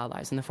for your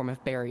allies in the form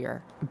of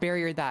barrier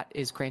that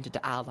is granted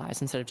to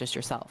allies instead of just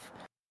yourself.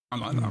 I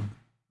like that.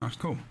 That's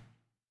cool.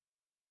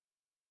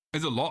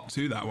 There's a lot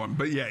to that one,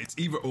 but yeah, it's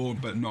either or,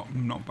 but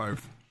not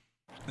both.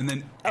 And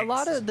then A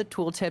lot of the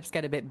tooltips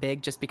get a bit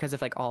big just because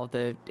of like all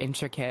the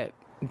intricate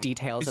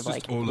details It's of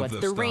just like all of what the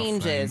the stuff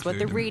range they is, what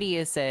the include.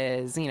 radius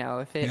is,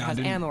 if it Yeah, I has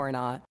didn't- ammo or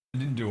not. I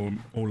didn't do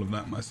all of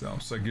that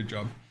myself, so good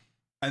job.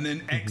 And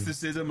then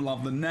Exorcism,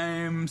 love the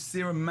name.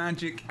 Serum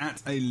magic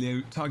at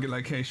a target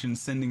location,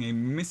 sending a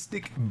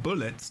mystic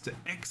bullet to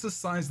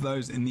exorcise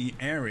those in the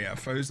area.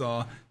 Foes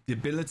are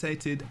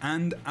debilitated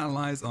and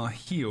allies are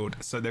healed.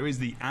 So there is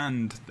the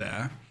 "and"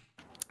 there.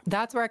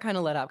 That's where I kind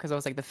of let up because I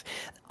was like,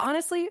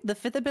 honestly, the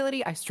 5th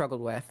ability I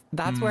struggled with.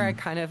 That's where I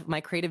kind of,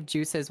 my creative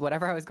juices,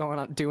 whatever I was going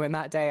on doing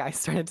that day, I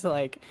started to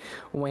like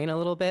wane a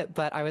little bit.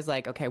 But I was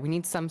like, okay, we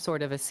need some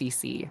sort of a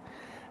CC.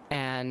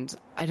 And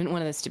I didn't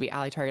want this to be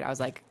ally target. I was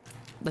like,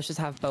 let's just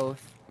have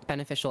both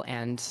beneficial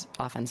and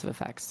offensive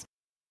effects.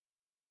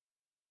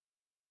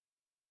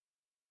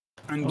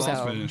 And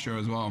blast So- finisher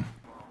as well.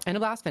 And a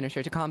blast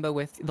finisher to combo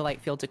with the light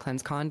field to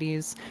cleanse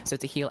Condis. So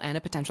it's a heal and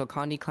a potential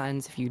Condi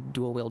cleanse if you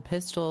dual wield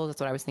pistols. That's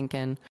what I was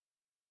thinking.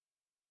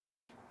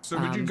 So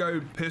would you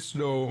go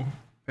pistol,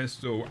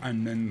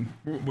 and then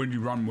would you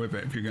run with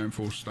it if you're going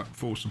full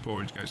support?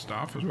 Would you go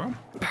staff as well?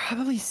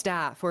 Probably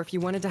staff, or if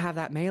you wanted to have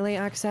that melee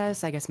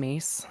access, I guess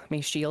mace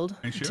shield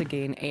Mace shield. to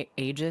gain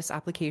Aegis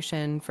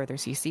application, further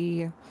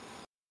CC.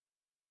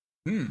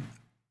 Because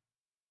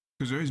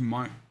there is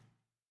might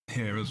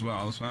here as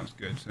well, so that's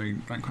good. So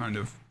that kind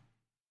of,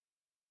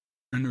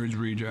 and there is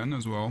regen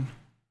as well.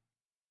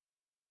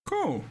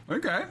 Cool.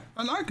 Okay,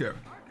 I like it.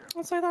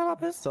 That's what I thought about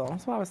pistol.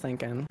 That's what I was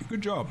thinking. Good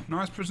job.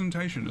 Nice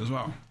presentation as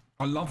well.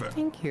 I love it.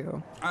 Thank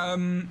you.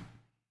 I'm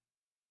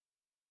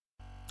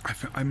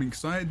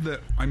excited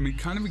that I'm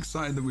kind of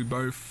excited that we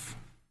both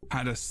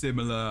had a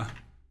similar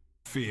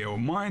feel.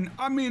 Mine,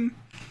 I mean,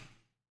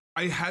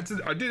 I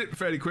did it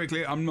fairly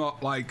quickly. I'm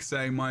not like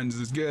saying mine's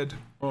as good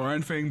or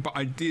anything, but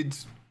I did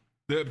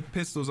the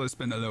pistols I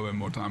spent a little bit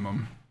more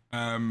time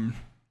on.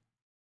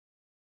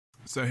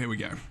 So here we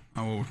go.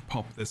 I will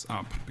pop this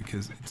up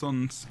because it's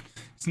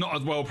not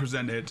as well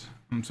presented.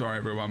 I'm sorry,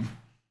 everyone.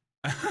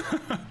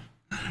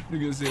 You're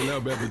gonna see a little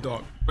bit of the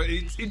dock, but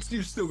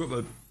you've still got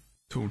the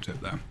tooltip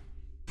there.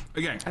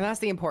 Okay, And that's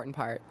the important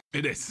part.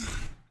 it is.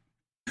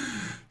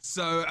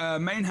 So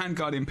main hand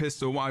Guardian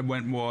pistol, what I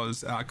went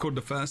was, I called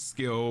the first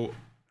skill,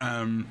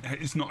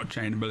 it's not a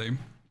chain ability.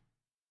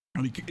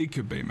 It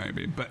could be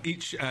maybe, but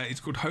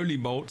it's called Holy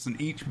Bolts, and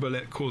each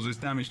bullet causes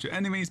damage to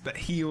enemies but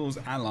heals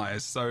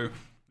allies. So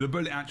the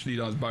bullet actually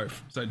does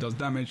both. So it does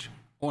damage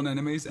on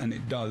enemies and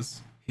it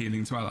does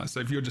healing to allies. So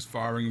if you're just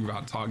firing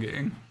without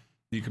targeting,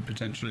 you could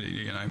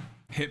potentially,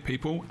 hit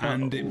people,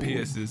 and it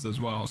pierces as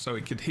well. So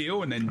it could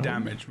heal and then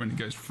damage when it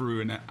goes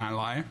through an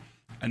ally,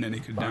 and then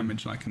it could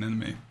damage like an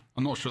enemy.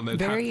 I'm not sure they'd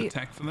have the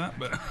tech for that,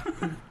 but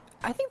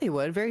I think they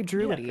would. Very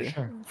druidy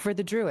for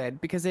the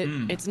druid, because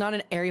it's not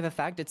an area of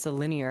effect; it's a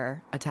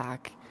linear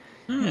attack.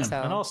 Yeah.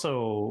 So. And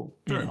also,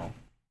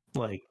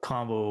 like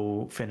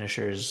combo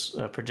finishers,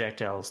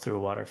 projectiles through a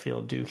water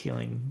field do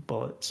healing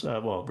bullets.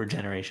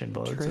 Regeneration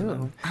bullets.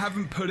 True. I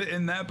haven't put it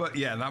in there, but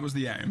yeah, that was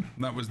the aim.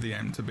 That was the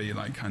aim, to be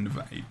like kind of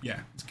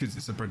it's because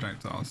it's a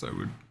projectile, so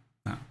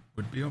that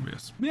would be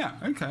obvious. Yeah,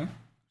 okay.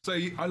 So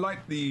I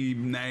like the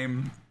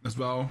name as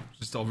well.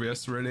 Just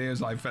obvious, really. It's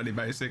like fairly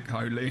basic,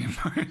 holy.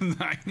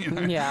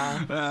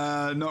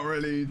 Not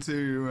really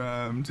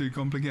too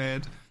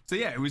complicated. So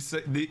yeah,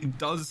 it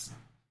does.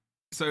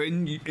 So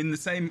in the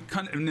same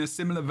kind of in a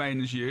similar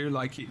vein as you,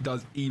 like it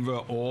does either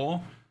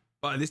or,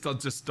 but this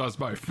just does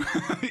both.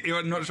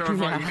 I'm not sure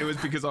if it was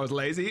because I was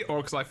lazy or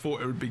because I thought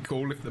it would be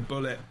cool if the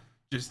bullet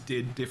just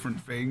did different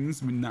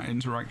things in that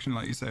interaction,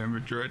 like you say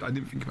with Druid. I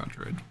didn't think about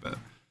Druid, but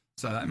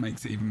so that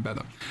makes it even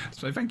better.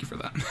 So thank you for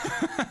that.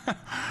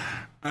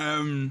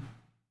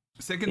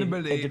 Second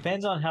ability. It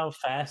depends on how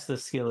fast the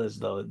skill is,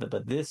 though.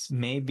 But this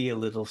may be a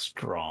little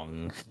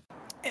strong.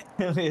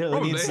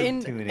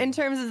 In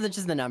terms of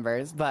just the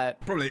numbers, but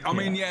probably. I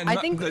mean, I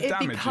think the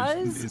damage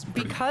is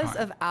because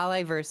high. of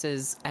ally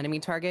versus enemy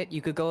target,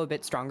 you could go a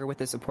bit stronger with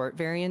the support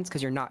variants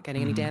because you're not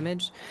getting any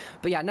damage.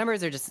 But yeah,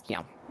 numbers are just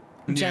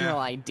general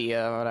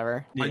idea or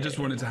whatever. I just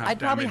wanted to have. I'd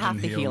probably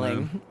damage half the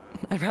healing.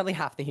 I'd probably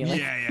half the healing.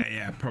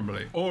 Yeah,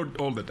 probably, or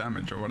all the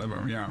damage or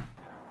whatever. Yeah.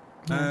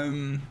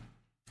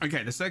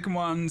 Okay, the second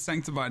one,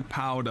 Sanctified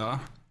Powder.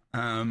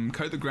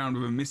 Coat the ground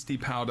with a misty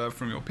powder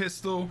from your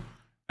pistol,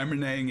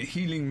 emanating a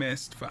healing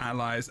mist for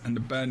allies and a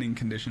burning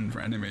condition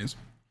for enemies.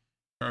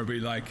 It would be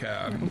like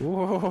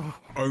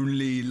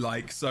only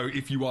like, so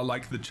if you are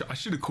like I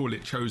should have called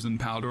it chosen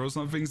powder or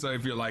something. So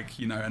if you're like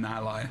an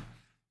ally,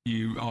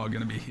 you are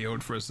going to be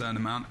healed for a certain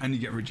amount, and you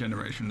get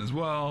regeneration as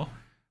well.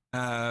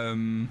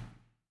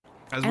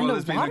 As well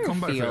as being a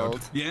combo field.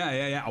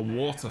 Yeah, a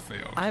water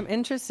field. I'm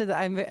interested.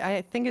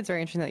 I think it's very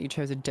interesting that you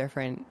chose a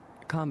different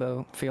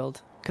combo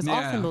field, because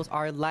all symbols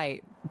are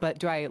light. But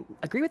do I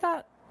agree with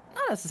that?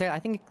 Not necessarily. I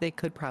think they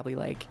could probably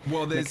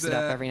mix it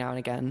up every now and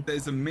again.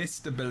 There's a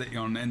mist ability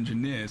on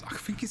engineers. I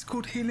think it's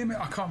called healing.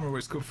 I can't remember what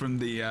it's called, from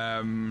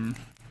the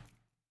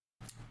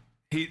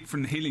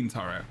healing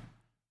turret,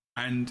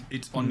 and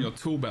it's on your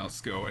tool belt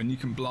skill, and you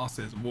can blast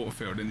it as a water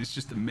field, and it's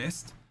just a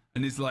mist,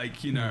 and it's like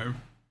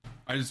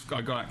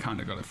I got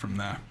it from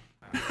there.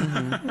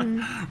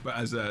 But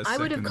as I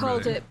would have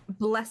called it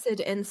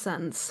Blessed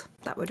Incense.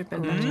 That would have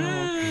been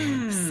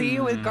better. See,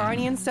 with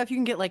Guardian stuff, you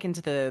can get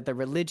into the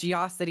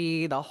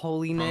religiosity, the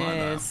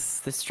holiness,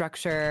 the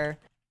structure.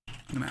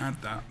 I'm gonna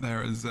add that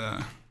there as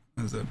a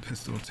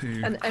pistol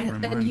too.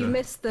 And you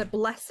missed the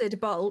Blessed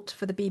Bolt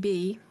for the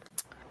BB.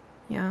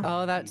 Yeah.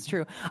 Oh, that's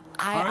true.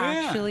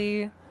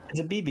 It's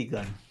a BB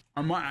gun.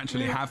 I might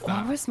actually have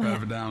that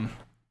further down.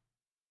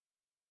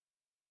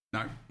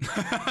 No.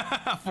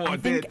 I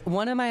think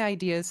one of my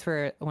ideas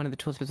for one of the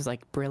tools was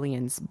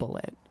Brilliance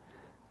Bullet.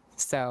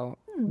 So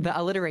the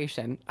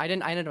alliteration, I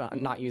ended up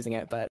not using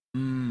it, but I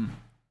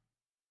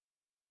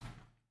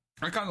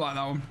kind of like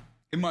that one.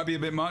 It might be a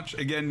bit much.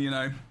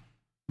 Again,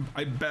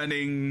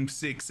 burning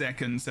 6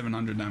 seconds,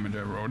 700 damage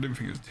overall. I didn't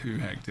think it was too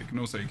hectic, and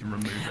also you can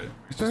remove it.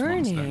 It's just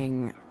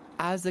burning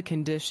as a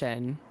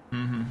condition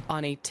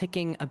on a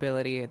ticking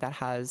ability that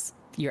has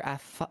your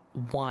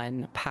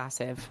F1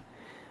 passive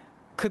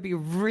could be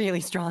really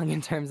strong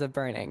in terms of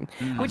burning,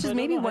 which is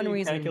maybe one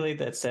reason. Calculate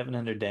that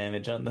 700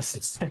 damage on the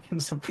 6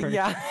 seconds of burning.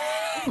 Yeah,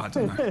 I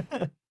don't know.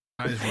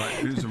 That is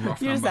right. It was a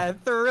rough you number. just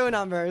said through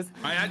numbers.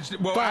 I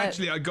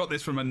got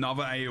this from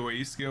another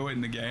AOE skill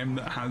in the game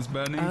that has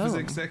burning for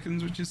 6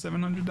 seconds, which is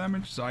 700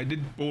 damage. So I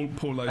did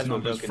pull those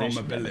numbers from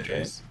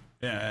abilities.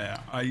 Damage, right?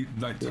 I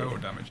like total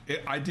damage.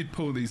 I did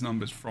pull these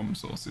numbers from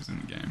sources in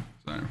the game.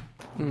 So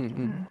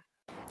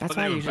that's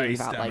why I usually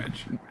leave out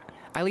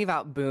I leave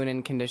out boon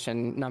and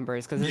condition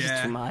numbers because it's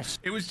just too much.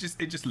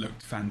 It just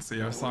looked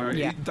fancy. I'm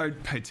sorry.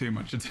 Don't pay too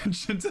much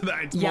attention to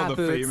that. It's more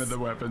the theme of the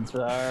weapons.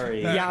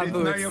 Sorry.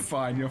 No, you're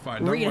fine.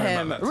 Don't worry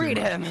about that too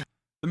much.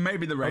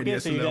 Maybe the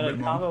radius a little bit more. You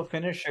got a combo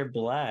finisher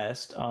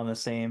blast on the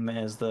same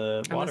as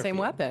the water on the same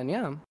field. weapon,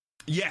 yeah.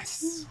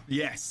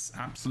 Yes,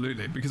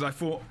 absolutely. Because I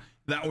thought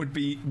that would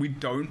be, we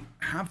don't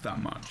have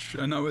that much.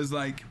 And I was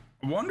like,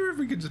 I wonder if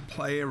we could just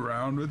play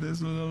around with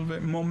this a little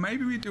bit more.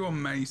 Maybe we do a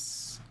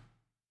mace.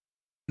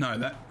 No,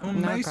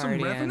 Mace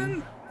and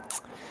Revenant?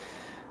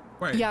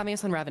 Wait. Yeah,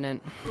 Mace and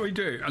Revenant. We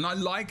do. And I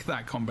like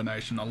that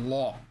combination a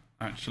lot.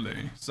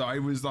 actually. So I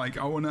was like,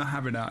 I want to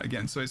have it out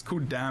again. So it's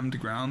called Damned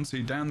Ground. So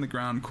you dam the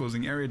ground,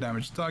 causing area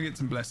damage to targets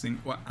and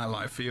blessing or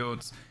ally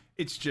fields.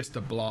 It's just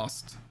a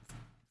blast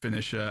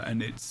finisher,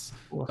 and it's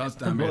does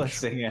damage.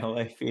 Blessing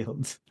ally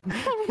fields.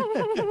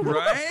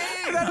 Right?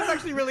 That is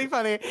actually really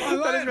funny. I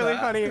like That is really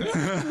that.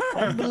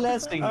 funny. I'm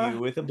blessing you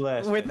with a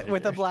blast.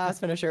 With a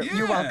blast finisher.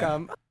 You're Yeah.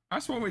 welcome.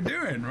 That's what we're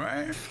doing,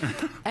 right?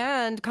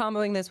 And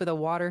comboing this with a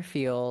water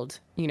field,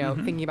 you know,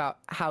 thinking about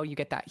how you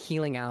get that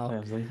healing out.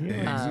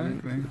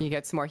 Exactly. You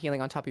get some more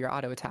healing on top of your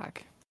auto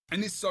attack.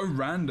 And it's so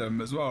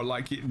random as well,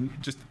 like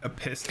just a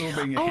pistol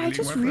being a Oh, healing I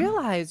just weapon.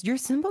 realized your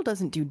symbol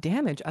doesn't do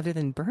damage other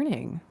than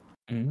burning.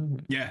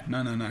 Yeah,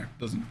 no,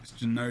 doesn't. It's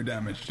just no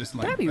damage, just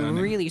like That'd be burning.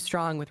 really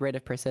strong with Rate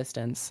of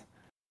Persistence.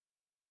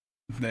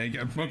 There you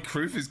go. Well,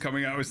 Kroof is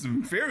coming out with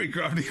some theory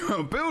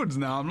crafting builds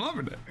now. I'm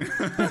loving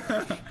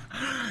it.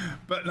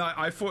 But like,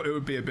 I thought it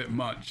would be a bit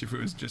much if it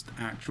was just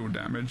actual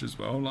damage as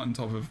well, like on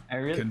top of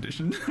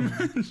conditioned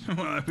damage. Well,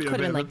 that'd be a Could have bit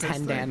been of a like 10 piss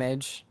take.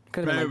 damage.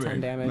 Could have been like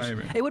 10 damage.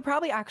 Maybe. It would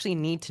probably actually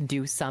need to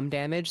do some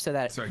damage so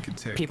that So it could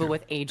tick. people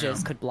with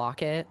Aegis could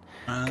block it.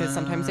 Because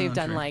sometimes they've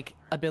done true. like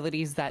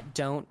abilities that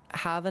don't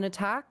have an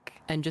attack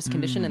and just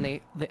condition, and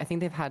they I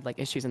think they've had like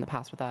issues in the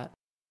past with that.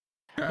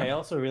 I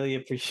also really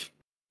appreciate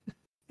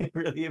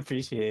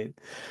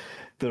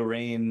the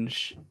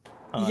range.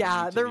 on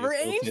Yeah, each the of your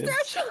range focus.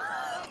 threshold.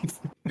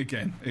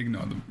 Again,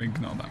 ignore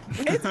that.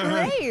 It's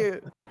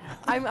great.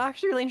 I'm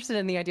actually really interested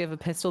in the idea of a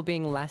pistol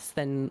being less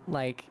than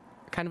like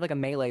kind of like a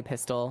melee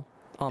pistol.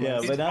 Yeah,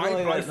 Almost. but not I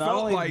only, not felt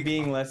only like-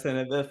 being less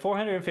than the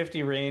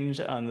 450 range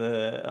on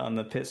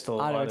the pistol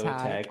Auto auto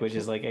attack. attack, which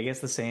is like I guess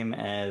the same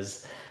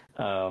as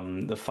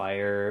the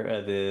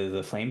fire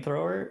the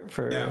flamethrower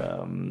for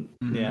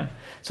yeah.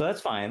 So that's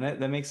fine. That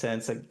makes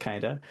sense. Like,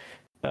 kinda.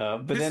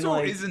 But then Pistol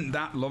like isn't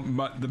that long,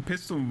 but the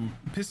pistol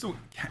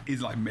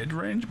is like mid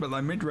range, but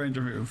like mid range,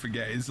 I think we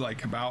forget, is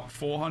like about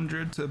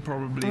 400 to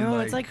probably Oh,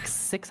 like. it's like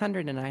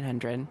 600 to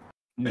 900.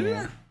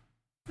 yeah.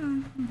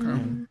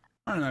 Okay.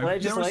 I don't know. But I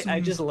There were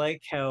just some-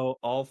 like how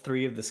all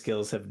three of the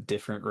skills have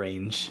different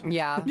range.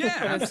 Yeah. Yeah,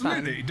 It's fun.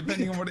 absolutely.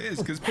 Depending on what it is,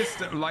 because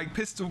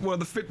pistol. Well,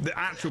 the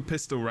actual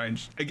pistol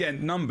range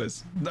again,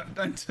 numbers.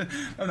 Don't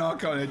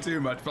hark on it too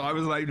much. But I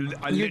was like,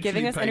 You're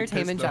giving us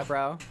entertainment, Jet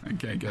Bro.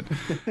 Okay, good.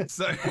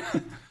 So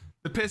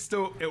the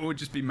pistol, it will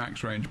just be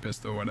max range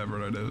pistol,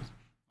 whatever it is,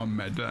 on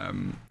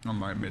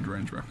my mid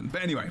range weapon.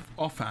 But anyway,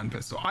 offhand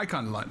pistol, I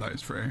kind of like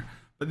those three.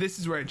 But this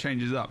is where it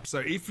changes up.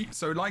 So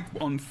like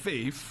on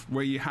Thief,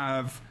 where you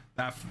have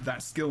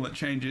that skill that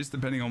changes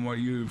depending on what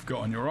you've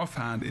got on your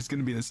offhand, it's going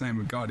to be the same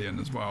with Guardian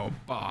as well.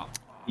 But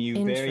You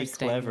very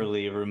Interesting.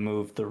 cleverly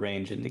removed the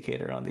range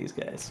indicator on these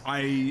guys.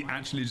 I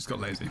actually just got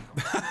lazy.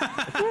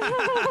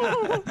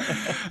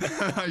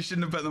 I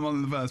shouldn't have put them on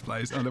in the first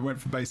place. And I went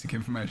for basic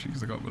information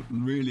because I got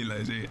really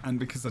lazy and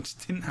because I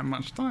just didn't have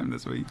much time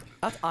this week.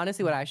 That's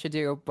honestly what I should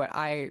do, but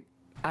I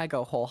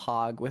go whole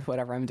hog with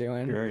whatever I'm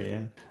doing. Sure,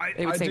 yeah.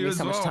 It would I save do me as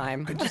so much well.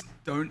 time. I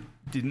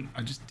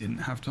just didn't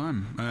have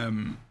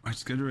time. My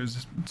schedule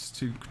is just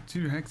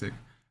too hectic.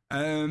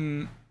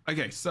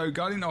 Okay, so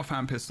Guardian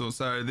offhand pistol.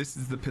 So this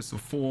is the pistol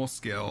 4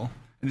 skill,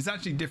 and it's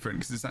actually different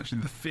because it's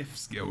actually the 5th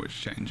skill which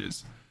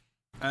changes.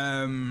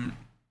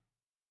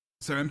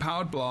 So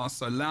empowered blast.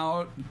 So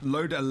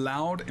load a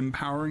loud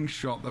empowering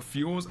shot that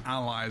fuels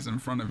allies in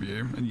front of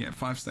you, and you get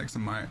 5 stacks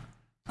of might.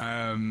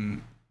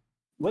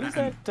 What is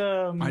And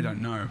that? I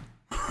don't know.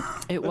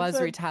 It What was is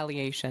that?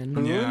 retaliation.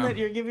 Boon Yeah. that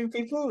you're giving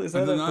people? Is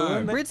I that a don't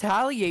know. boon?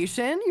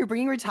 Retaliation? You're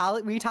bringing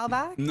retal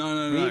back?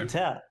 No.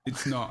 Retail.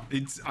 It's not.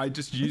 I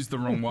just used the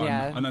wrong one,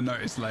 Yeah. and I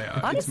noticed later.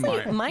 Honestly,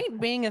 it's might. might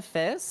being a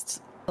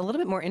fist a little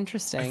bit more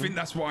interesting. I think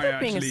that's why I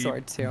Being a actually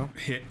sword too.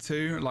 hit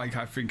 2. Like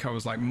I think I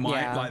was like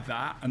might Yeah. like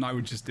that, and I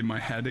would just in my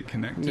head it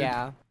connected.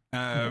 Yeah,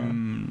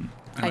 And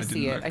I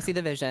see didn't it. I see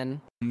the vision.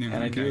 Yeah,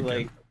 And I okay, do good.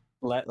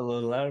 like a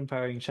loud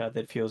empowering shot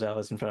that fuels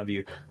allies in front of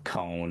you.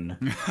 Cone.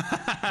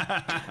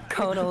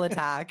 Conal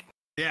attack.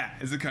 Yeah,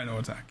 it's a kind of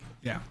attack.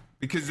 Yeah,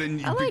 because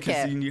then I like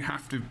it. then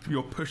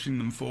you're pushing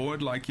them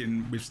forward, like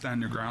with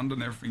stand your ground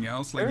and everything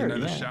else, like Sure, the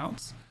yeah.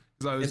 shouts.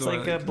 'Cause I was It's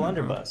like a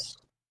blunderbuss.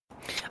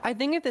 I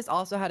think if this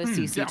also had a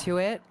CC yeah. to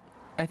it,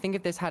 I think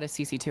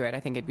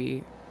it'd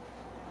be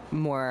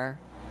more.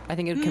 I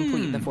think it would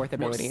complete the fourth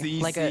What, ability,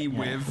 CC with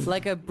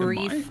a the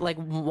brief, might? like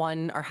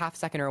 1 or half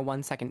second or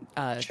 1 second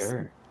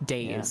Sure.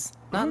 daze.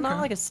 Not Okay.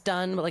 like a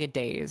stun, but like a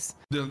daze.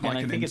 And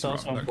I think it's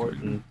also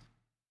important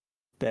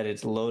that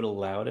it's load a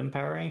loud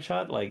empowering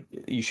shot. Like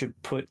you should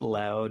put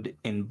loud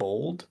in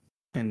bold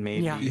and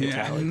maybe Yeah.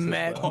 italics as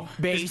Met- well.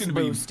 Base it's gonna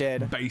be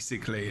boosted.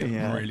 basically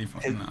Yeah. really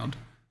fucking loud.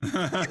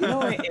 You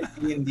know,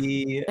 in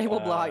D&D, It will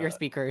blow out your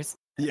speakers.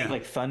 Yeah.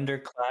 like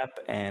thunderclap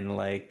and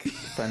like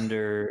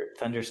thunder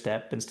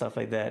step and stuff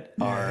like that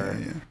are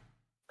yeah.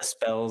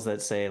 spells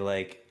that say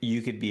like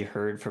you could be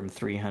heard from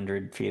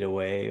 300 feet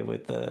away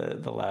with the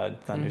loud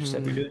thunder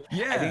step you're doing.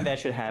 Yeah. I think that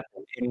should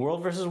happen in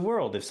World versus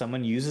World. If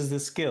someone uses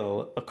this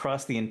skill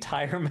across the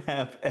entire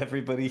map,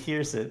 everybody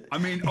hears it. I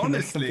mean,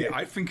 honestly,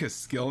 I think a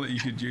skill that you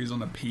could use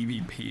on a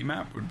PvP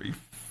map would be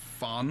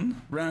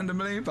fun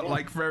randomly, but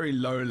like very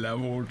low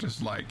level,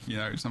 just like, you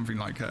know, something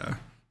like a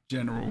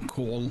general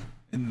call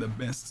in the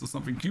mist or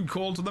something. You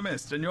call to the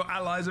mist and your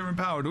allies are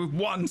empowered with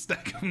 1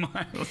 stack of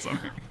mine or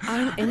something.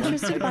 I'm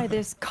interested by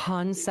this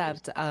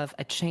concept of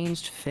a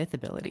changed 5th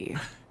ability.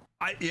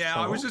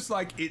 I was just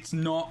like, it's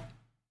not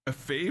a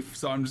 5th,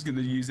 so I'm just going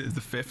to use it as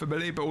the 5th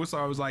ability. But also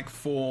I was like,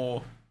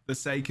 for the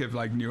sake of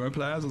like newer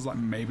players, I was like,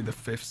 maybe the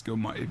 5th skill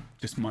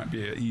might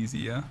be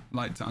easier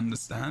like to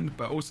understand.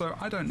 But also,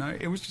 I don't know,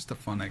 it was just a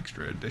fun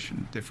extra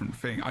addition, different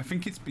thing. I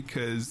think it's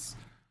because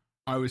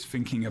I was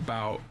thinking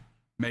about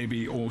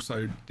maybe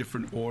also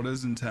different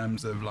orders in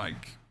terms of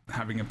like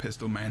having a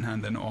pistol main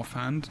hand and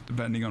offhand,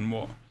 depending on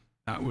what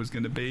that was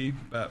going to be.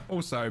 But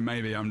also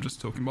maybe I'm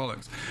just talking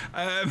bollocks,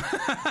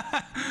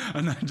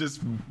 and I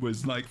just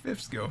was like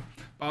 5th skill.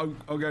 But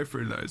I'll go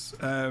through those.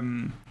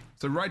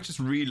 So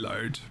righteous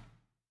reload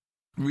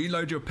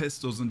your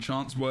pistols and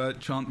chant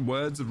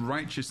words of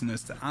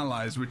righteousness to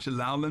allies, which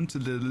allow them to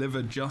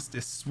deliver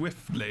justice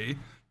swiftly.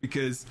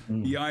 Because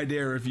the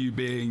idea of you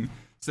being,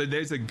 so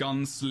there's a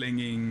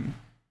gunslinging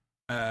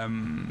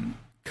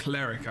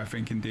cleric, I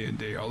think, in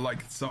D&D, or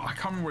like, so I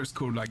can't remember what it's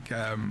called, like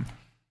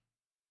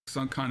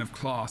some kind of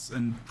class,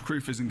 and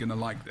Kroof isn't going to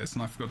like this,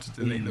 and I forgot to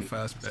delete the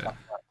first bit,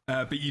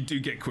 but you do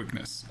get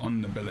quickness on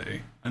an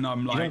ability, and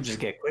I'm like, you don't just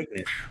get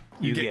quickness,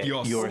 you get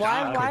yours.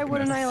 Why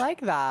wouldn't I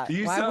like that?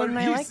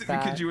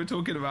 Because you were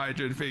talking about it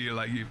during the video, you're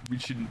like, we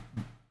shouldn't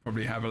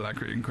probably have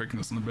alacrity and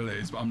quickness on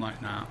abilities, but I'm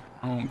like, nah,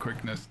 I want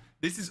quickness.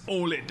 This is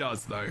all it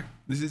does, though.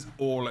 This is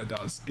all it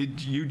does.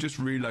 You just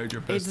reload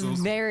your pistols.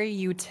 It's very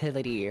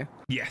utility.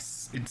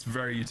 Yes, it's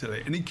very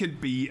utility, and it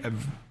could be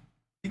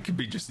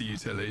just a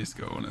utility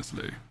skill,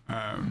 honestly.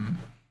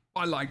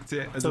 I liked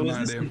it as an idea.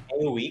 So is this an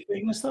AoE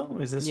quickness though?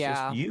 Is this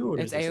just you, or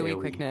it's AoE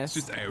quickness?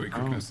 It's just AoE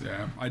quickness.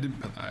 Yeah, I didn't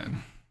put that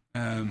in.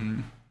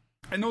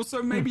 And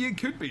also maybe it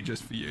could be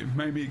just for you.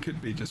 Maybe it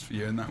could be just for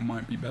you, and that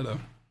might be better.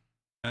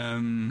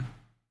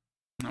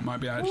 That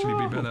might be actually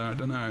be better. I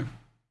don't know.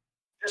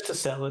 Just to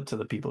sell it to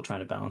the people trying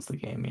to balance the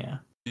game, yeah.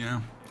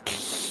 Yeah.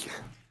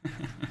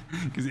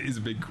 Because it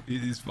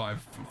is 4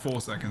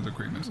 seconds of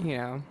quickness.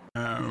 Yeah.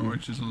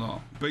 Which is a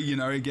lot. But, you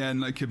know,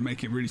 again, they could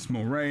make it really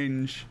small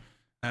range.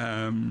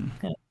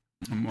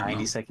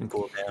 90-second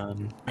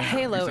cooldown.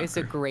 Halo is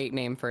a great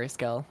name for a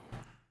skill.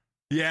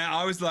 Yeah,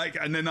 I was like,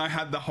 and then I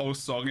had the whole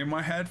song in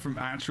my head from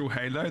actual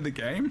Halo, the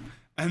game.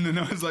 And then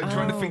I was like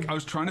trying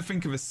to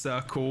think of a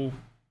circle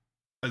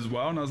as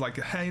well, and I was like,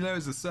 Halo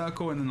is a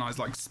circle, and then I was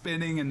like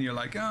spinning, and you're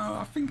like,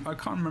 oh, I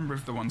can't remember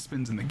if the one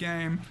spins in the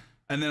game.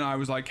 And then I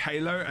was like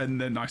Halo, and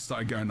then I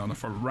started going on a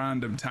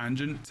random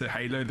tangent to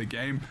Halo the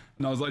game,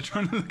 and I was like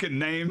trying to look at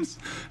names,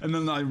 and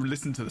then I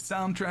listened to the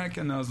soundtrack,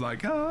 and I was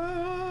like, and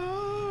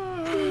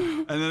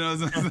then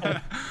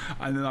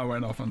and then I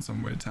went off on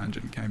some weird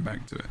tangent and came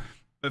back to it.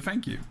 But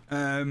thank you.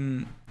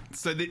 And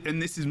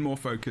this is more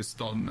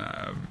focused on,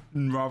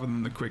 rather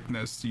than the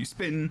quickness, you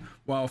spin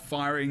while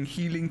firing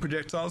healing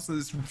projectiles. So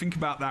think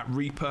about that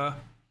Reaper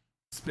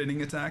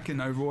spinning attack in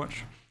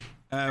Overwatch.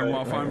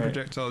 While firing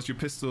projectiles, your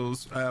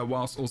pistols,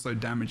 whilst also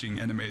damaging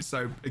enemies.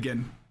 So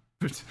again,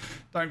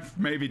 don't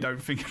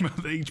think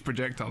about each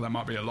projectile. That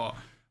might be a lot.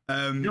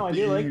 No, I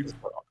do like this.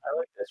 I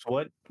like this.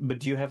 But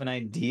do you have an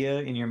idea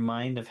in your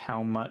mind of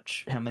how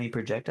many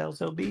projectiles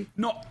there'll be?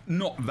 Not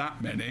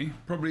that many.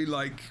 Probably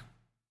like,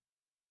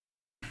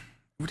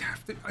 would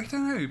have to, I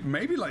don't know,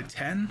 maybe like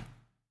 10.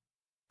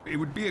 It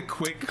would be a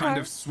quick kind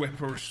of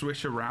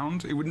swish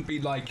around. It wouldn't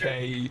be like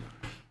a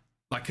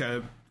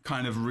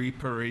kind of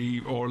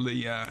Reaper-y or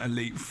the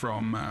Elite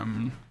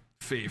from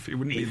Thief. It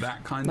wouldn't be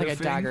that kind of thing. Like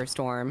a Dagger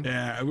Storm.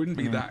 Yeah, it wouldn't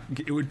be that.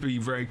 It would be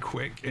very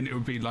quick, and it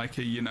would be like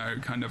a, you know,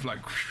 kind of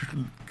like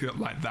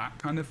that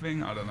kind of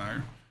thing. I don't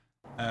know.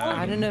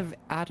 Add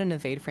an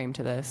evade frame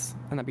to this,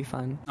 and that'd be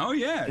fun. Oh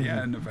yeah,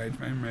 an evade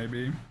frame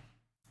maybe.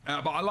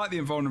 But I like the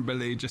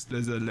invulnerability, just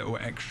there's a little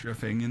extra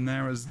thing in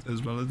there as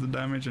well as the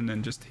damage, and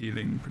then just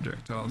healing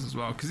projectiles as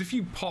well. Because if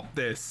you pop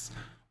this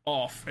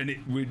off, and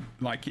it would,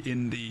 like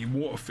in the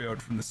water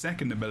field from the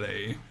second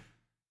ability,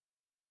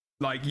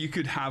 like you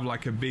could have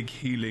like a big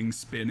healing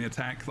spin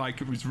attack. Like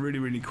it was really,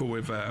 really cool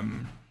with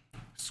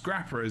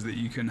Scrapper, is that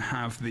you can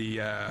have the,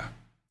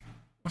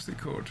 what's it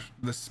called?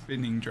 The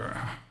spinning gyro.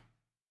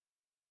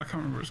 I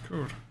can't remember what it's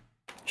called.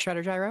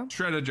 Shredder gyro?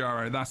 Shredder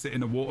gyro, that's it,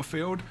 in a water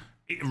field.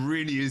 It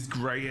really is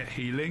great at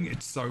healing.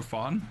 It's so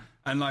fun.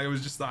 And like,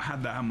 I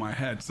had that in my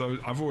head. So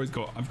I've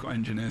got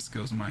engineer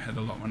skills in my head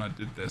a lot when I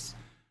did this.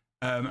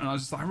 And I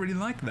was just like, I really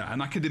like that.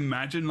 And I could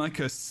imagine like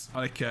a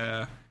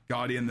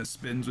Guardian that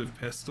spins with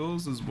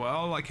pistols as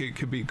well. Like it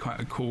could be quite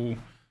a cool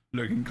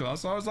looking class.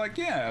 So I was like,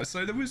 yeah.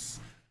 So there was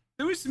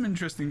some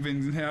interesting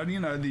things in here. You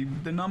know,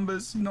 the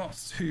numbers not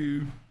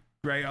too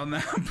great on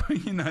that,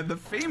 but you know, the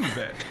theme of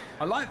it.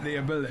 I like the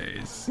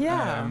abilities.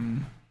 Yeah.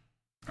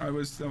 That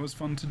was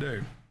fun to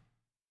do.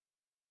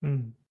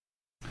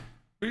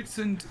 Boots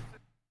and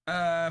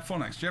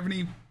Phoenix, do you have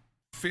any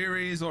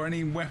theories or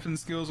any weapon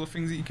skills or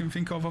things that you can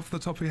think of off the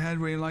top of your head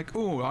where you're like,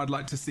 oh, I'd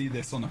like to see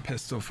this on a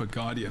pistol for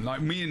Guardian?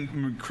 Like me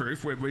and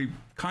Kroof, we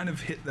kind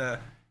of hit the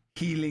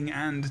healing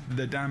and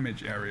the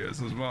damage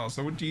areas as well.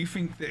 So do you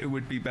think that it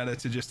would be better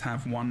to just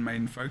have one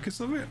main focus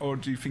of it, or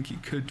do you think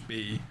it could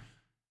do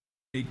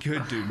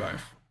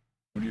both?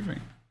 What do you think?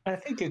 I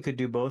think it could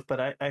do both,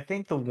 but I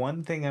think the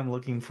one thing I'm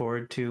looking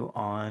forward to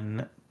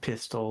on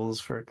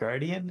pistols for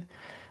Guardian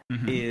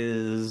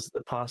is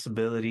the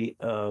possibility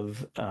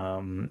of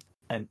an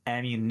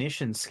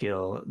ammunition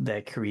skill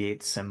that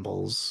creates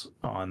symbols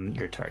on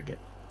your target.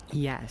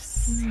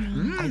 Yes.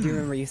 I do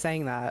remember you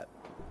saying that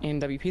in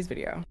WP's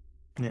video.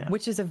 Yeah.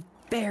 Which is a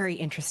very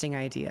interesting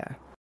idea.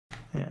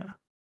 Yeah.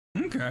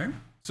 Okay.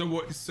 So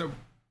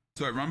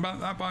run back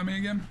that by me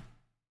again.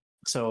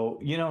 So,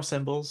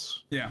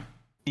 symbols? Yeah.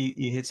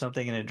 You hit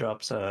something and it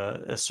drops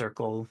a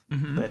circle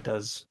that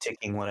does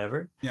ticking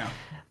whatever. Yeah.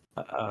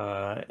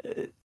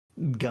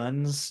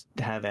 Guns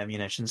have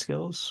ammunition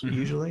skills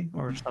usually,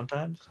 or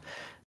sometimes.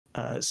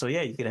 So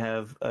yeah, you could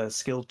have a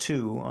skill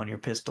 2 on your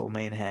pistol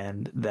main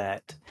hand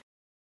that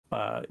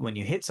when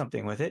you hit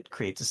something with it,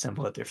 creates a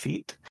symbol at their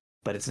feet.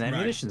 But it's an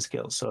ammunition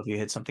skill, so if you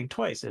hit something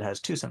twice, it has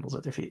 2 symbols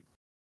at their feet.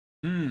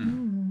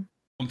 On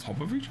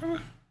top of each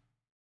other?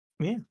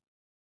 Yeah.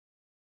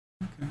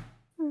 Okay.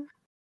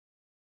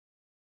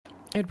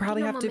 It'd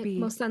probably have to make be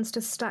more sense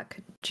to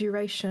stack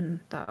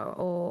duration though,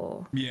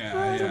 or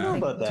I don't know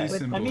about that. 2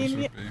 symbols would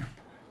be.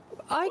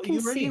 I can you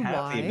already see have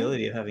why. the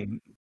ability of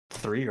having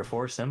 3 or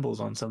 4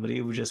 symbols on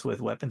somebody just with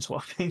weapon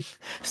swapping,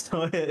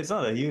 so it's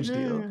not a huge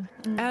deal.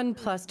 And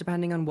plus,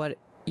 depending on what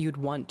you'd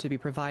want to be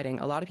providing,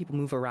 a lot of people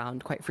move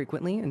around quite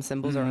frequently, and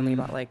symbols are only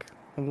about like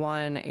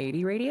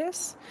 180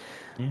 radius.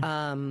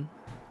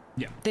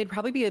 They'd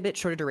probably be a bit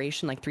shorter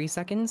duration, like 3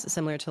 seconds,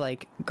 similar to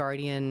like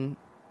Guardian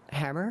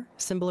hammer,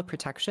 symbol of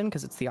protection,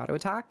 because it's the auto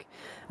attack,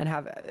 and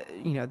have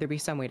there'd be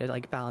some way to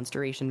like balance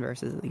duration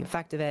versus the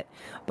effect of it.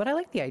 But I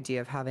like the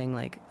idea of having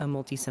like a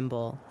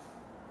multi-symbol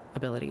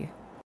ability.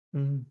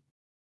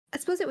 I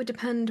suppose it would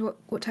depend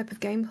what type of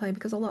gameplay,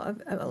 because a lot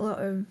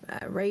of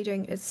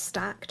raiding is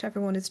stacked.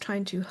 Everyone is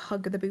trying to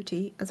hug the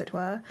booty, as it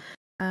were,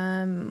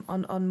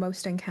 on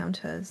most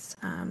encounters.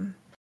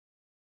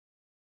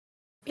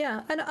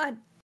 Yeah, and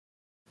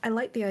I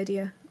like the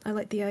idea. I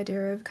like the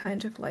idea of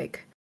kind of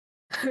like,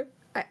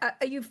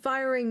 are you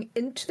firing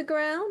into the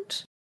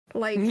ground?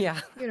 Like,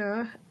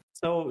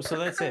 So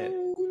that's it.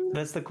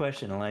 That's the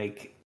question.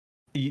 Like,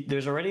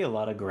 there's already a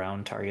lot of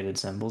ground targeted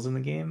symbols in the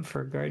game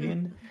for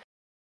Guardian.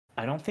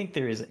 I don't think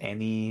there is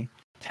any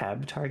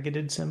tab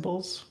targeted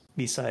symbols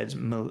besides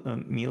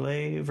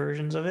melee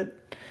versions of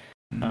it.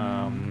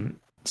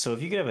 So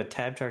if you could have a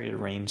tab targeted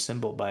range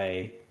symbol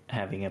by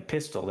having a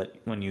pistol that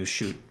when you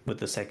shoot with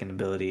the second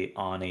ability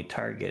on a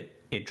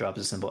target, it drops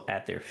a symbol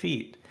at their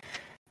feet,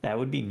 that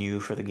would be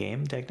new for the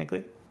game,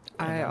 technically.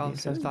 I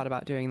also thought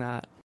about doing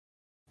that.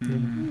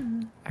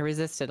 I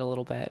resisted a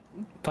little bit,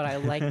 but I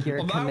like your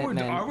commitment.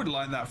 I would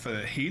like that for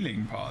the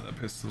healing part of the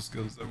pistol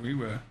skills that we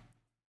were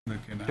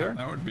looking at. Sure.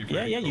 That would be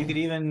cool.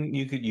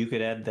 You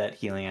could add that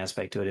healing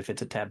aspect to it if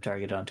it's a tab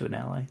target onto an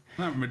ally.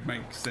 That would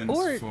make sense.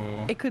 Or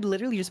it could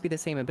literally just be the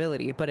same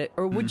ability, but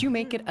would you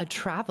make it a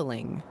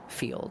traveling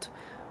field?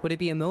 Would it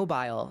be a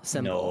mobile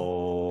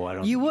symbol? No, I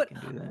don't. You think would. you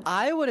can do that.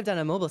 I would have done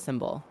a mobile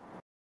symbol.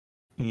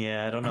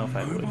 Yeah, I don't know if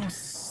I would.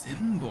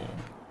 Symbol.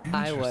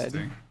 I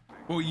would.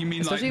 Well, you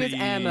mean especially like with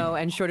ammo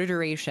and shorter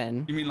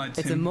duration. You mean like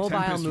it's a mobile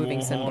Tempest moving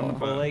Warhorn, symbol.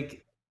 But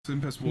like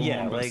Tempest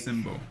Warhorn, but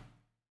symbol.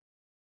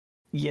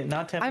 Yeah,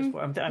 not Tempest.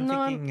 I'm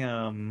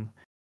thinking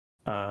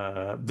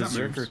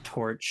Berserker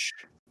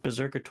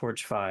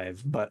Torch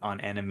 5, but on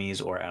enemies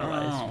or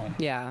allies. Oh,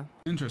 yeah.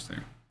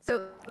 Interesting.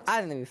 So I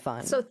think it'd be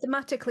fun. So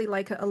thematically,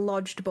 like a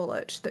lodged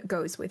bullet that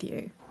goes with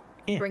you,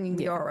 bringing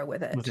the aura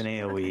with it. With an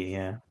AOE,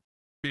 yeah.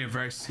 Be a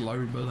very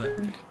slow bullet.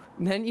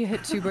 Then you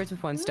hit 2 birds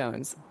with 1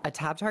 stone: a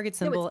tab target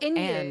symbol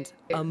and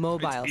a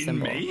mobile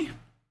symbol. Me?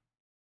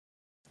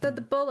 The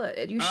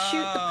bullet, you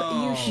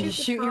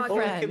shoot your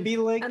friend. It could be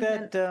like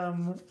that.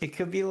 It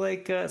could be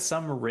like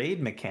some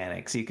raid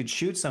mechanics. You could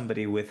shoot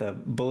somebody with a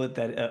bullet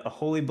a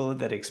holy bullet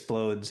that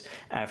explodes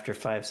after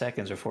 5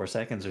 seconds or 4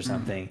 seconds or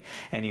something,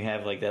 and you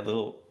have like that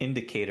little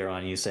indicator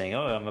on you saying,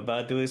 "Oh, I'm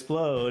about to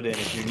explode," and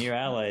if you're near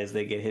allies,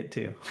 they get hit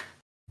too.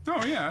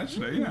 Oh yeah,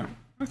 actually, yeah.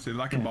 That's it,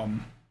 like a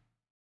bomb.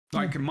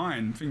 Like a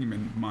mine,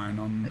 mine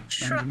on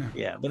engineer.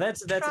 Yeah, but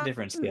that's a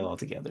different scale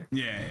altogether.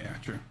 Yeah,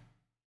 true.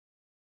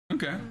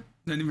 Okay.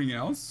 Anything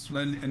else?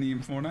 Any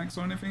Fornax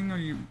or anything?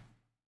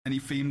 Any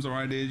themes or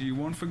ideas you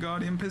want for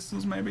Guardian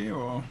pistols, maybe,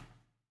 or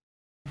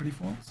any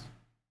thoughts?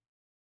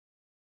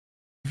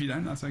 If you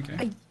don't, that's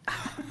okay.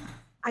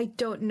 I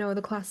don't know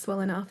the class well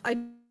enough. I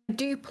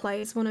do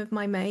play, it's one of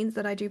my mains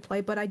that I do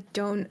play, but I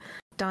don't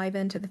dive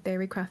into the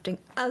theory crafting.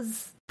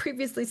 As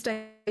previously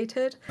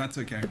stated, that's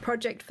okay. The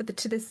project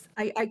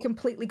I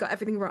completely got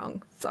everything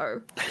wrong.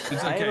 So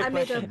it's okay.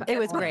 It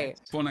was great.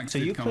 So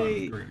you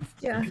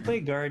play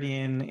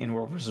Guardian in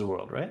World vs.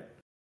 World, right?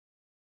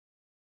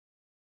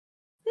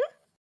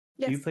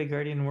 Yes. Do you play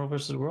Guardian in World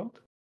vs. World?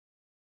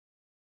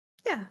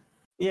 Yeah.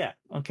 Yeah,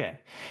 okay.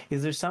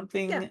 Is there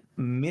something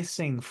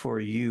missing for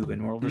you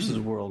in World vs.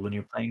 World when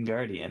you're playing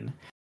Guardian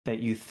that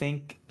you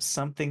think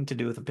something to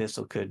do with a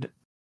pistol could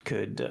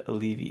could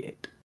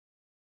alleviate?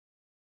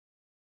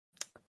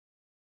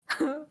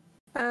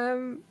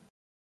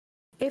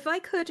 If I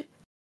could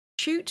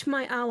shoot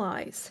my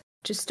allies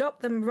to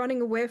stop them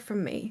running away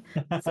from me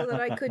so that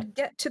I could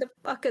get to the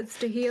fuckers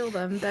to heal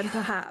them, then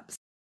perhaps.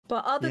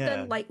 But other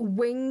than like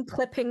wing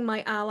clipping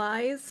my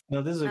allies.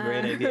 No, this is a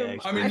great idea.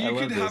 Actually. I mean, you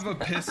could have a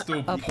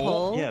pistol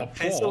port. Yeah,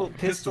 pistol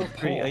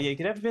 3. Yeah, you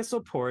could have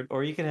pistol port,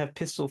 or you could have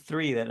pistol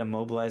 3 that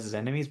immobilizes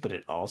enemies, but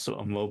it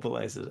also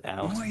immobilizes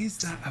allies. What is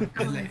that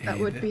ability? That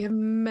would be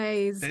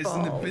amazing. There's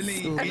an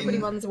ability. Everybody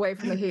runs away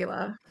from the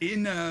healer.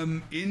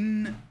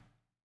 In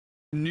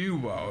New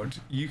World,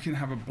 you can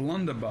have a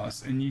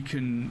blunderbuss, and you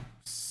can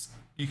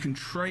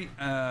trait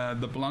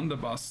the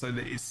blunderbuss so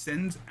that it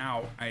sends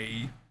out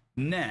a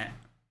net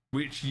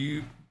which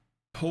you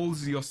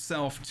pulls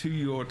yourself to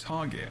your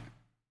target.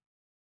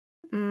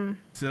 So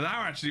that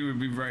actually would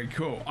be very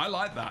cool. I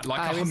like that,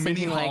 like a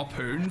mini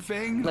harpoon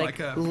thing, like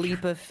a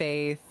leap of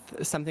faith,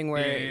 something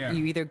where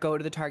you either go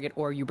to the target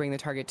or you bring the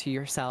target to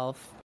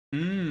yourself.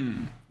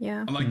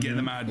 Yeah. I like get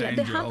them out of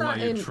danger. They have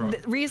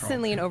that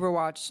recently in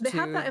Overwatch 2. They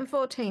have that in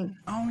 14.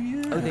 Oh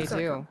yeah. Oh, they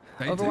do.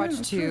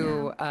 Overwatch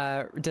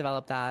 2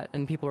 developed that,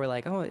 and people were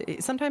like, "Oh,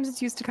 sometimes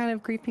it's used to kind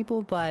of grief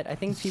people," but I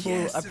think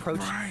people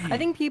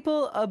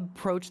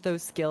approach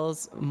those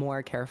skills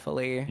more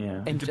carefully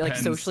and like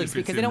socially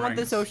speaking, because they don't want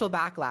the social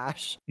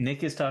backlash.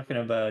 Nick is talking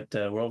about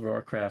World of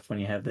Warcraft when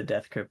you have the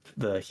death grip,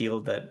 the heal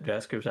that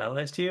death grips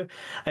allies to you.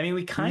 I mean,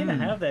 we kind of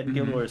have that in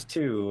Guild Wars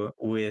 2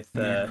 with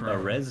a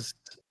res.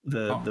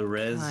 The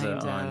res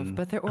on,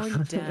 but they're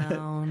already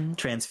down.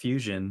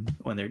 Transfusion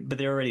but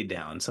they're already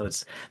down, so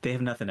they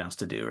have nothing else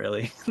to do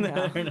really.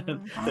 They're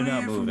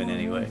not moving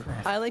anyway.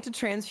 I like to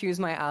transfuse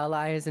my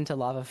allies into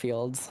lava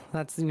fields.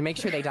 That's to make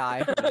sure they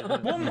die.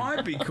 What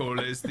might be cool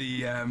is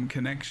the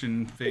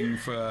connection thing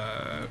for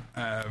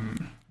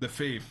the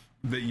thief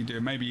that you do.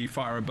 Maybe you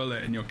fire a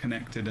bullet and you're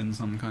connected in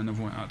some kind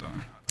of way. I don't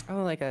know.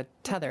 Oh, like a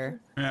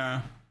tether.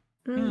 Yeah.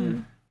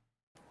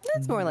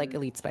 That's more like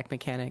elite spec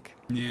mechanic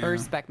or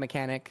spec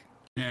mechanic.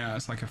 Yeah,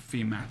 it's like a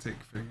thematic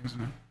thing,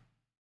 isn't it?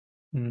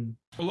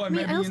 Although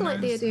I also like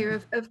the idea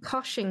of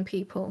koshing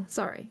people.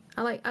 Sorry,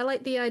 I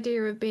like the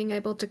idea of being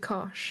able to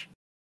kosh.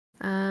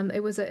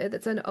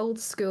 It's an old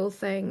school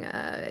thing,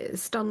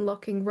 stun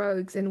locking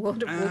rogues in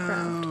World of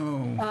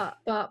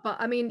Warcraft. But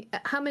I mean,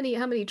 how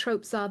many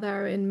tropes are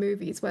there in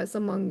movies where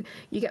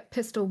you get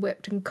pistol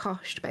whipped and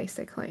koshed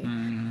basically?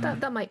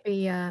 That might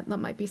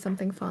be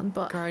something fun.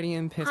 But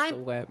Guardian pistol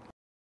whip.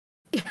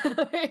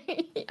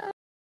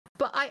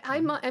 But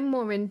I'm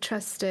more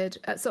interested.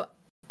 So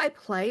I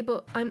play,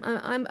 but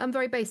I'm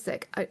very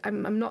basic.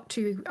 I'm not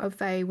too au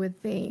fait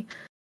with the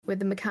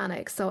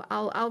mechanics. So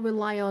I'll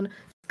rely on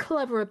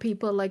cleverer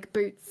people like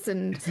Boots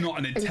and it's not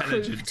an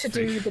intelligent to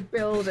do the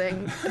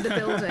building.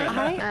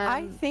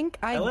 I think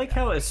I like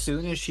how as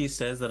soon as she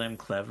says that I'm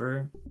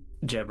clever,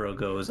 Jebro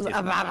goes,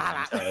 I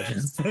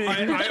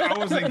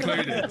was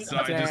included, so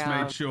I just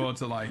made sure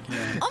to oh my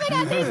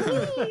god,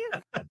 it's me!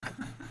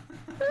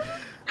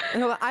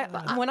 No,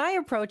 when I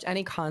approach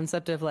any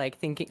concept of like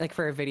thinking, like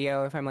for a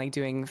video, if I'm like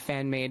doing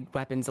fan-made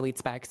weapons, elite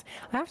specs,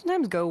 I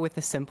oftentimes go with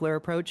the simpler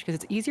approach because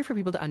it's easier for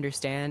people to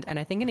understand. And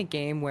I think in a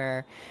game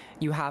where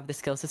you have the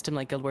skill system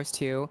like Guild Wars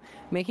 2,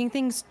 making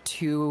things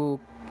too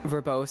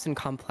verbose and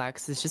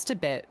complex is just a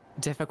bit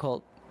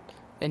difficult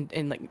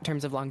in like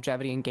terms of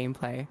longevity and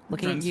gameplay.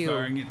 Looking at you,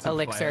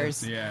 elixirs.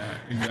 Players. Yeah,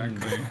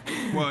 exactly.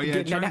 Well,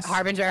 yeah,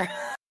 Harbinger.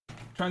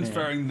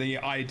 Transferring the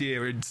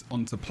idea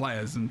onto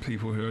players and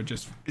people who are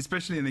just,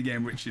 especially in the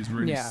game which is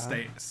really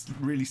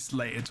really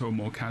slated to a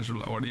more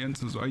casual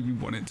audience as well, you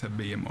want it to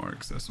be more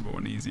accessible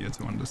and easier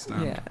to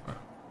understand. Yeah.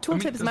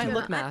 Tooltips might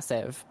look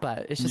massive,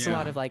 but it's just a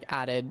lot of like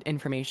added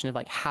information of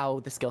like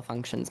how the skill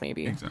functions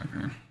maybe.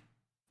 Exactly.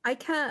 I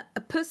care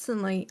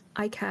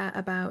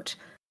about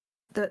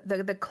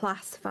the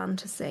class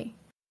fantasy.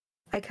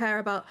 I care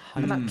about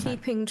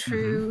keeping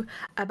true,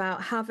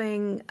 about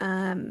having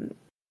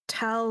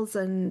tells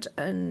and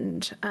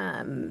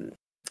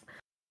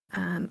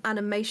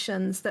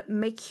animations that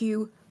make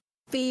you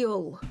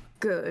feel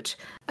good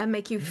and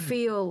make you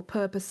feel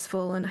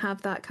purposeful and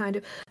have that kind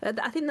of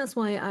I think that's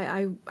why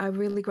I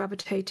really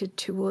gravitated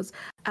towards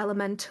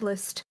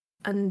elementalist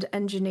and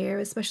engineer,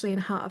 especially in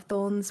Heart of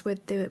Thorns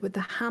with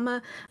the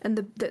hammer and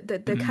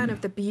the kind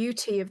of the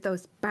beauty of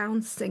those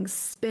bouncing,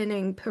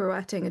 spinning,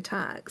 pirouetting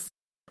attacks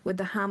with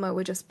the hammer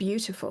were just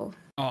beautiful.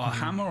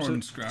 Hammer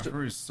on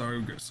Scrapper is so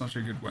good, such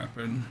a good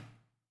weapon.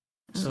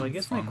 So I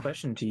guess my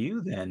question to you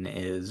then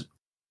is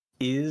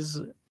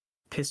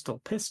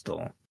pistol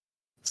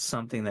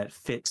something that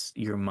fits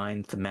your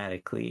mind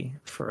thematically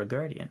for a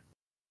Guardian?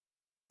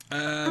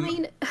 I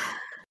mean,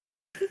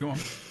 go on.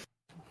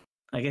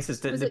 I guess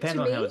it depends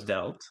on how it's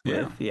dealt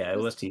with. Yeah, it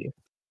was to you.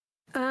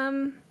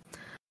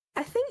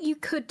 I think you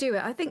could do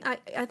it. I think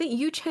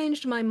you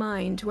changed my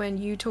mind when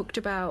you talked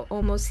about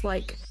almost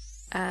like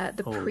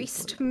the Holy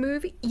Priest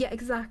movie. Yeah,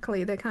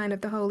 exactly. The kind of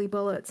the holy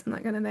bullets and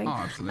that kind of thing. Oh,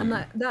 absolutely.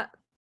 And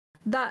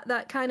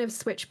that kind of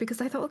switch,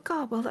 because I thought, oh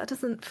god, well that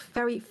doesn't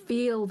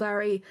feel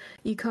very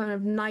you kind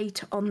of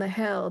knight on the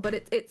hill, but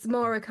it's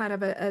more a kind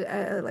of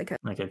a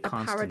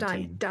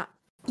paradigm.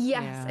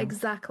 Yes,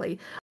 exactly.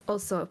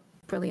 Also,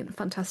 brilliant,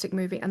 fantastic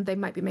movie, and they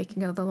might be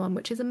making another one,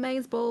 which is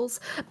amazeballs.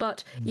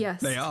 But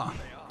yes, They are.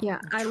 Yeah,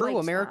 I True liked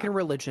American that.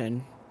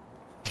 religion.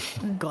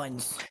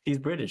 Guns. He's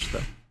British,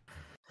 though.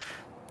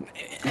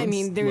 I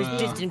mean, there's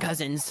distant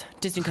cousins.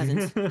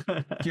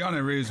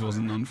 Keanu Reeves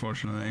wasn't,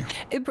 unfortunately.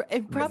 It probably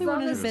As long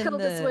wouldn't as have been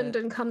Tilda the...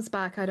 Swinton comes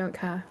back, I don't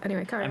care.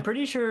 Anyway, carry on. I'm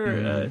pretty sure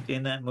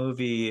in that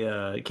movie,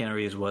 Keanu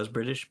Reeves was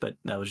British, but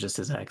that was just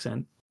his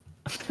accent.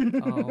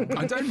 Oh.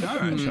 I don't know,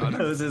 actually. That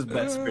was his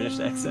best British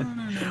accent.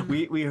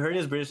 We heard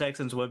his British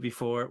accents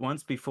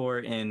once before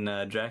in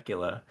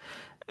Dracula,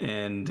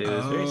 and it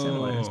was very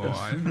similar. So.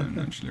 I don't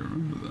actually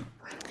remember that.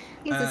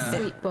 He's a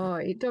sweet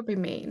boy. Don't be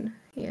mean.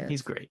 Yeah.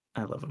 He's great.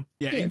 I love him.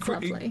 Yeah, It's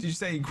lovely. did you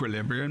say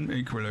Equilibrium?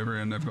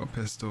 Equilibrium, they've got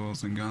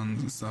pistols and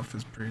guns and stuff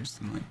as priests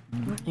and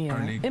like. Yeah.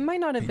 only- It might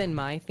not have been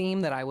my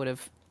theme that I would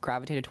have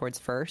gravitated towards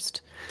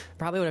first.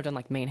 Probably would have done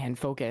like main hand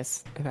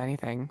focus, if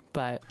anything.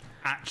 But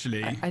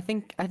Actually, I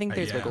think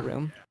there's yeah. wiggle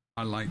room.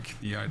 I like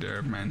the idea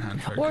of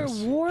manhand Or focus.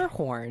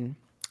 Warhorn.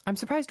 I'm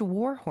surprised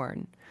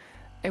Warhorn.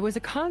 It was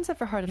a concept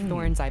for Heart of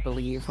Thorns, I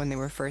believe, when they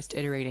were first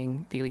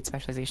iterating the Elite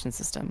Specialization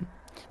System.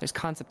 There's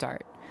concept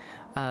art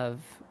of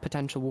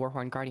potential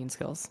Warhorn Guardian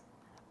skills,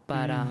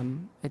 but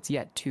it's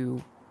yet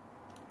to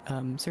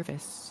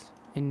surface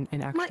in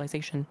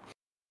actualization.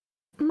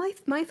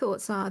 My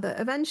thoughts are that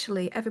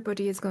eventually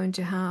everybody is going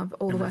to have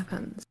all the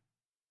weapons.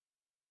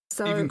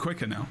 So Even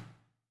quicker now.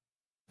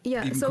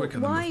 yeah, Even so quicker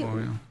than before,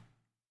 yeah.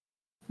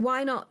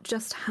 why not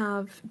just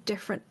have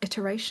different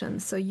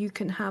iterations, so you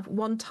can have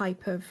one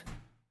type of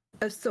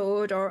a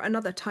sword or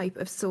another type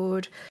of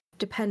sword,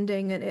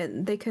 depending,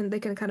 and they can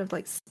kind of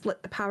like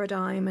split the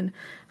paradigm and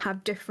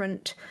have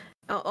different,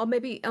 or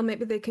maybe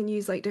they can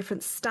use like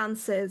different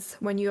stances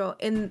when you're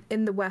in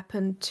the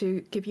weapon to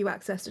give you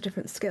access to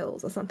different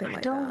skills or something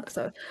like that.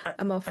 So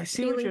a more I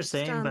see what you're feeling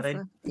saying, but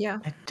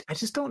stance, I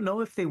just don't know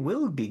if they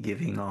will be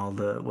giving all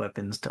the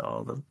weapons to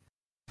all the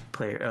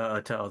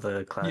to all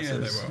the classes. Yeah,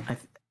 they will. I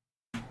think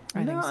so.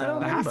 I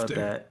don't They know have about to.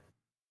 that.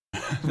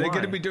 They're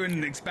going to Why? be doing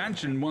an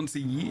expansion once a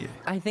year.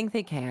 I think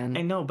they can.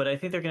 I know, but I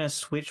think they're going to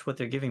switch what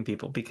they're giving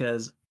people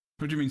because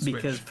What do you mean switch?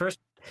 because first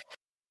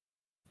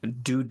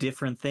do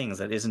different things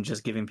that isn't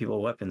just giving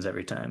people weapons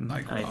every time.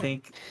 Like I what?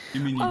 think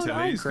You mean I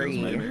utility skills,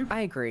 agree. maybe?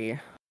 I agree.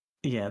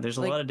 yeah, there's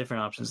a Like- lot of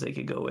different options they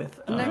could go with.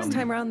 Next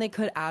time around, they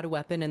could add a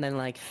weapon and then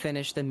like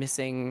finish the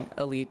missing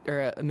elite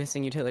or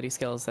missing utility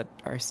skills that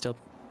are still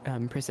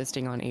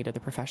persisting on 8 of the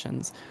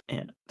professions.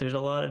 Yeah, there's a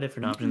lot of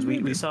different options.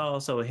 We saw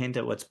also a hint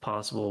at what's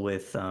possible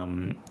with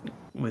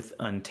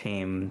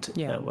Untamed,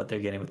 Yeah. what they're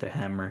getting with the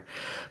hammer.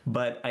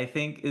 But I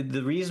think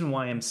the reason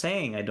why I'm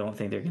saying I don't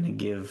think they're going to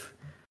give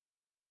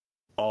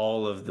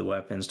all of the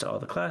weapons to all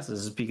the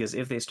classes is because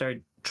if they start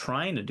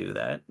trying to do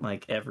that,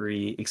 like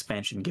every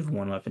expansion give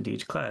one weapon to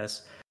each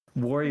class,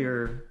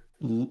 Warrior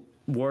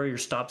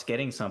stops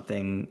getting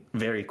something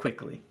very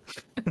quickly.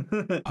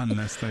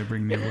 Unless they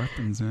bring new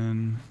weapons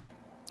in.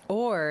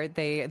 Or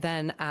they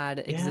then add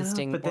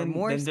existing but or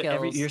more then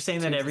skills. you're saying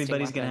to that existing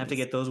everybody's going to have to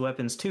weapons. get those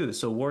weapons too.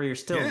 So Warrior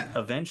still Yeah.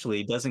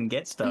 eventually doesn't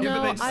get stuff. Yeah,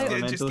 No, but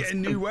they I- just get a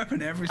new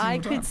weapon every single I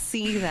time. could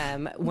see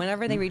them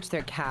whenever they reach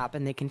their cap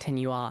and they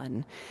continue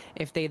on.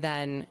 If they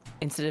then,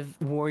 instead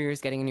of warriors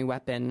getting a new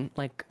weapon,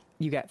 like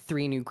you get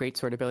 3 new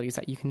greatsword abilities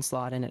that you can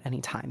slot in at any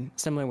time.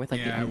 Similar with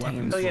like Yeah, the Untamed.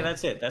 weapons. Oh yeah,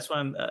 that's it. That's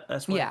why I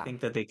Yeah. think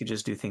that they could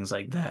just do things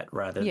like that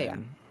rather Yeah,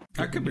 than.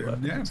 That could be,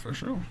 yeah, for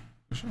sure.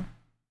 For sure.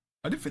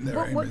 I didn't think they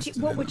were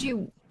what would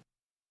you?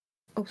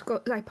 Oh,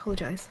 I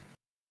apologize.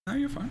 No,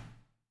 you're fine.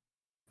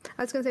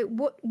 I was going to say,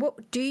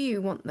 what do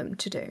you want them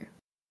to do?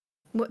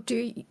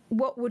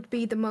 What would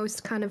be the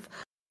most kind of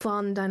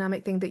fun,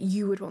 dynamic thing that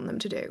you would want them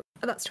to do?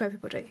 That's to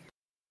everybody.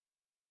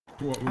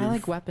 I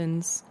like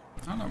weapons.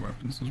 I like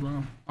weapons as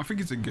well. I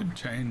think it's a good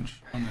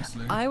change,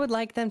 honestly. I would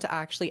like them to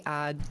actually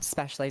add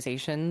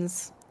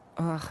specializations.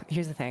 Ugh,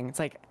 here's the thing. It's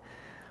like,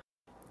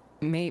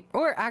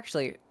 or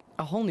actually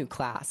a whole new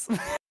class.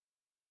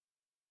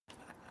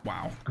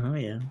 Wow. Oh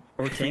yeah.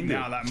 Or I think Tengu.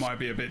 now that might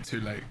be a bit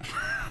too late.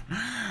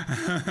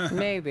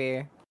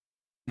 Maybe.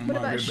 What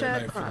about a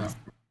shared class?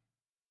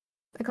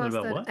 A class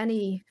about that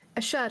what?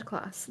 a shared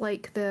class,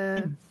 like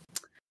that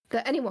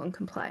anyone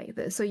can play.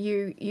 So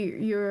you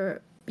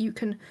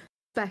can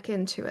spec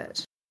into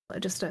it.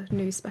 Just a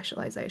new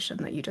specialization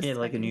that you just Yeah,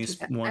 like spec a new into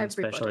that one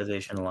everybody-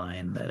 specialization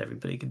line that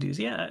everybody could use.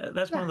 Yeah,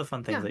 that's one of the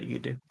fun things Yeah. that you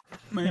could do.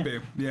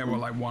 Maybe. Yeah, well,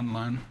 like one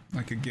line,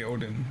 like a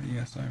guild in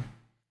ESO.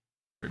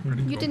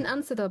 Pretty You cool. didn't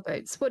answer though,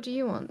 Boots. What do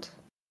you want?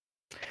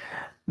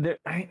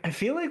 I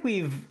feel like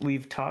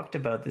we've talked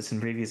about this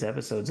in previous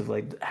episodes of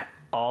like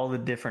all the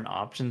different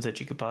options that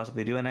you could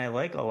possibly do, and I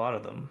like a lot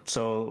of them.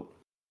 So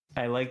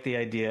I like the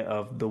idea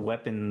of the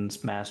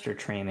weapons master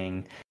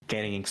training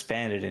getting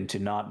expanded into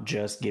not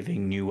just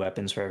giving new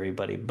weapons for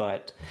everybody,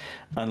 but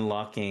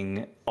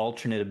unlocking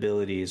alternate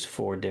abilities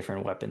for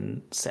different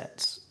weapon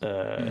sets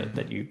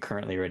that you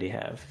currently already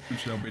have.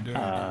 Which they'll be doing.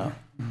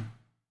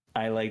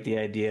 I like the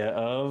idea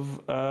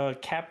of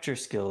capture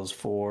skills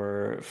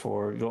for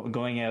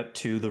going out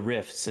to the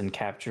rifts and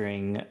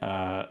capturing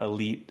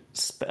elite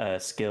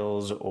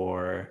skills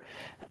or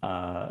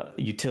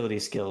utility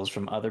skills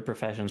from other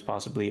professions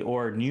possibly,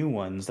 or new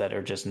ones that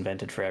are just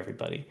invented for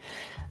everybody.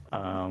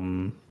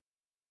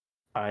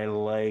 I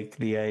like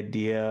the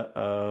idea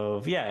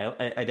of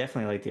I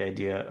definitely like the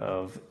idea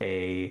of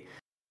a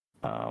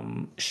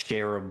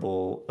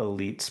shareable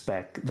elite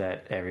spec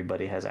that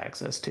everybody has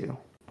access to.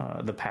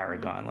 The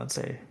Paragon, let's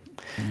say.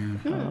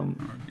 That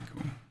would be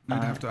cool. They'd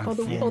have to have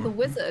Or the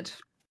wizard.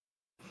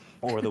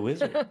 Or the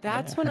wizard.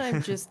 That's when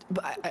I'm just,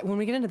 when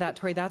we get into that,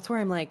 Tori, that's where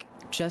I'm like,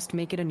 just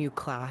make it a new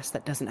class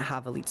that doesn't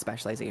have elite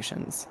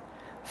specializations.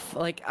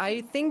 Like,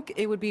 I think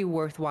it would be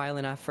worthwhile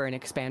enough for an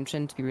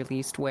expansion to be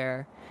released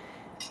where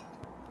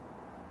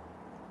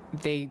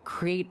they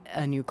create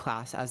a new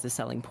class as the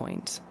selling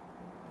point,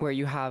 where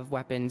you have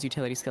weapons,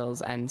 utility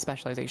skills, and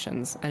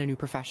specializations, and a new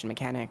profession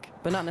mechanic,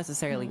 but not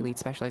necessarily elite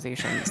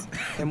specializations.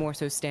 They're more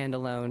so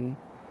standalone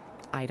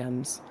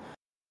items.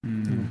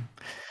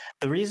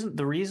 The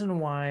reason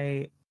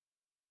why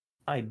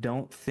I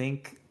don't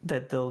think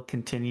that they'll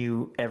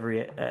continue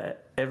every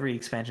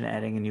expansion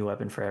adding a new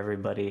weapon for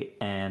everybody,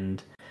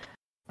 and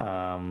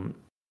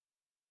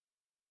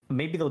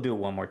maybe they'll do it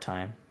one more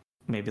time.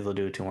 Maybe they'll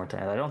do it two more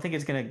times. I don't think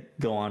it's going to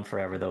go on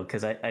forever, though,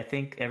 because I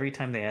think every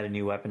time they add a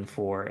new weapon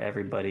for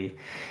everybody,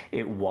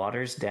 it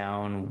waters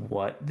down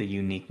what the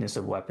uniqueness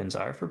of weapons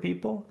are for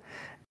people,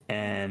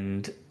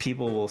 and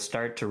people will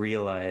start to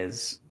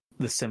realize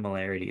the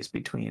similarities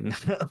between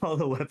all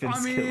the weapon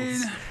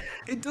skills.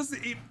 It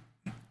doesn't...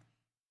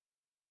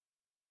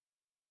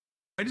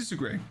 I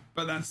disagree,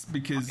 but that's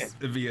because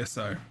of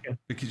ESO. Yeah.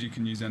 Because you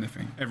can use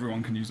anything.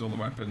 Everyone can use all the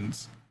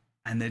weapons.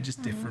 And they're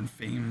just different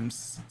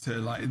themes to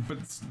like, but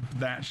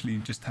they actually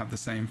just have the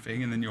same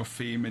thing. And then your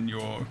theme and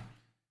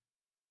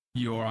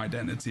your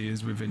identity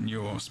is within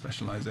your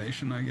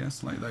specialization, I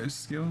guess, like those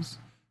skills.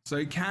 So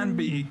it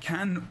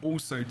can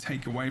also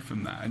take away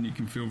from that, and you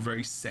can feel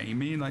very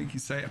samey, like you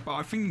say. But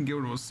I think in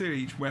Guild Wars 2,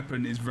 each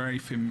weapon is very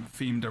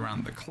themed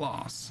around the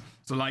class.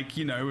 So like,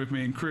 with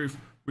me and Kroof,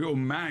 we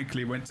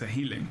automatically went to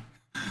healing.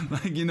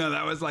 Like,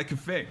 that was like a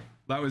thing.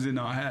 That was in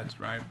our heads,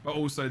 right? But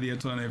also the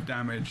alternative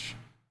damage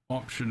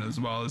option as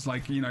well. It's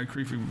like,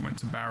 Creepy went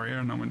to barrier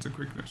and I went to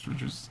quickness,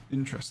 which is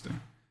interesting.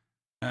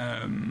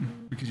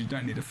 Because you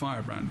don't need a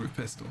firebrand with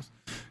pistols.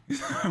 It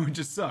would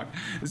just suck.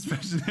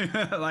 Especially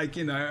like,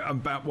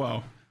 about,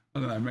 well,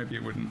 I don't know, maybe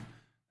it wouldn't.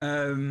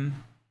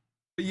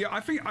 But yeah, I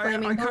think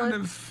I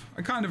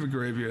kind of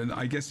agree with you. And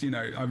I guess, I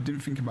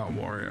didn't think about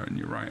warrior, and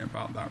you're right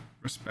about that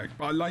respect.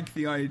 But I like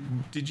the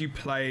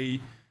idea.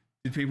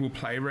 Did people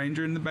play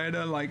ranger in the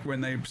beta? Like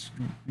when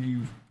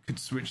you could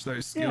switch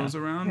those skills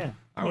around? Yeah.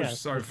 That was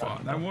so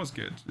fun. That was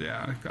good.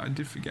 Yeah, I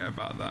did forget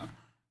about that.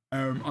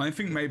 I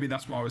think maybe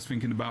that's what I was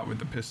thinking about with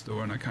the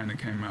pistol, and I kind of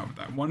came out with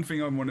that. One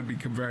thing I want to be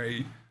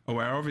very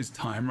aware of is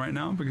time right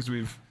now, because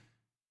we've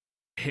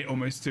hit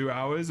almost 2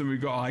 hours and we've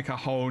got like a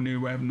whole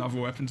new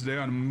another weapon to do,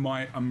 and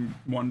I'm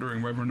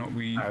wondering whether or not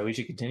we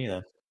should continue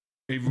that.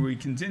 Either we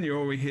continue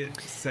or we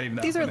save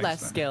that. These are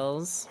less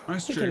skills.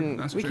 That's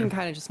true. We can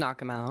kind of just knock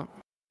them out.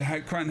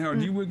 Crichton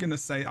Herald, you were going to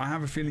say, I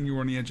have a feeling you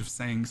were on the edge of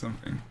saying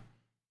something.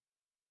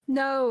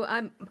 No,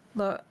 I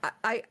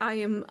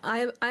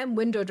am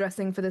window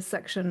dressing for this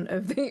section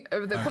of the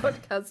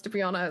podcast, to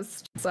be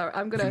honest. So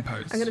I'm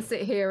gonna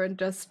sit here and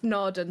just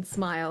nod and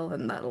smile,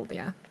 and that'll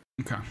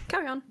Okay.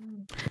 Carry on.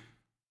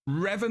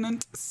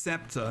 Revenant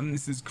Scepter, and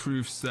this is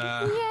Kroof's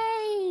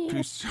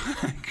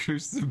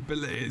Kroof's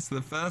ability. It's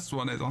the first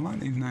one. I like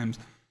these names.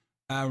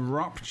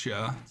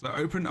 Rupture. So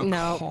open a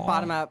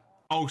bottom up.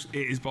 Oh,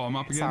 it is bottom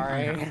up again?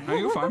 Sorry. Okay. No,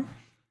 you're fine.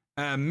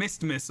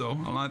 Mist Missile.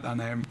 I like that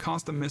name.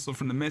 Cast a missile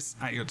from the mist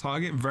at your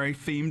target. Very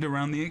themed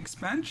around the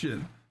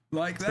expansion.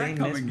 Like that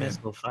coming in.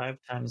 Missile 5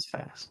 times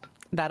fast.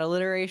 That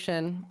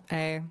alliteration.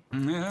 Yeah.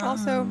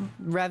 Also,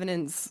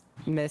 Revenant's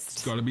mist.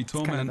 It's gotta be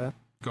Torment.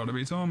 Gotta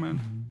be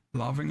Torment.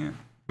 Loving it.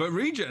 But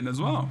regen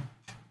as well.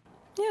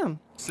 Yeah.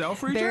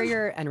 Self-regen?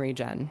 Barrier and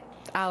regen.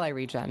 Ally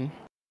regen.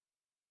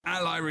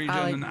 Ally regen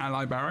and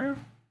ally barrier?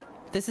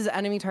 This is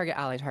enemy target,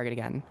 ally target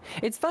again.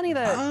 It's funny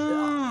that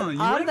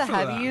out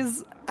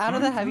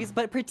of the heavies,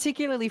 but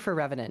particularly for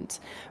Revenant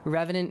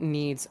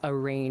needs a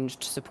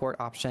ranged support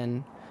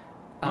option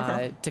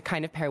to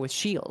kind of pair with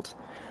shield,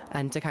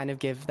 and to kind of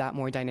give that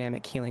more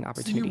dynamic healing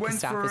opportunity, because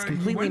staff is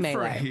completely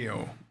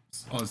melee.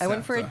 I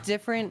went for a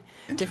different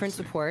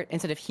support.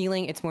 Instead of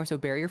healing, it's more so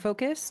barrier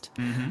focused.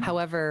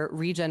 However,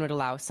 regen would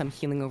allow some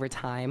healing over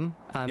time,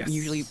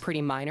 usually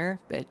pretty minor,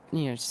 but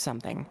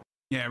something.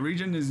 Yeah,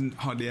 regen isn't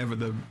hardly ever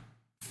the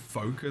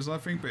focus, I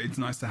think, but it's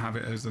nice to have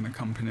it as an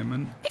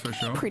accompaniment for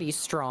sure. Pretty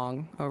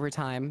strong over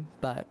time,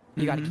 but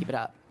you got to keep it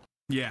up.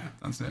 Yeah,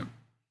 that's it.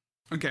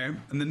 Okay,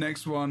 and the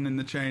next one in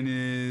the chain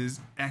is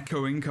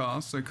echoing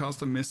cast. So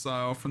cast a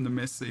missile from the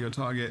mist at your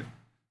target.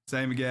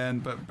 Same again,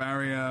 but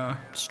barrier,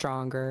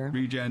 Stronger.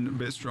 regen a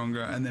bit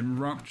stronger, and then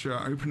rupture.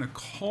 Open a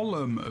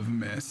column of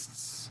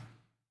mists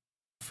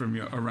from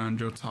around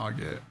your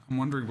target. I'm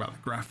wondering about the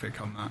graphic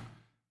on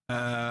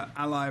that.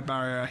 Ally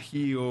barrier,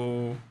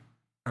 heal,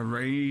 a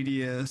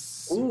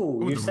radius. Ooh,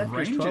 your the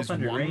Scepter's range is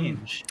 1200 one.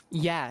 range.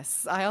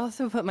 Yes, I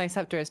also put my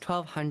Scepter as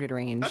 1200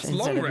 range That's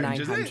instead long of range,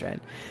 is it?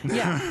 900.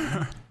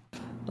 Yeah.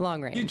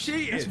 Long range. You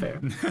cheated. Fair.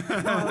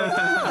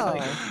 Oh.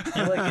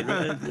 I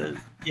like it.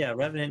 Yeah,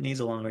 Revenant needs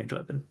a long range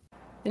weapon.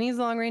 It needs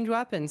a long range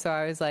weapon, so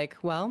I was like,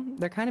 well,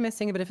 they're kind of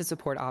missing a bit of a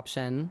support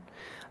option.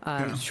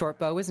 Short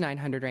bow was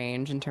 900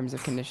 range in terms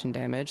of condition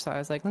damage, so I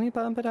was like, let me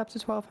bump it up to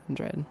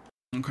 1200.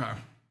 Okay.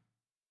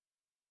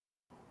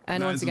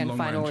 And That once is a again, long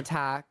final range.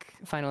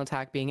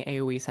 attack being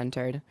AoE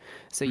centered,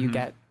 so you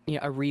get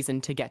a reason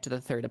to get to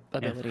the third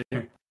ability.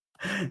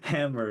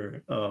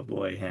 Hammer. Oh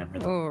boy, Hammer.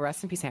 Oh,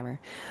 rest in peace, Hammer.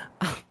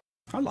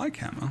 I like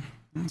hammer.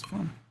 That's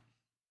fun.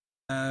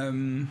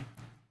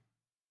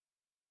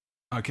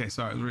 Okay,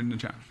 sorry, I was reading the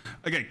chat.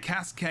 Okay,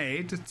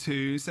 Cascade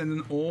to send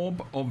an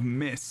orb of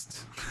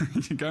mist.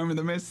 You're going with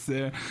the mist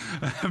here.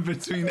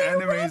 Between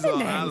enemies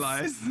or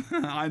allies.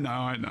 I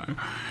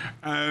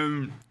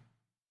know.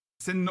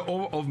 Send an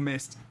orb of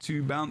mist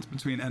to bounce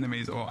between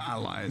enemies or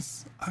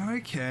allies.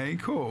 Okay,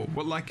 cool.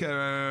 What, like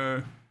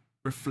a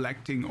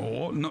reflecting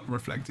orb? Not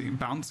reflecting,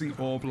 bouncing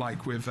orb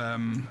like with...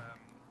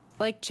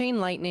 Like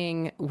Chain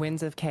Lightning,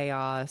 Winds of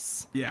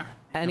Chaos, Yeah.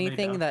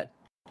 anything that...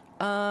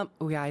 I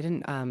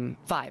didn't...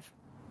 Five.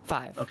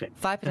 Okay.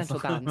 5 potential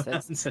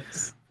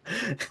bounces.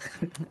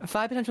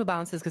 5 potential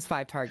bounces because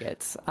 5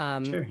 targets.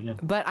 Sure, yeah.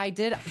 But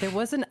there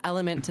was an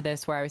element to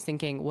this where I was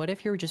thinking, what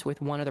if you're just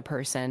with one other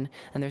person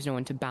and there's no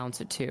one to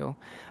bounce it to?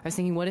 I was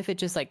thinking, what if it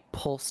just like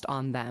pulsed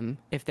on them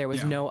if there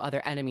was no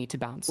other enemy to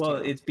bounce Well,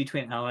 to? it's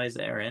between allies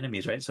or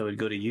enemies, right? So it'd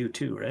go to you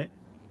too, right?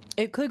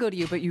 It could go to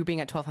you, but you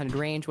being at 1200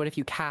 range, what if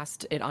you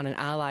cast it on an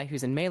ally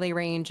who's in melee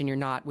range and you're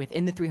not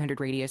within the 300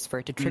 radius for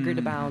it to trigger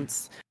to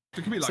bounce?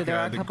 It could be like So there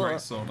are a the couple-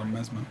 Great Sword on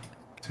Mesmer.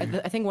 I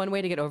think one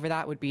way to get over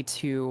that would be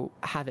to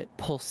have it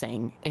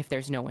pulsing if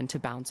there's no one to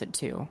bounce it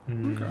to.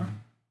 Okay.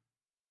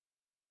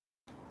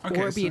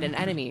 Or be it an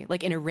enemy,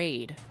 like in a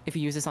raid, if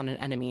you use this on an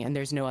enemy and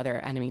there's no other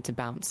enemy to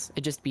bounce.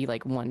 It'd just be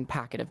like one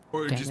packet of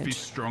Or it'd damage. just be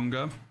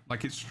stronger.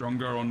 Like it's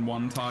stronger on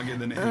one target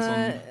than it is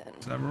on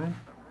several.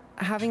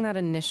 Having that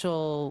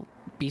initial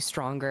be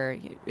stronger,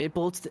 it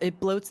bloats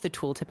the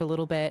tooltip a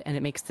little bit and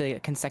it makes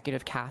the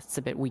consecutive casts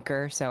a bit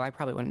weaker, so I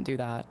probably wouldn't do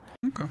that.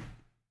 Okay.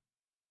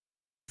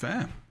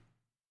 Fair.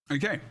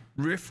 Okay.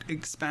 Rift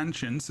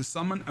expansion. So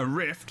summon a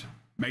rift.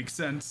 Makes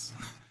sense.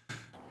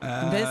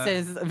 This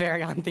is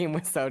very on theme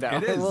with Sodo.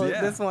 It is,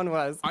 yeah. This one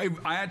was. I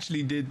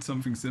actually did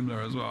something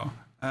similar as well.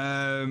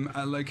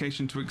 A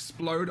location to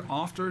explode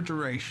after a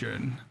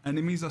duration.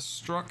 Enemies are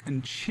struck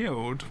and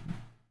chilled.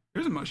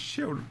 There isn't much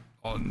shield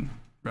on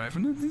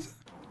Revenant, is it?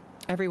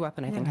 Every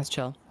weapon, I think, has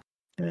chill.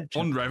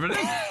 On Revenant?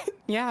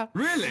 Yeah.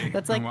 Really?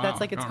 That's like Oh, wow. that's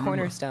like its Can't remember.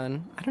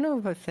 cornerstone. I don't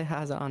know if it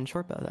has it on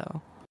Shortbow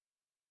though.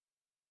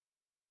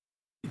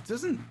 It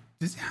doesn't.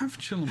 Does it have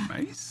chill on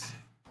mace?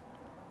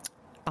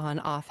 On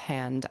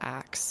offhand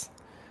axe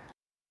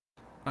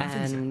I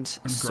think so. and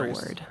And grace.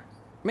 sword.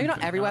 Maybe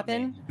not every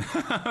weapon.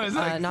 I was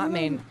like, Not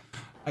main.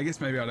 I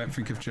guess maybe I don't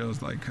think of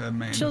chills like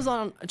main. Chill's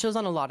on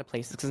a lot of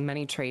places because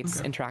many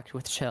traits interact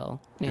with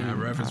chill. Yeah,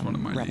 Rev is one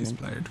of my least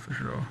Revenant. played for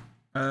sure.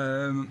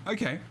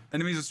 Okay.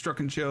 Enemies are struck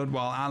and chilled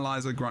while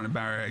allies are granted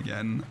barrier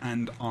again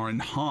and are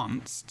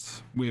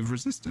enhanced with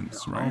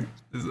resistance, right?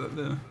 Is that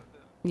the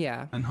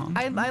Yeah.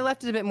 enhancement? I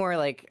left it a bit more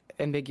like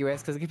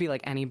ambiguous because it could be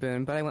like any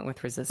boon, but I went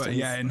with resistance. But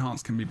yeah,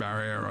 enhanced can be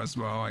barrier as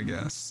well, I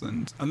guess.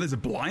 And there's a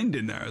blind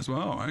in there as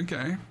well.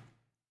 Okay.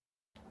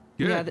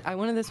 Good. Yeah, I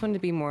wanted this one to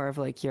be more of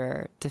like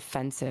your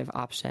defensive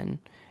option.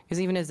 Because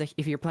even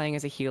if you're playing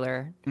as a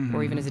healer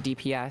or even as a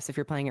DPS, if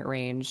you're playing at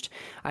ranged,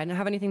 I didn't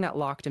have anything that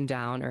locked him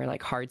down or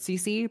like hard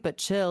CC, but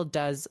chill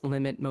does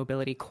limit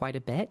mobility quite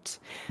a bit.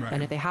 Right.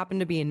 And if they happen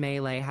to be in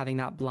melee, having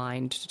that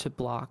blind to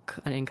block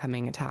an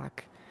incoming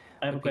attack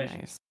I have a would be question.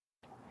 nice.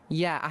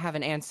 Yeah, I have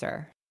an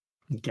answer.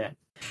 Okay.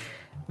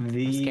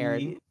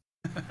 scared.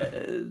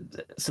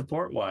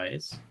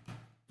 Support-wise,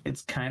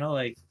 it's kind of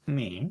like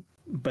me,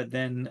 but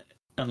then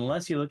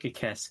unless you look at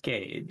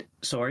Cascade,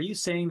 so are you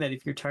saying that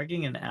if you're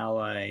targeting an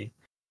ally,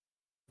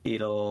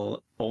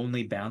 it'll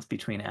only bounce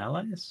between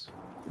allies?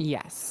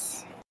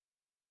 Yes.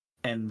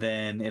 And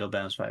then it'll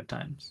bounce 5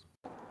 times.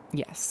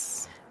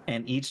 Yes.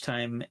 And each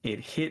time it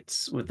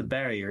hits with the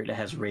barrier, it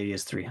has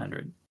radius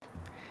 300.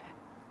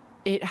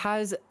 It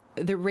has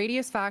the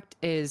radius fact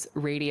is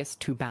radius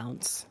to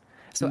bounce.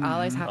 So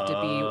allies have to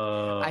be.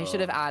 I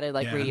should have added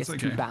like Yeah, radius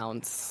it's to okay.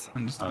 bounce.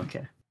 Understand.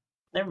 Okay.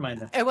 Never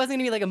mind then. It wasn't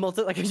gonna be like a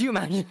multi. Like, could you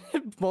imagine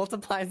it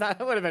multiplies that?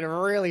 That would have been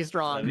really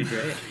strong. That'd be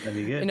great. That'd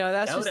be good. No,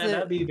 that's that just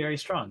that'd be very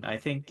strong. I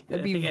think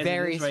It'd I be think as it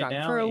very is right strong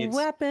now, for a it's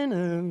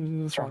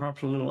weapon. Strong.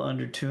 perhaps a little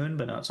undertuned,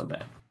 but not so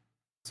bad.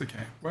 It's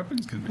okay.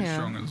 Weapons can be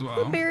strong as The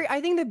well. barrier,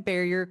 I think the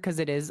barrier, because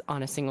it is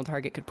on a single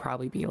target, could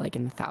probably be like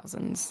in the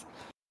thousands.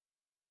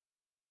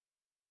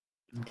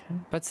 Okay.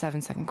 But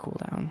 7-second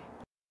cooldown.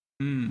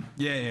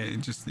 Yeah.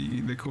 Just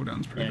the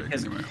cooldown's pretty big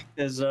anyway.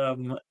 Because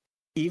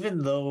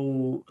even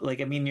though,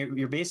 like, I mean,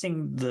 you're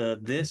basing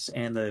this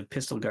and the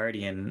Pistol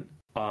Guardian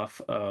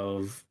off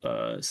of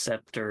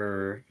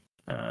Scepter,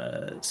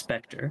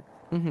 Spectre,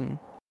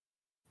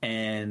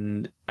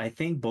 and I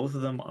think both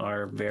of them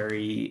are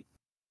very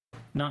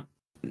not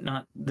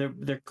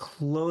they're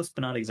close,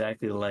 but not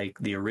exactly like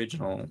the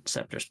original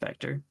Scepter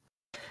Spectre.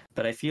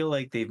 But I feel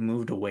like they've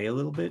moved away a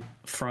little bit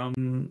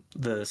from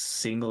the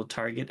single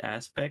target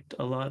aspect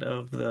a lot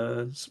of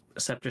the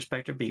Scepter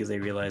Spectre because they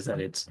realize that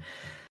it's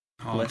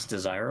less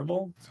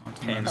desirable,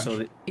 and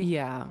so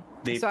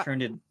they've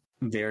turned it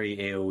very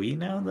AoE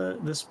now.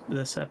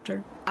 The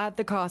Scepter at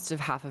the cost of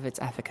half of its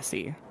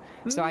efficacy.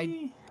 So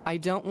I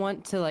don't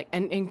want to like,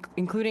 and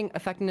including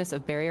effectiveness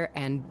of barrier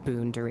and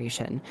boon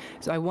duration.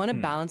 So I want to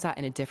balance that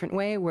in a different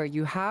way where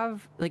you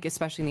have, like,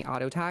 especially in the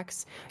auto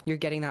attacks, you're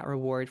getting that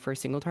reward for a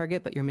single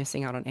target, but you're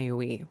missing out on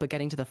AoE. But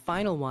getting to the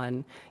final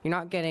one, you're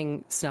not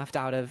getting snuffed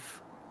out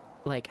of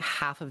like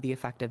half of the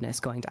effectiveness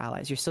going to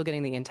allies. You're still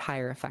getting the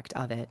entire effect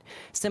of it.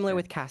 Similar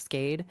with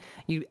Cascade,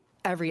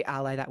 every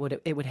ally that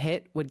would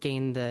hit would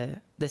gain the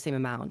same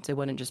amount. It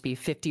wouldn't just be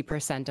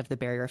 50% of the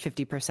barrier,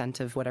 50%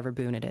 of whatever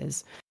boon it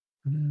is.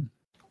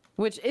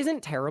 Which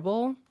isn't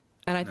terrible,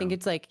 and I think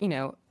it's like,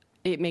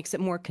 it makes it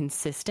more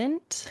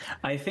consistent.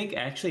 I think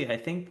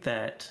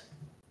that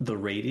the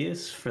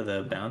radius for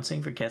the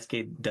bouncing for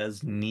Cascade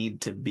does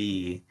need to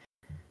be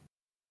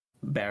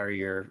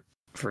barrier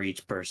for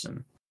each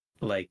person.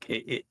 Like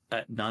it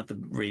not the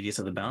radius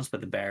of the bounce, but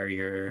the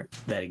barrier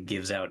that it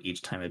gives out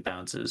each time it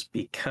bounces,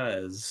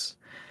 because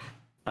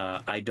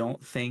I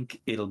don't think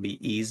it'll be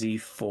easy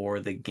for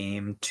the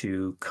game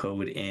to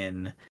code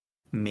in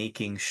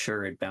making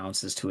sure it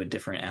bounces to a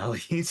different ally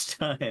each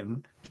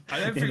time. I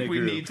don't think we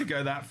need to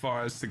go that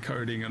far as to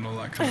coding and all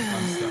that kind of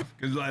fun stuff,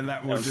 because like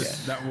that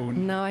will.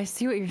 No, I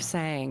see what you're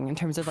saying in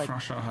terms of like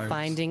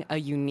finding a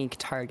unique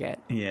target.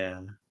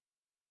 Yeah.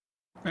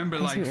 Remember,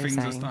 like, things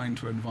are starting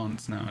to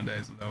advance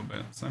nowadays a little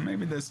bit, so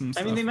maybe there's some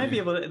stuff. I mean, they might be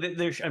able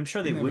to. I'm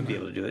sure they would be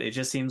able to do it. It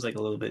just seems like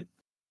a little bit.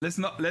 Let's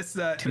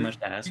too much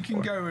to ask. You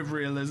can go with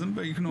realism,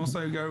 but you can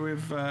also go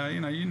with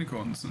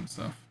unicorns and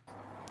stuff.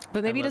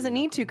 But maybe it doesn't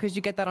need to, because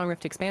you get that on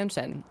Rift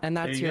expansion, and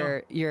that's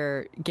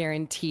your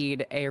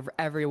guaranteed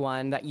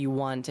everyone that you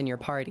want in your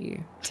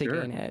party to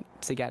gain it,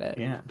 to get it.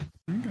 Yeah.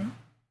 Okay.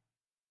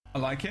 I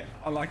like it.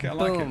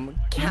 Boom.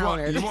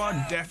 Countered. You are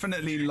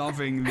definitely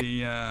loving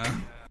the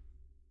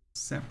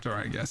Scepter,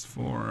 I guess,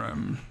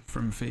 from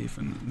Thief,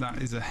 and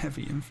that is a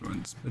heavy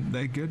influence, but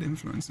they're good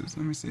influences.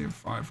 Let me see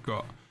if I've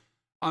got.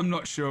 I'm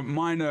not sure.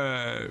 Mine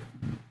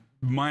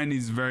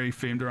is very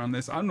themed around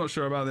this. I'm not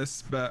sure about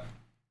this, but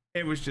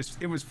it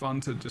was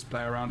fun to just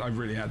play around. I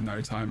really had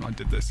no time. I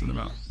did this in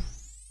about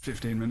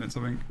 15 minutes,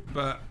 I think.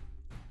 But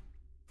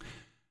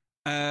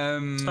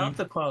stop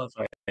the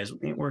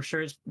qualifiers. We're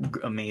sure it's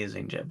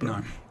amazing, Jet.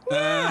 No.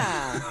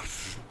 Yeah.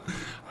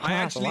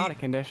 That's a lot of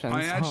conditions.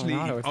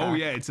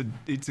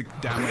 It's a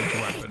damage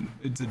weapon.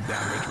 It's a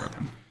damage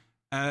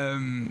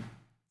weapon.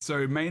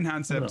 So main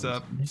hand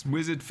Scepter,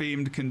 wizard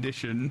themed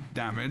condition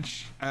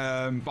damage.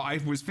 But I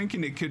was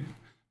thinking it could.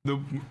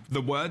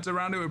 The words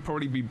around it would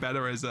probably be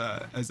better as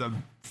a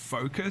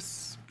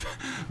focus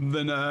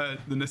than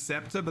a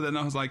Scepter, but then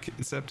I was like,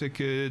 Scepter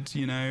could,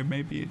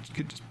 maybe it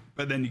could just,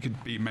 but then you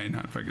could be main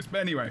hand focus. But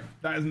anyway,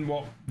 that isn't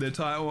what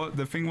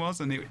the thing was,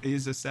 and it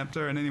is a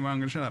Scepter, and anyway, I'm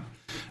gonna shut up.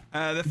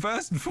 The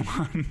first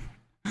one,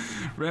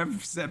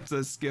 Rev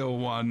Scepter skill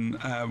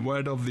 1,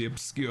 word of the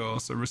obscure.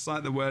 So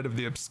recite the word of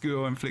the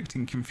obscure,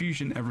 inflicting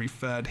confusion every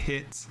third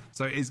hit.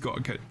 So it has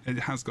got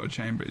a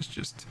chamber, it's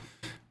just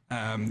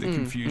the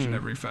confusion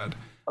every third.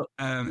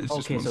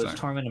 It's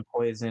Torment and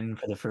Poison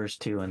for the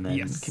first 2, and then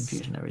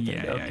Confusion every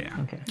third. Yeah.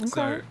 Okay.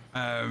 So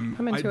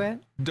I'm into it.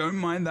 Don't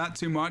mind that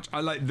too much.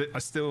 I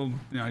still,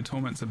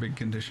 Torment's a big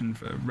condition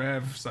for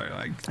Rev, so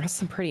like that's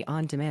some pretty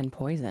on-demand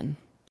poison.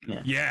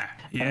 Yeah.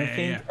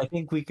 I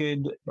think we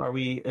could. Are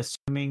we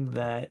assuming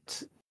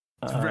that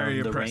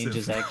very the range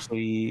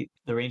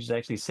is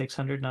actually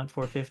 600, not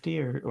 450,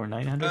 or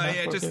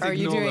 900? Just are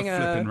you doing the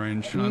flipping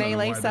range.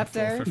 Melee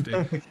Scepter?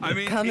 I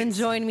mean, come and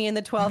join me in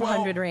the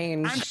 1200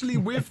 range. Actually,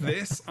 with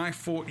this, I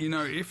thought,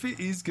 if it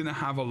is going to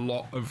have a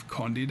lot of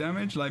condi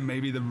damage, like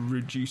maybe the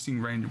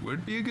reducing range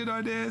would be a good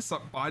idea.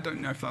 So, but I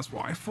don't know if that's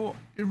what I thought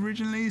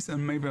originally. So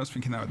maybe I was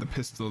thinking that with the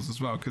pistols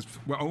as well, because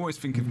I always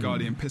think of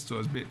Guardian pistol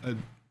as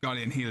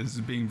Guardian healers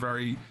as being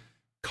very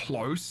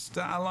close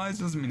to allies.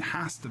 Doesn't mean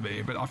has to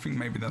be, but I think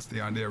maybe that's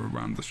the idea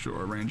around the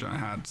shorter range I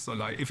had. So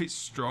like, if it's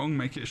strong,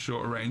 make it a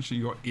shorter range so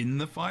you're in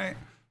the fight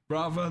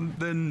rather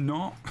than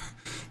not.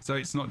 So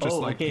it's not just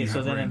so then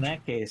range. In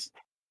that case,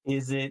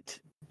 is it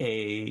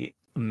a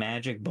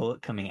magic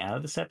bullet coming out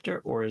of the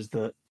Scepter, or is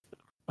the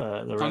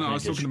Revenant I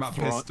was talking about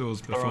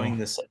pistols before.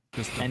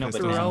 Just I know, but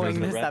pistols Throwing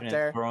and the Revenant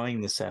scepter.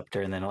 throwing the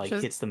scepter, and then it like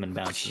Just- hits them and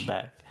bounces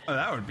back. Oh,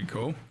 that would be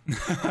cool. I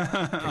actually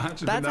think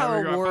That's that how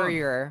would be a quite fun.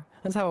 warrior.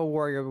 That's how a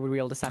warrior would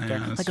wield a scepter, Yeah,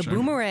 that's like a true.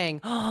 boomerang.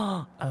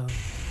 Oh,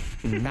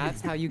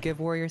 that's how you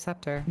give warrior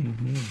scepter.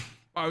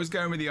 I was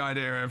going with the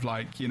idea of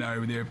like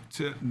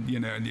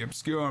the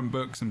obscure and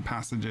books and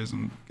passages,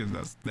 and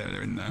because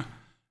they're in there.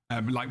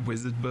 Like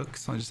wizard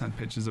books. I just had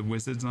pictures of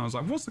wizards, and I was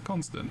like, "What's the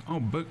constant?" Oh,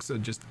 books are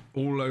just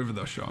all over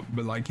the shop,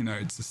 but like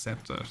it's a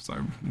scepter, so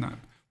no,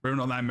 whether or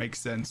not that makes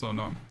sense or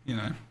not,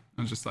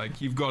 I was just like,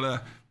 you've got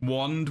a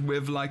wand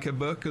with like a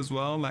book as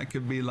well. That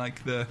could be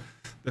like the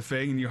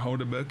thing, and you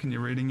hold a book and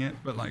you're reading it.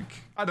 But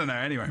like, I don't know.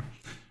 Anyway,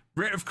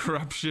 Writ of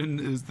Corruption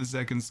is the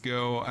second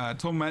skill.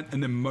 Torment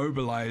and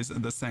Immobilize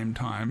at the same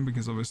time,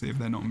 because obviously if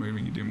they're not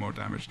moving, you do more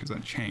damage because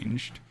that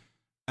changed.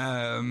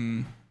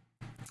 Torment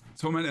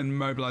and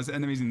Immobilize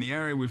enemies in the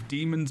area with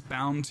demons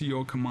bound to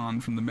your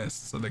command from the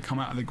mist. So they come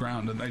out of the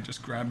ground and they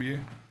just grab you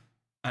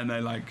and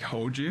they like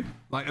hold you.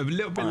 Like a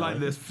little bit like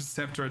the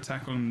Scepter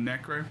attack on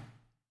Necro.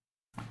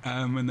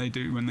 When they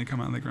come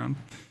out of the ground.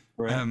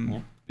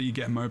 Right. You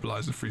get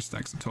immobilized with 3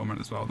 stacks of Torment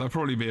as well. There'll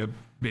probably be a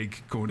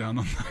big cooldown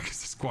on that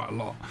because it's quite a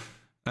lot.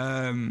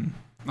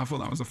 I thought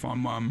that was a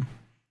fun one.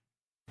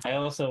 I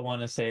also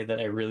want to say that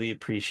I really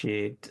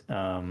appreciate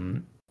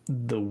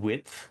the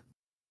width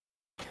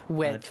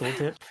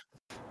tooltip.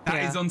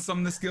 That is on some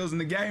of the skills in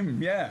the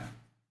game. Yeah,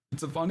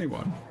 it's a funny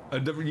one.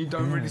 You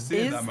don't really see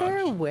it Is that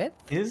there much.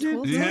 width? Is it?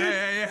 tooltip?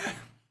 Yeah.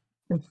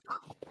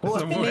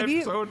 It's a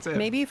Maybe, tooltip.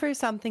 maybe for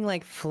something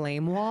like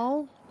flame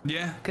wall,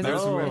 Yeah, because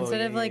there's a width.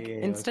 instead of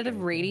instead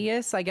of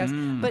radius, I guess.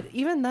 But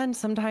even then,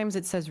 sometimes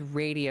it says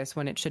radius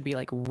when it should be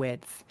like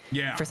width.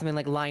 Yeah. For something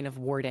like line of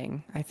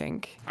warding, I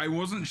think. I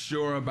wasn't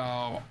sure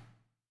about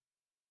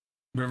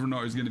whether or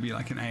not it was going to be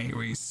like an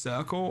AoE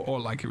circle or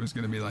like it was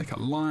going to be like a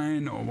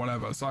line or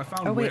whatever. So I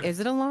found. Oh wait, width. is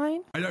it a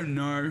line? I don't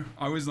know.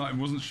 I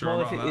wasn't sure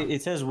Well, about that.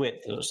 it says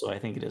width, so I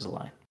think it is a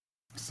line.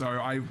 So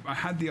I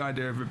had the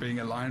idea of it being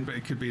a line, but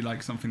it could be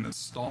like something that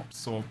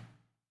stops or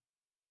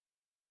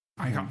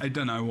I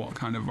don't know what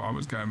kind of I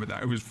was going with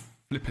that. It was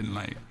flipping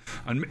late,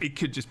 and it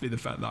could just be the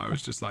fact that I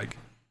was just like,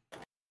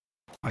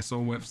 I saw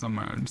width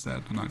somewhere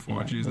instead, and I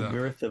thought I'd use the that.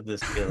 girth of the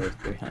skill is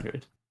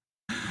 300.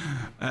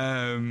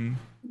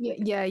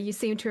 Yeah, you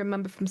seem to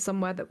remember from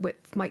somewhere that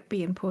width might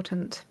be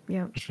important.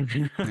 Yeah.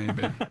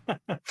 Maybe.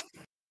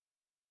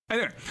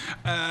 Anyway,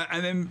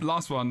 and then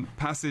last one,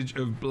 Passage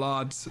of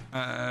Blood.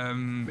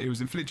 It was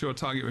inflict your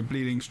target with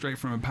bleeding straight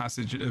from a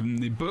passage in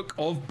the Book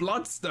of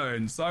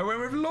Bloodstone. So I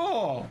went with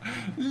lore.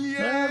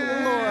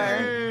 Yay!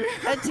 Lore.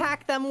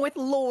 Attack them with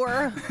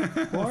lore.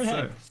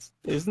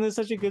 Isn't this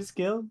such a good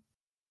skill?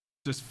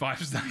 Just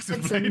 5 stacks of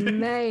It's bleeding.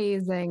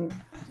 amazing.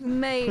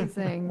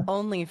 Amazing.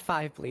 Only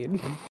 5 bleed.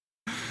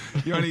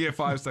 You only get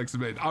 5 stacks of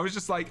bleed. I was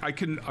just like, I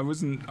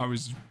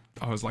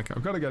was like,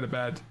 I've got to go to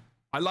bed.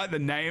 I like the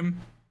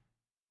name.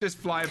 Just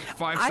fly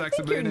 5 I stacks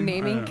of think your bleeding.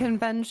 naming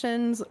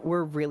conventions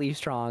were really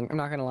strong. I'm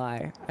not gonna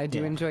lie. I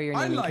do enjoy your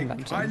naming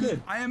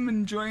conventions. I am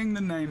enjoying the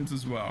names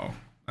as well.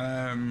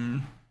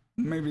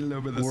 Maybe a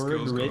little bit of the Word,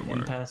 skills writ, gotta and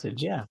work.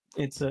 passage. Yeah,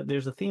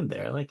 there's a theme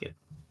there. I like it.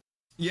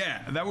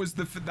 Yeah, that was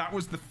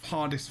the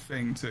hardest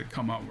thing to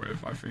come up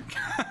with, I think.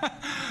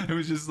 It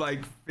was just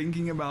like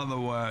thinking about the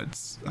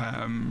words,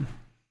 and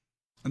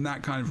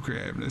that kind of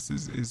creativeness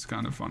is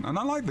kind of fun. And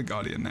I like the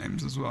Guardian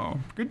names as well.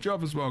 Good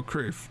job as well,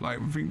 Kroof.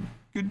 Like, I think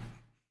good,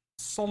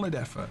 solid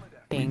effort.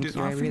 Thank you.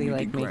 I think really we like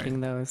did great. making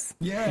those.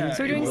 Yeah.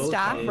 So we're doing will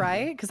staff, say-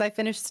 right? Because I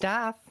finished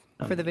staff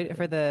for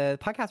the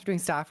podcast. We're doing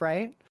staff,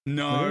 right?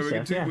 No, We're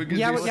we're doing gonna do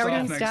Yeah, we're staff doing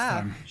next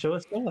staff. time. Show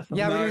us stuff.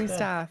 Yeah, No, we're doing yeah.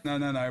 staff.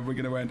 No, we're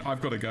gonna win.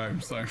 I've got to go,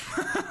 so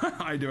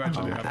I do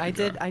actually have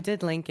to go. I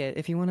did link it.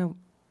 If you want to,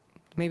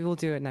 maybe we'll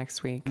do it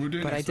next week. We'll do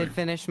it but next I did week.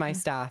 finish my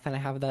staff and I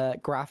have the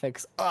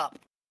graphics up.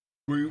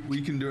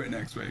 We can do it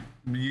next week.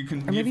 You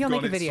can. Or maybe you've I'll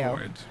make got a it video.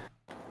 sorted.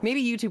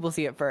 Maybe YouTube will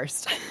see it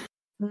first.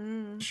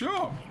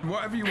 Sure,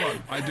 whatever you want.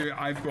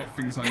 I've got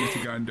things I need to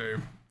go and do,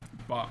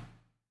 but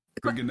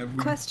we're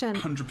Question.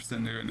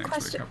 100% do it next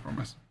Question. week. I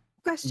promise.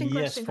 Question.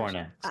 Yes,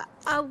 question. Fornax.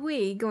 Are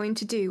we going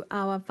to do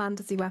our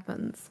fantasy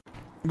weapons?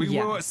 We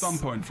will at Yes. some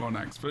point for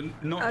next, but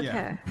not yet.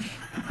 Okay.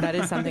 That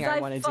is something I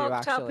want to do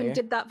fucked up actually. and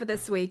did that for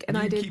this week, and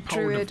You I did keep hold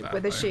of druid that,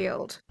 with a though.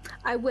 shield.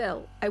 I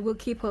will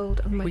keep hold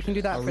of my. We can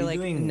do that Are for we like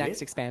doing next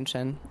whip?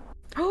 expansion.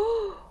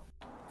 Oh,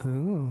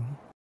 Ooh.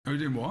 Are we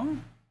doing what?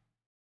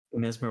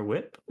 Mesmer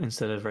whip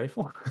instead of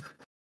rifle.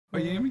 Oh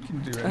yeah, we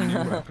can do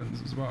new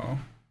weapons as well.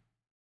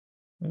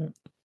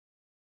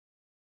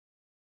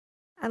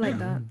 I like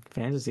that.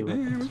 Fantasy Yeah, we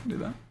weapons. can do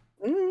that.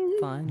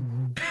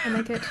 Fun. I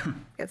like it.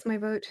 Gets my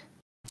vote.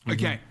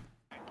 Okay,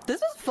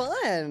 This was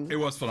fun. it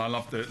was fun. I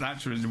loved it.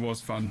 Actually, it was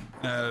fun.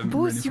 Boos,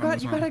 really you fun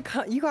as you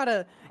well.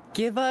 gotta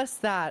give us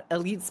that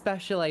elite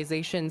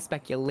specialization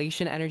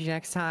speculation energy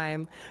next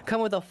time.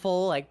 Come with a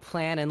full like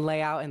plan and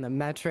layout and the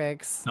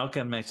metrics. I'll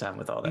come next time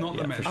with all that. Not the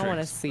yeah, for metrics. sure.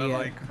 wanna see but, it.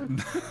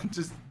 Like,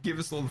 just give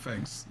us all the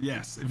things.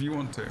 Yes, if you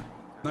want to.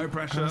 No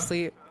pressure.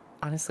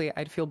 Honestly,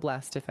 I'd feel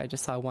blessed if I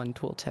just saw one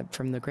tooltip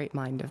from the great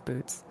mind of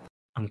Boots.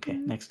 Okay,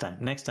 next time.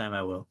 Next time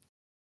I will.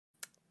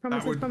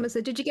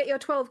 Promises. Did you get your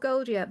 12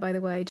 gold yet, by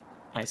the way?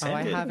 I sent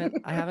I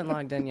it. haven't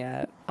logged in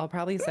yet. I'll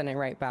probably send it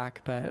right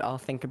back, but I'll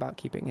think about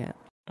keeping it.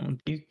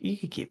 You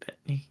can keep it.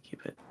 You can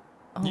keep it.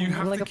 Oh, You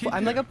have to keep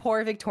I'm it. like a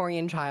poor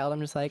Victorian child.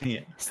 I'm just like, Yeah.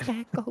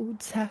 stack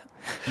gold, sir.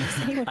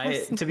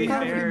 To be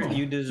fair,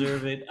 you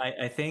deserve it.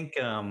 I think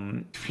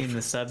in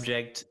the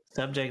subject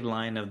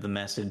line of the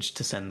message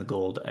to send the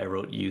gold, I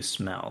wrote "you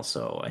smell,"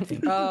 so I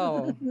think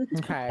Oh,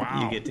 okay.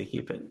 Wow. you get to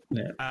keep it.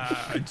 Yeah.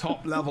 A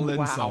top level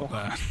insult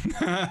there.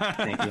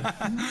 Thank you.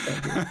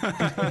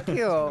 Thank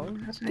you.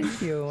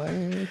 Thank you. I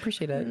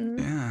appreciate it.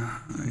 Yeah.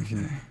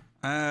 Okay.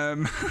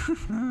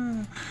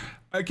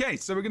 Okay.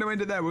 So we're going to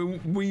end it there.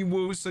 We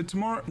will. So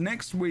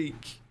next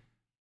week,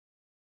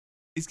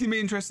 it's going to be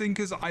interesting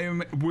because I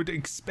would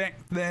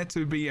expect there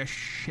to be a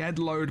shed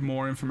load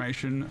more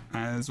information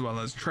as well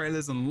as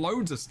trailers and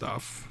loads of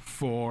stuff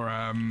for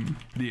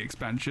the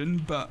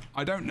expansion, but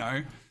I don't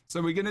know.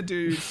 So we're going to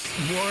do.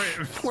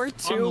 We're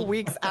 2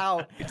 weeks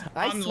out.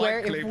 I swear,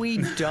 unlikely. if we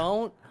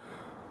don't,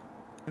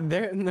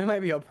 there might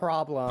be a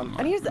problem.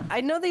 And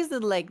I know they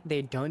said like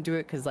they don't do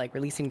it because like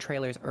releasing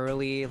trailers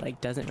early like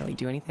doesn't really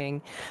do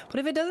anything. But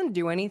if it doesn't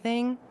do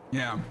anything,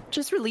 Yeah.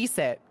 just release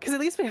it because at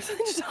least we have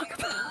something to talk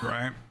about.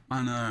 Right.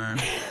 I know.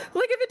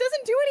 Like if it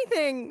doesn't do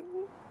anything,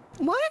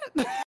 what?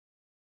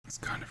 It's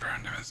kind of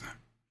random, isn't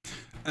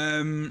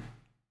it?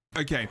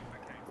 Okay.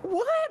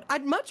 What?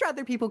 I'd much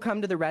rather people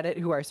come to the Reddit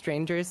who are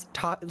strangers,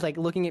 like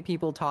looking at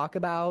people talk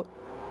about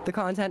the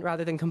content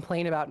rather than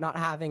complain about not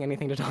having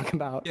anything to talk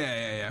about.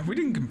 Yeah. We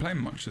didn't complain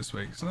much this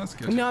week, so that's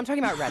good. No, I'm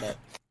talking about Reddit.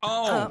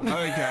 Oh,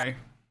 okay.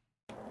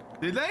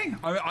 Did they?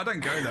 I don't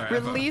go there.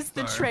 Release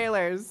ever, the so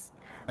trailers.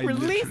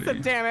 Release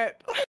them, damn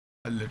it.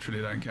 I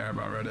literally don't care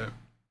about Reddit.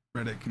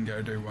 Reddit can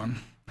go do one.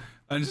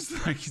 I just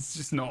like it's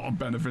just not a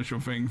beneficial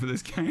thing for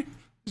this game.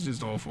 It's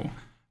just awful.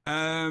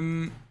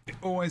 It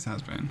always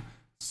has been.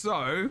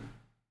 So,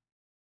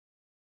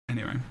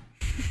 anyway.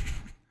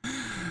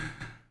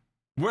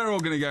 We're all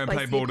going to go and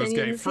play Spicy Baldur's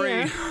Gate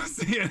opinions,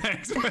 3. See you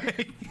next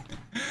week.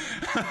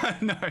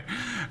 No,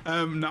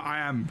 I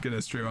am going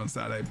to stream on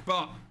Saturday.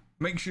 But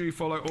make sure you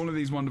follow all of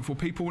these wonderful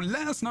people.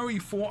 Let us know what you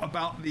thought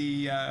about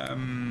the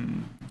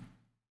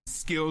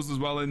skills as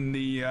well in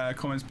the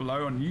comments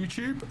below on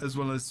YouTube as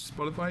well as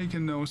Spotify. You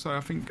can also,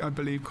 I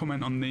believe,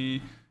 comment on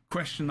the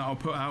question that I'll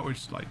put out, which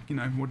is like,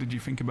 what did you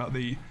think about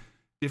the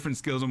different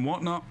skills and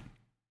whatnot.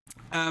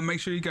 Make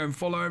sure you go and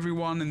follow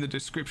everyone in the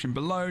description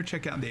below.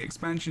 Check out the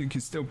expansion. You can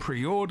still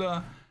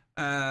pre-order.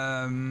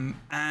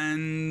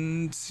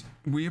 And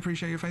we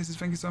appreciate your faces.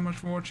 Thank you so much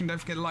for watching. Don't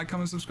forget to like,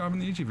 comment, subscribe on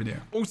the YouTube video.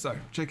 Also,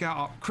 check out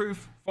our Kroof,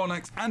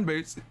 Phonex, and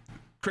Boots.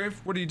 Kroof,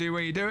 what do you do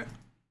where you do it?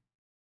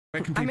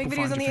 Where can I make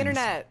people videos find on the your things?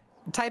 internet.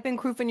 Type in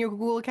Kroof in your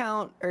Google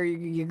account, or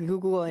you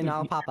Google and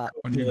I'll pop up.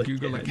 On your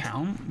Google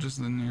account? Just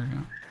in your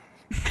account?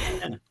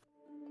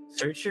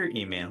 Search your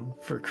email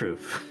for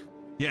Kroof.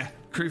 Yeah,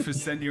 Kroof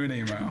has sent you an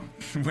email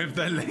with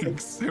the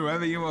links,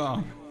 whoever you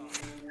are.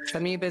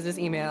 Send me a business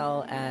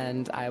email,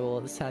 and I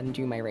will send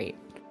you my rate.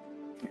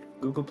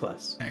 Google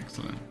Plus.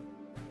 Excellent.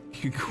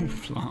 Google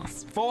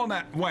Plus.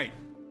 Wait,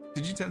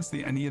 did you text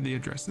any of the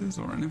addresses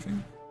or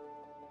anything?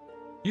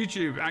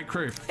 YouTube at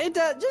Kroof. It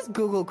does. Just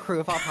Google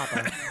Kroof. I'll pop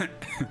up.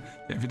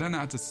 Yeah, if you don't know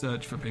how to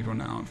search for people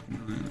now,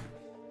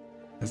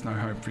 there's no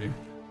hope for you.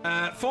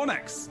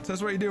 Phonex, tell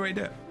us what you do,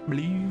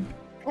 Bleep.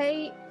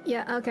 Hey,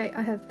 yeah, okay,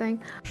 I have a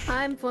thing.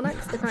 I'm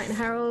Phonex, the Crichton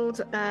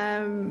Herald.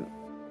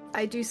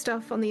 I do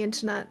stuff on the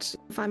internet.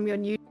 Find me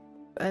on YouTube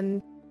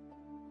and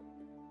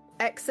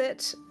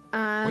Exit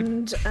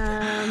and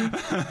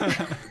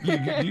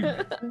you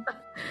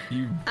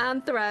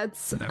and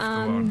Threads left the word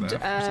and there for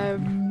a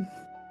second.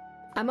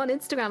 I'm on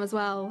Instagram as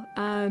well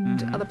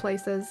and other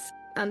places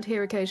and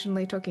here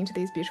occasionally talking to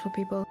these beautiful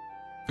people.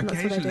 And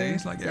that's what I do. Occasionally,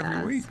 it's like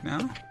every week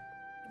now.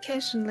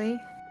 Occasionally.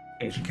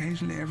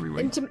 Occasionally every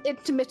week.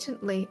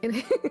 Intermittently.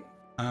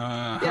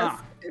 Yes.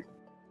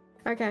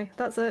 Okay,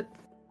 that's it.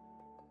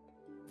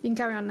 You can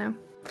carry on now.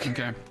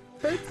 Okay.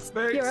 Boots,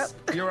 Boots, you're up.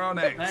 You're on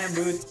next. I am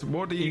Boots.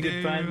 What do you do?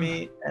 You can find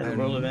me at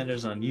World of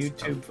Enders on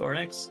YouTube.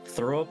 Fornex,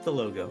 throw up the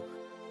logo.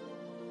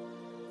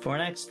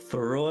 Fornex,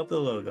 throw up the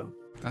logo.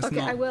 That's Okay,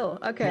 not I will.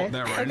 Okay. what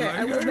their own Okay,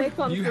 I logo? will make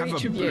one You for have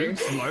each a of you.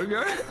 Boots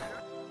logo? I'm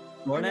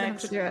gonna have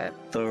to Fornex, do it.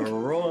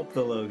 throw up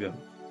the logo.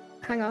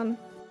 Hang on.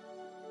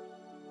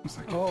 It's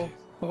like, Oh.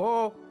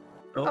 Oh,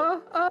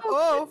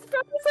 it's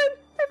frozen.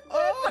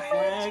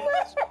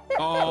 Fornex,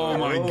 oh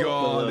my Throw up the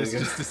god, it's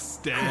logo. just a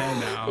stare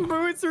now.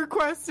 Boots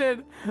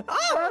requested.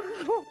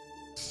 Oh!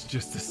 It's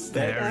just a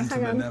stare Yeah, into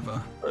hang the on.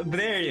 never.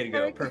 There you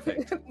go,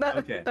 perfect.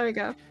 Okay. There we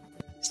go.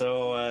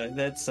 So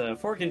that's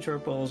Fork and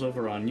Short Balls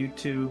over on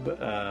YouTube.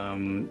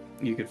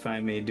 You could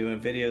find me doing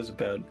videos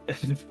about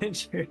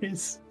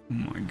adventures Oh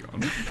my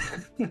god.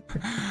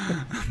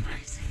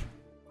 Amazing.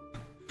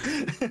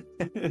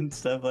 and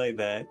stuff like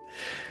that.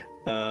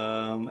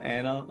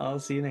 And I'll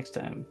see you next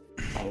time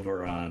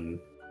over on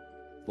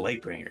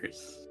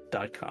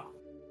Lightbringers.com.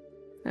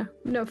 No,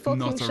 Not a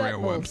real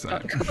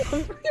website.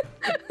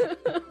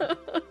 fuckingshitballs.com.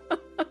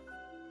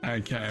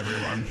 Okay,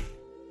 everyone.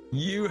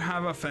 You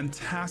have a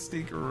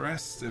fantastic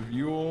rest of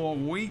your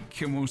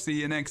week, and we'll see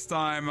you next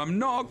time. I'm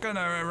not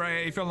gonna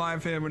raid, if you're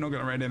live here, we're not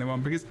gonna raid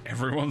anyone because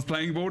everyone's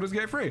playing Baldur's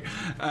Gate 3,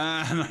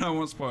 and I don't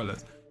want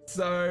spoilers.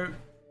 So,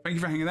 thank you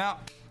for hanging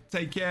out.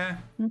 Take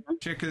care.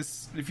 Check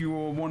us if you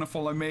want to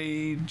follow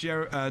me.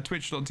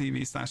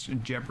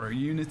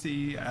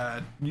 Twitch.tv/JebroUnity,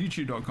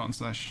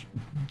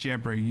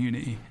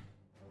 YouTube.com/JebroUnity.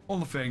 All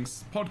the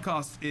things.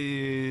 Podcast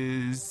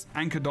is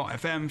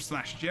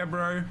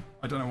anchor.fm/Jebro.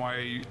 I don't know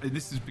why.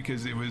 This is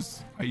because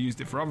I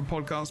used it for other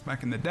podcasts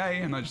back in the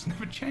day, and I just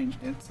never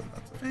changed it. So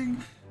that's a thing.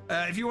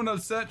 If you want to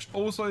search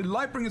also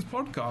Lightbringers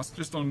podcast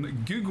just on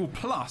Google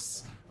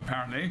Plus,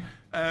 apparently.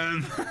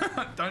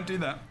 Don't do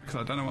that because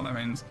I don't know what that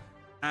means.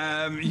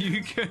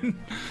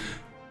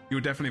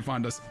 You'll definitely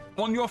find us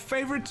on your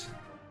favorite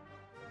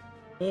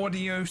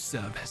audio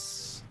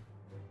service.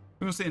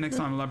 We'll see you next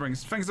time on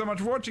Lightbringers. Thanks so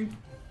much for watching.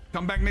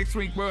 Come back next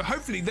week where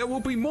hopefully there will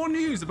be more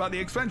news about the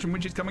expansion,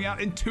 which is coming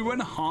out in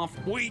 2.5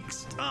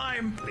 weeks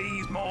time.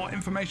 Please, more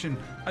information.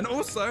 And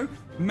also,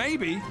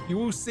 maybe you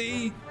will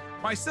see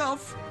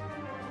myself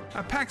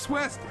at PAX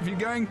West if you're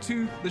going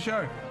to the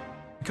show.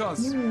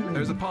 Because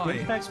there's a party.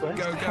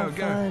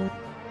 Go.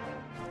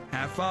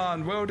 Have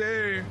fun, will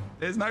do.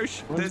 There's no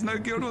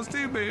Guild Wars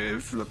 2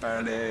 booth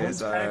apparently,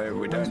 so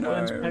we don't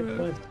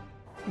know.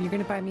 You're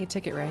gonna buy me a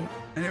ticket, right?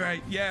 Anyway,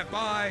 yeah,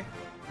 bye.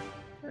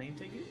 Plane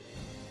ticket?